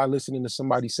fuck up by listening to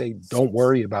somebody say, don't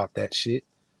worry about that shit.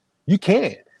 You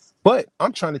can. But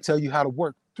I'm trying to tell you how to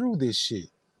work through this shit.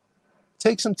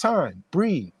 Take some time.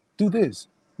 Breathe. Do this.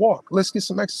 Walk. Let's get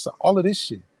some exercise. All of this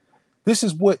shit. This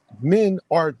is what men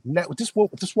are now. This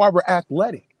is why we're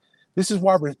athletic. This is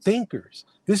why we're thinkers.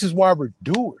 This is why we're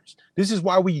doers. This is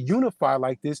why we unify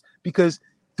like this, because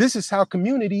this is how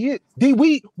community is.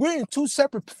 We're in two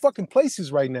separate fucking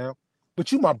places right now,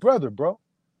 but you my brother, bro.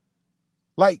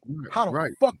 Like, how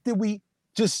the fuck did we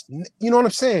just, you know what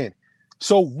I'm saying?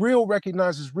 So real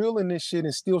recognizes real in this shit,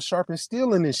 and steel sharpens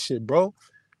steel in this shit, bro.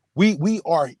 We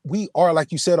are,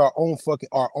 like you said, our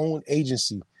own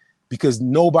agency, because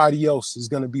nobody else is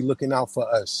going to be looking out for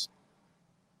us.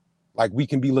 Like we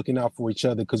can be looking out for each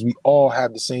other because we all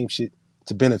have the same shit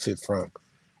to benefit from,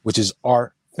 which is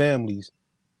our families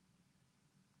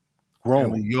And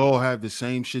growing. we all have the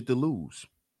same shit to lose,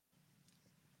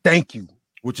 Thank you.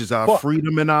 which is our Fuck.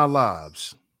 freedom and our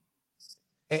lives.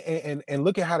 And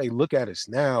look at how they look at us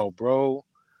now, bro.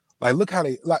 Like look how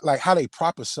they like how they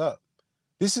prop us up.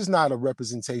 This is not a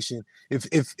representation.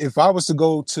 If I was to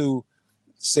go to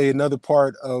say another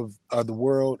part of the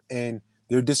world and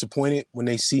they're disappointed when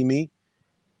they see me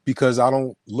because I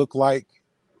don't look like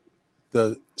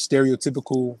the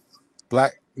stereotypical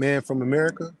black man from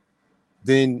America,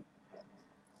 then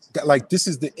like this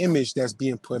is the image that's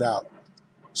being put out.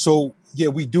 So yeah,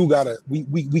 we do gotta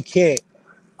we can't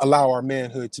allow our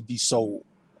manhood to be sold.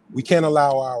 We can't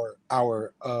allow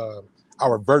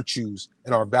our virtues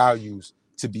and our values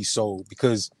to be sold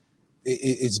because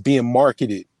it's being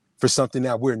marketed for something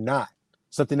that we're not,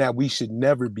 something that we should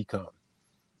never become.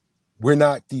 We're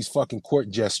not these fucking court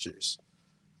jesters.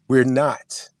 We're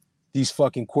not these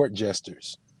fucking court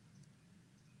jesters.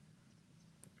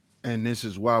 And this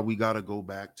is why we got to go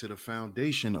back to the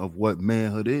foundation of what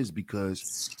manhood is,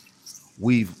 because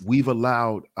we've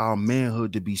allowed our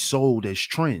manhood to be sold as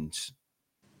trends.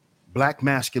 Black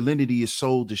masculinity is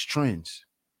sold as trends.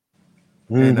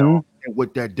 And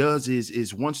what that does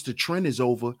is once the trend is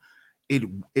over, it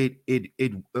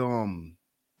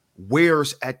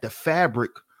wears at the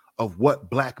fabric of what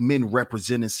black men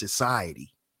represent in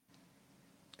society.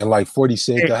 And like 40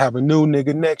 said, they'll have a new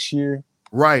nigga next year.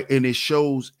 Right. And it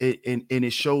shows and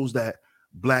it shows that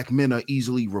black men are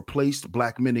easily replaced,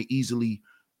 black men are easily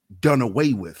done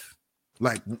away with.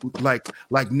 Like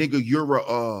nigga,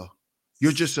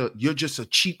 you're just a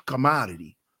cheap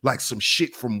commodity, like some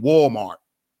shit from Walmart.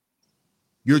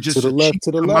 You're just a cheap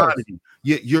commodity.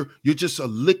 You're just a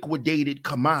liquidated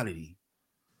commodity.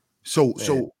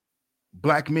 So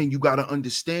black men, you got to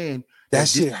understand that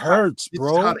shit hurts,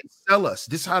 bro. This is how they sell us.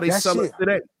 This is how they sell us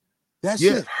today. That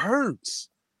shit hurts.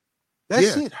 That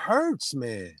shit hurts,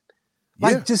 man.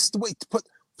 Like just wait,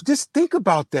 just think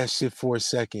about that shit for a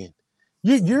second.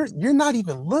 You're not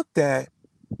even looked at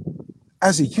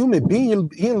as a human being.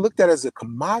 You're looked at as a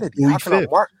commodity.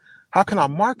 How can I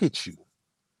market you?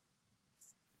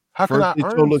 How can I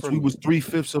earn told us from we you? was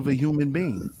 3/5 of a human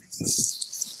being,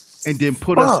 and then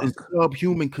put us in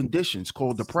subhuman conditions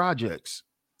called the projects.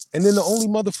 And then the only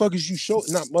motherfuckers you show,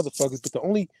 not motherfuckers, but the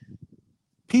only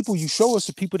people you show us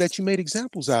are people that you made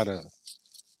examples out of.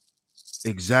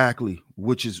 Exactly,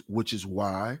 which is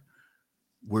why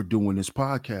we're doing this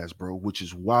podcast, bro. Which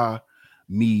is why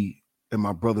me and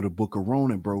my brother, the Book of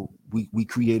Ronan, bro, we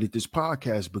created this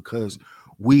podcast because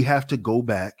we have to go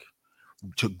back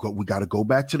we got to go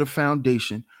back to the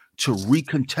foundation to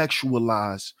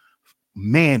recontextualize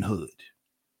manhood,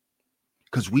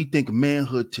 because we think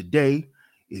manhood today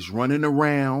is running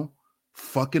around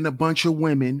fucking a bunch of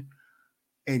women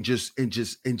and just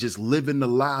living the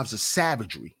lives of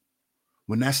savagery,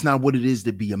 when that's not what it is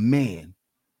to be a man.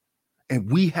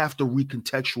 And we have to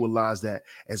recontextualize that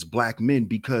as black men,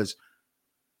 because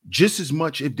just as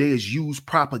much if they is used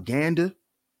propaganda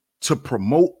to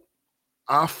promote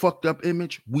our fucked up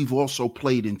image, we've also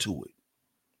played into it.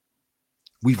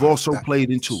 We've also played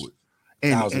into it.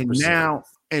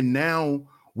 And now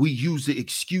we use the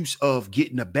excuse of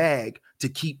getting a bag to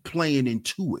keep playing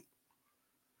into it,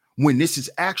 when this is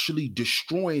actually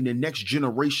destroying the next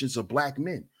generations of black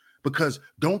men. Because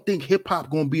don't think hip hop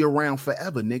gonna be around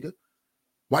forever, nigga.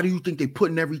 Why do you think they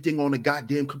putting everything on a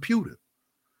goddamn computer?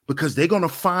 Because they're gonna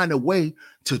find a way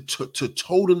to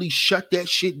totally shut that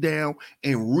shit down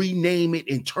and rename it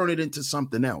and turn it into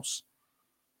something else.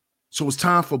 So it's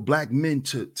time for black men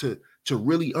to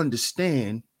really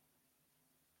understand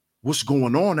what's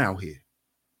going on out here.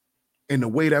 And the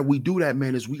way that we do that,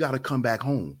 man, is we got to come back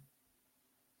home.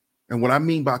 And what I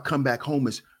mean by come back home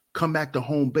is come back to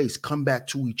home base, come back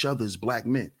to each other as black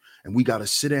men. And we got to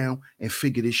sit down and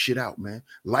figure this shit out, man.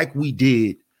 Like we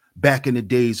did back in the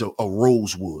days of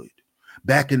Rosewood,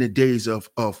 back in the days of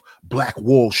Black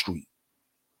Wall Street.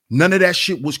 None of that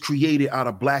shit was created out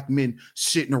of black men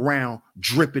sitting around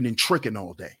dripping and tricking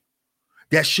all day.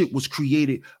 That shit was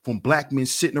created from black men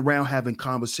sitting around having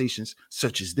conversations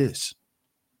such as this.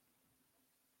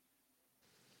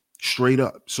 Straight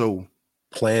up. So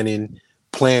planning,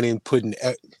 putting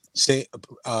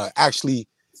actually,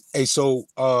 hey, so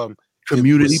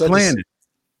community planning.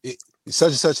 Such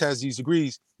and such has these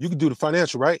degrees, you can do the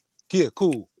financial, right? Yeah,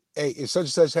 cool. Hey, if such and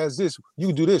such has this, you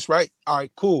can do this, right? All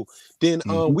right, cool. Then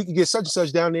we can get such and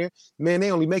such down there. Man,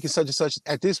 they only making such and such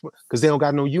at this because they don't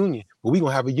got no union. But we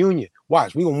gonna have a union.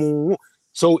 Watch, we gonna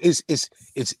So it's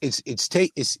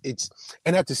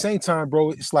and at the same time,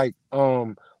 bro, it's like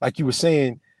you were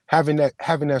saying, having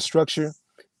that structure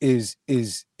is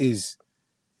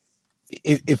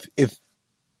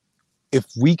if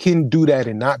we can do that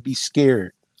and not be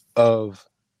scared of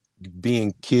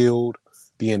being killed,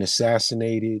 being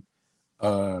assassinated,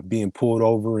 being pulled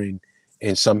over, and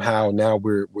somehow now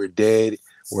we're dead,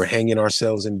 we're hanging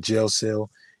ourselves in a jail cell.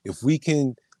 If we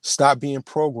can stop being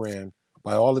programmed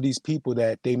by all of these people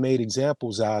that they made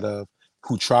examples out of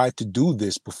who tried to do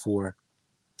this before,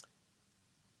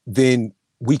 then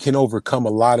we can overcome a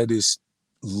lot of this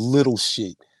little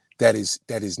shit that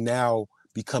is now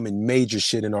becoming major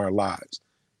shit in our lives.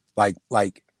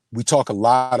 Like we talk a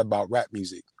lot about rap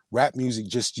music. Rap music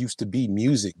just used to be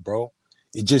music, bro.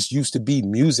 It just used to be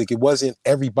music. It wasn't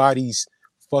everybody's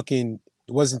fucking,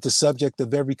 it wasn't the subject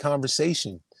of every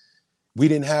conversation. We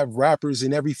didn't have rappers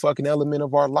in every fucking element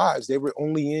of our lives. They were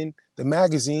only in the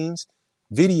magazines,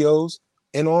 videos,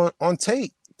 and on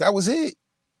tape. That was it.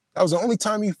 That was the only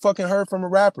time you fucking heard from a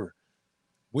rapper.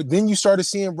 Then you started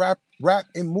seeing rap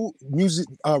and music,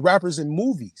 rappers in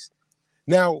movies.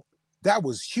 Now, that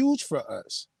was huge for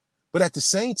us. But at the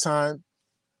same time,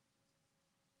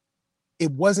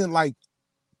 it wasn't like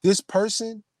this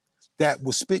person that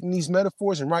was spitting these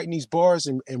metaphors and writing these bars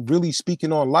and really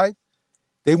speaking on life.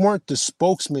 They weren't the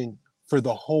spokesman for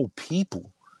the whole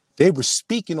people. They were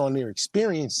speaking on their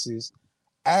experiences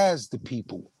as the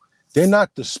people. They're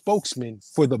not the spokesman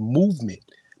for the movement,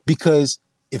 because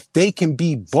if they can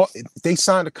be bought, if they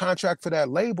signed a contract for that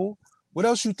label, what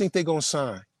else you think they're gonna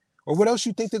sign? Or what else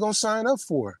you think they're gonna sign up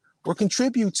for or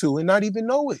contribute to and not even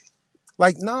know it?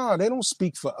 Like, nah, they don't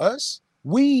speak for us.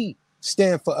 We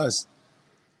stand for us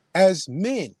as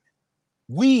men.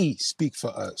 We speak for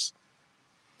us.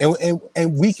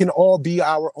 And we can all be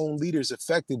our own leaders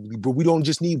effectively, but we don't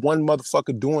just need one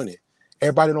motherfucker doing it.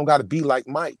 Everybody don't gotta be like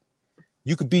Mike.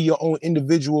 You could be your own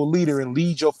individual leader and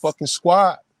lead your fucking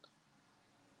squad.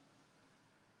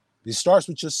 It starts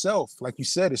with yourself. Like you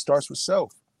said, it starts with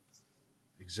self.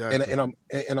 And, Exactly. and I'm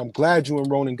and I'm glad you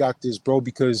and Ronan got this, bro,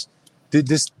 because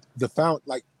the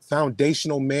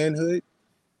foundational manhood,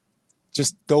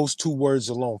 just those two words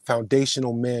alone,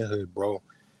 foundational manhood, bro.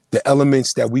 The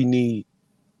elements that we need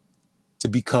to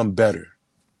become better,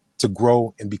 to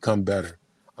grow and become better.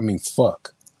 I mean,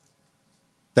 fuck.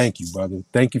 Thank you, brother.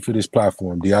 Thank you for this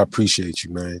platform, D. I appreciate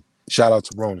you, man. Shout out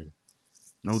to Ronan.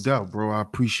 No doubt, bro. I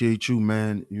appreciate you,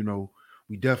 man.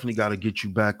 We definitely got to get you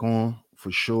back on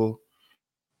for sure.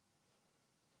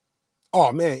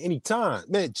 Oh man, anytime,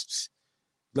 man.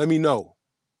 Let me know.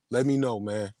 Let me know,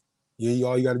 man. Yeah,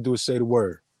 all you got to do is say the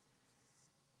word.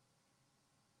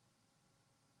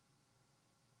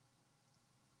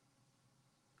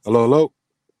 Hello, hello.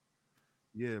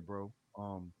 Yeah, bro.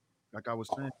 Like I was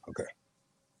saying, Okay.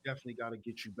 definitely got to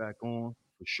get you back on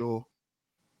for sure.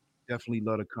 Definitely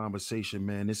love the conversation,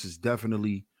 man. This is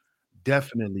definitely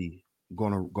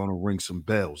gonna ring some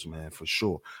bells, man, for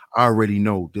sure. I already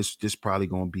know this probably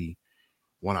gonna be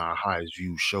one of our highest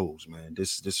viewed shows, man.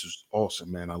 This is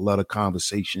awesome, man. I love the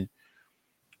conversation.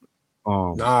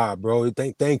 Um, Nah, bro.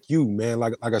 Thank you, man.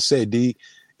 Like I said, D.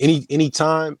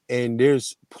 Anytime, and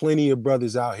there's plenty of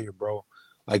brothers out here, bro.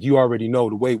 Like you already know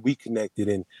the way we connected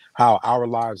and how our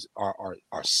lives are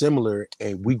similar,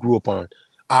 and we grew up on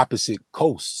opposite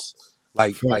coasts.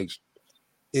 Like facts,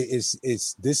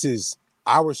 it's this is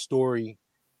our story,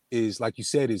 is like you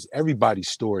said, is everybody's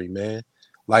story, man.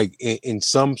 Like in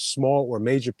some small or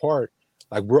major part,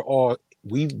 like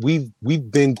we've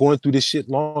been going through this shit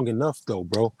long enough though,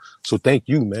 bro. So thank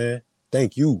you, man.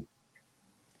 Thank you.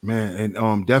 man,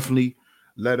 and definitely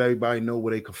let everybody know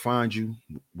where they can find you,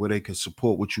 where they can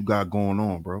support what you got going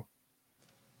on, bro.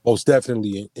 Most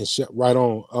definitely. And shit right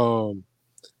on.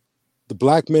 The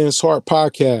Black Man's Heart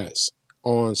podcast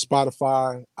on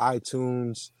Spotify,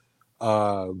 iTunes,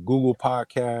 Google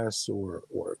Podcasts, or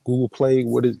Google Play.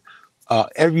 What is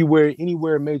everywhere,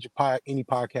 anywhere major any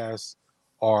podcasts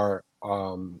are,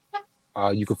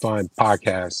 you can find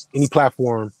podcasts, any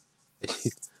platform,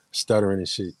 stuttering and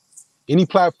shit. Any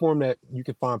platform that you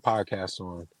can find podcasts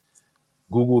on,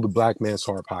 Google the Black Man's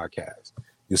Heart podcast.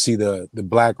 You'll see the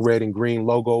black, red, and green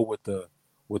logo with the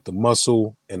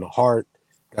muscle and the heart.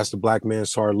 That's the Black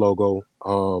Man's Heart logo.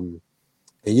 And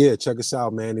yeah, check us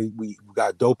out, man. We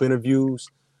got dope interviews.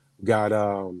 We got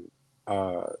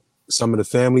uh, some of the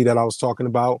family that I was talking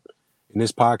about in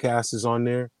this podcast is on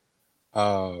there.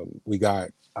 We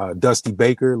got Dusty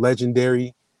Baker,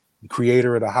 legendary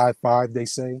creator of the high five, they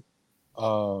say.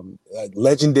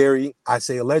 Legendary, I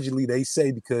say allegedly, they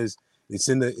say, because it's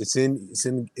in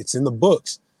the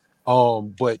books.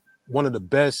 But one of the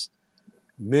best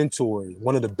mentor,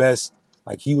 one of the best.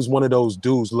 Like he was one of those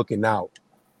dudes looking out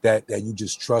that you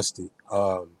just trusted.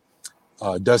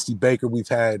 Dusty Baker, we've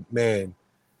had, man,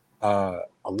 a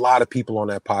lot of people on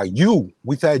that pod.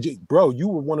 We've had, bro. You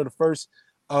were one of the first.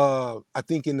 I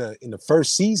think in the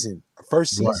first season.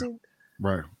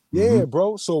 Right. Yeah,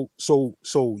 bro. So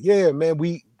yeah, man.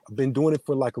 We've been doing it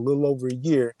for like a little over a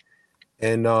year,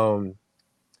 and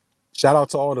shout out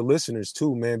to all the listeners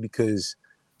too, man, because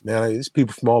man, there's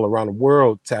people from all around the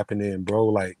world tapping in, bro.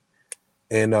 Like,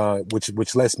 and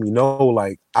which lets me know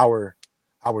like our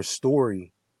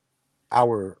story,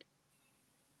 our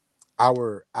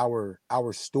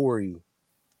story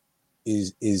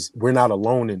is we're not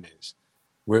alone in this.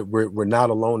 We're not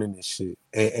alone in this shit.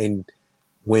 And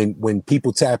when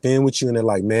people tap in with you and they're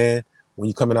like, man, when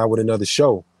you coming out with another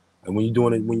show, and when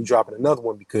you dropping another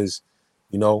one, because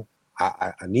you know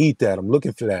I need that. I'm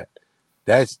looking for that.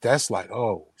 That's like,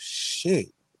 oh shit.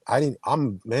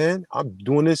 I'm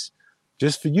doing this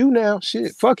just for you now.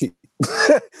 Shit, fuck it.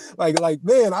 like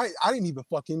man, I didn't even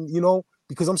fucking,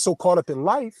 because I'm so caught up in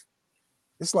life.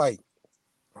 It's like,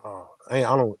 it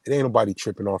ain't nobody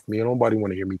tripping off me. Nobody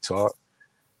want to hear me talk.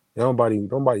 Nobody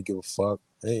give a fuck.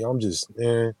 Hey, I'm just,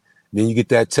 man. Then you get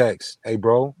that text. Hey,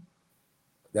 bro,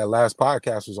 that last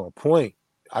podcast was on point.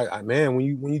 I man, when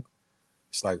you,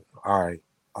 it's like, all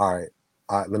right.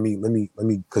 Let me,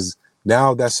 because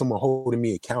now that's someone holding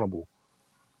me accountable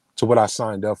to what I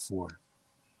signed up for.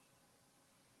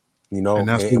 And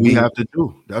that's what and we we have to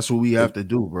do. That's what we have to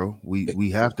do, bro.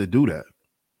 We have to do that.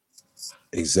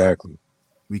 Exactly.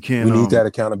 We can't We need that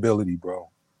accountability, bro.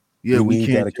 yeah, We we need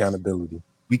that can't accountability.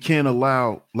 we can't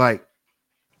allow, like,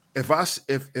 if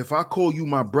I call you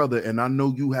my brother and I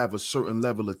know you have a certain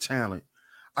level of talent,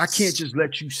 I can't just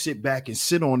let you sit back and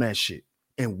sit on that shit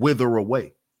and wither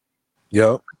away.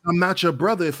 Yep. I'm not your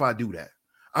brother if I do that.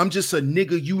 I'm just a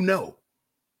nigga you know.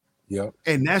 Yep.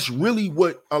 And that's really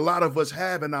what a lot of us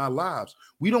have in our lives.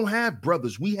 We don't have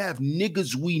brothers. We have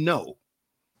niggas we know.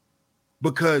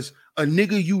 Because a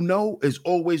nigga you know is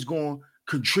always going to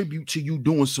contribute to you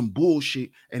doing some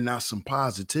bullshit and not some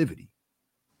positivity.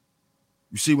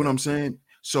 You see what I'm saying?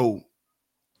 So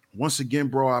once again,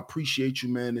 bro, I appreciate you,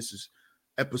 man. This is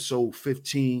episode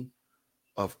 15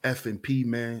 of FMP,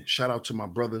 man. Shout out to my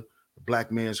brother, the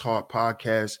Black Man's Heart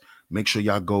podcast. Make sure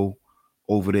y'all go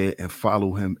over there and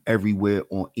follow him everywhere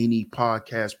on any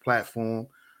podcast platform.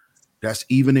 That's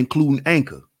even including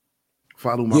Anchor.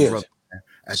 Follow my Yeah. brother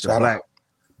at the Shout out.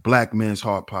 Black Man's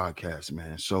Heart podcast,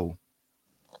 man. So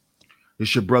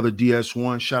it's your brother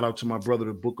DS1. Shout out to my brother,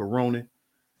 the Book of Ronan.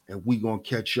 And we gonna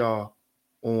catch y'all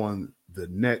on the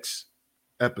next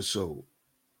episode.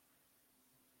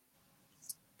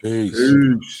 Peace.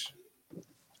 Peace.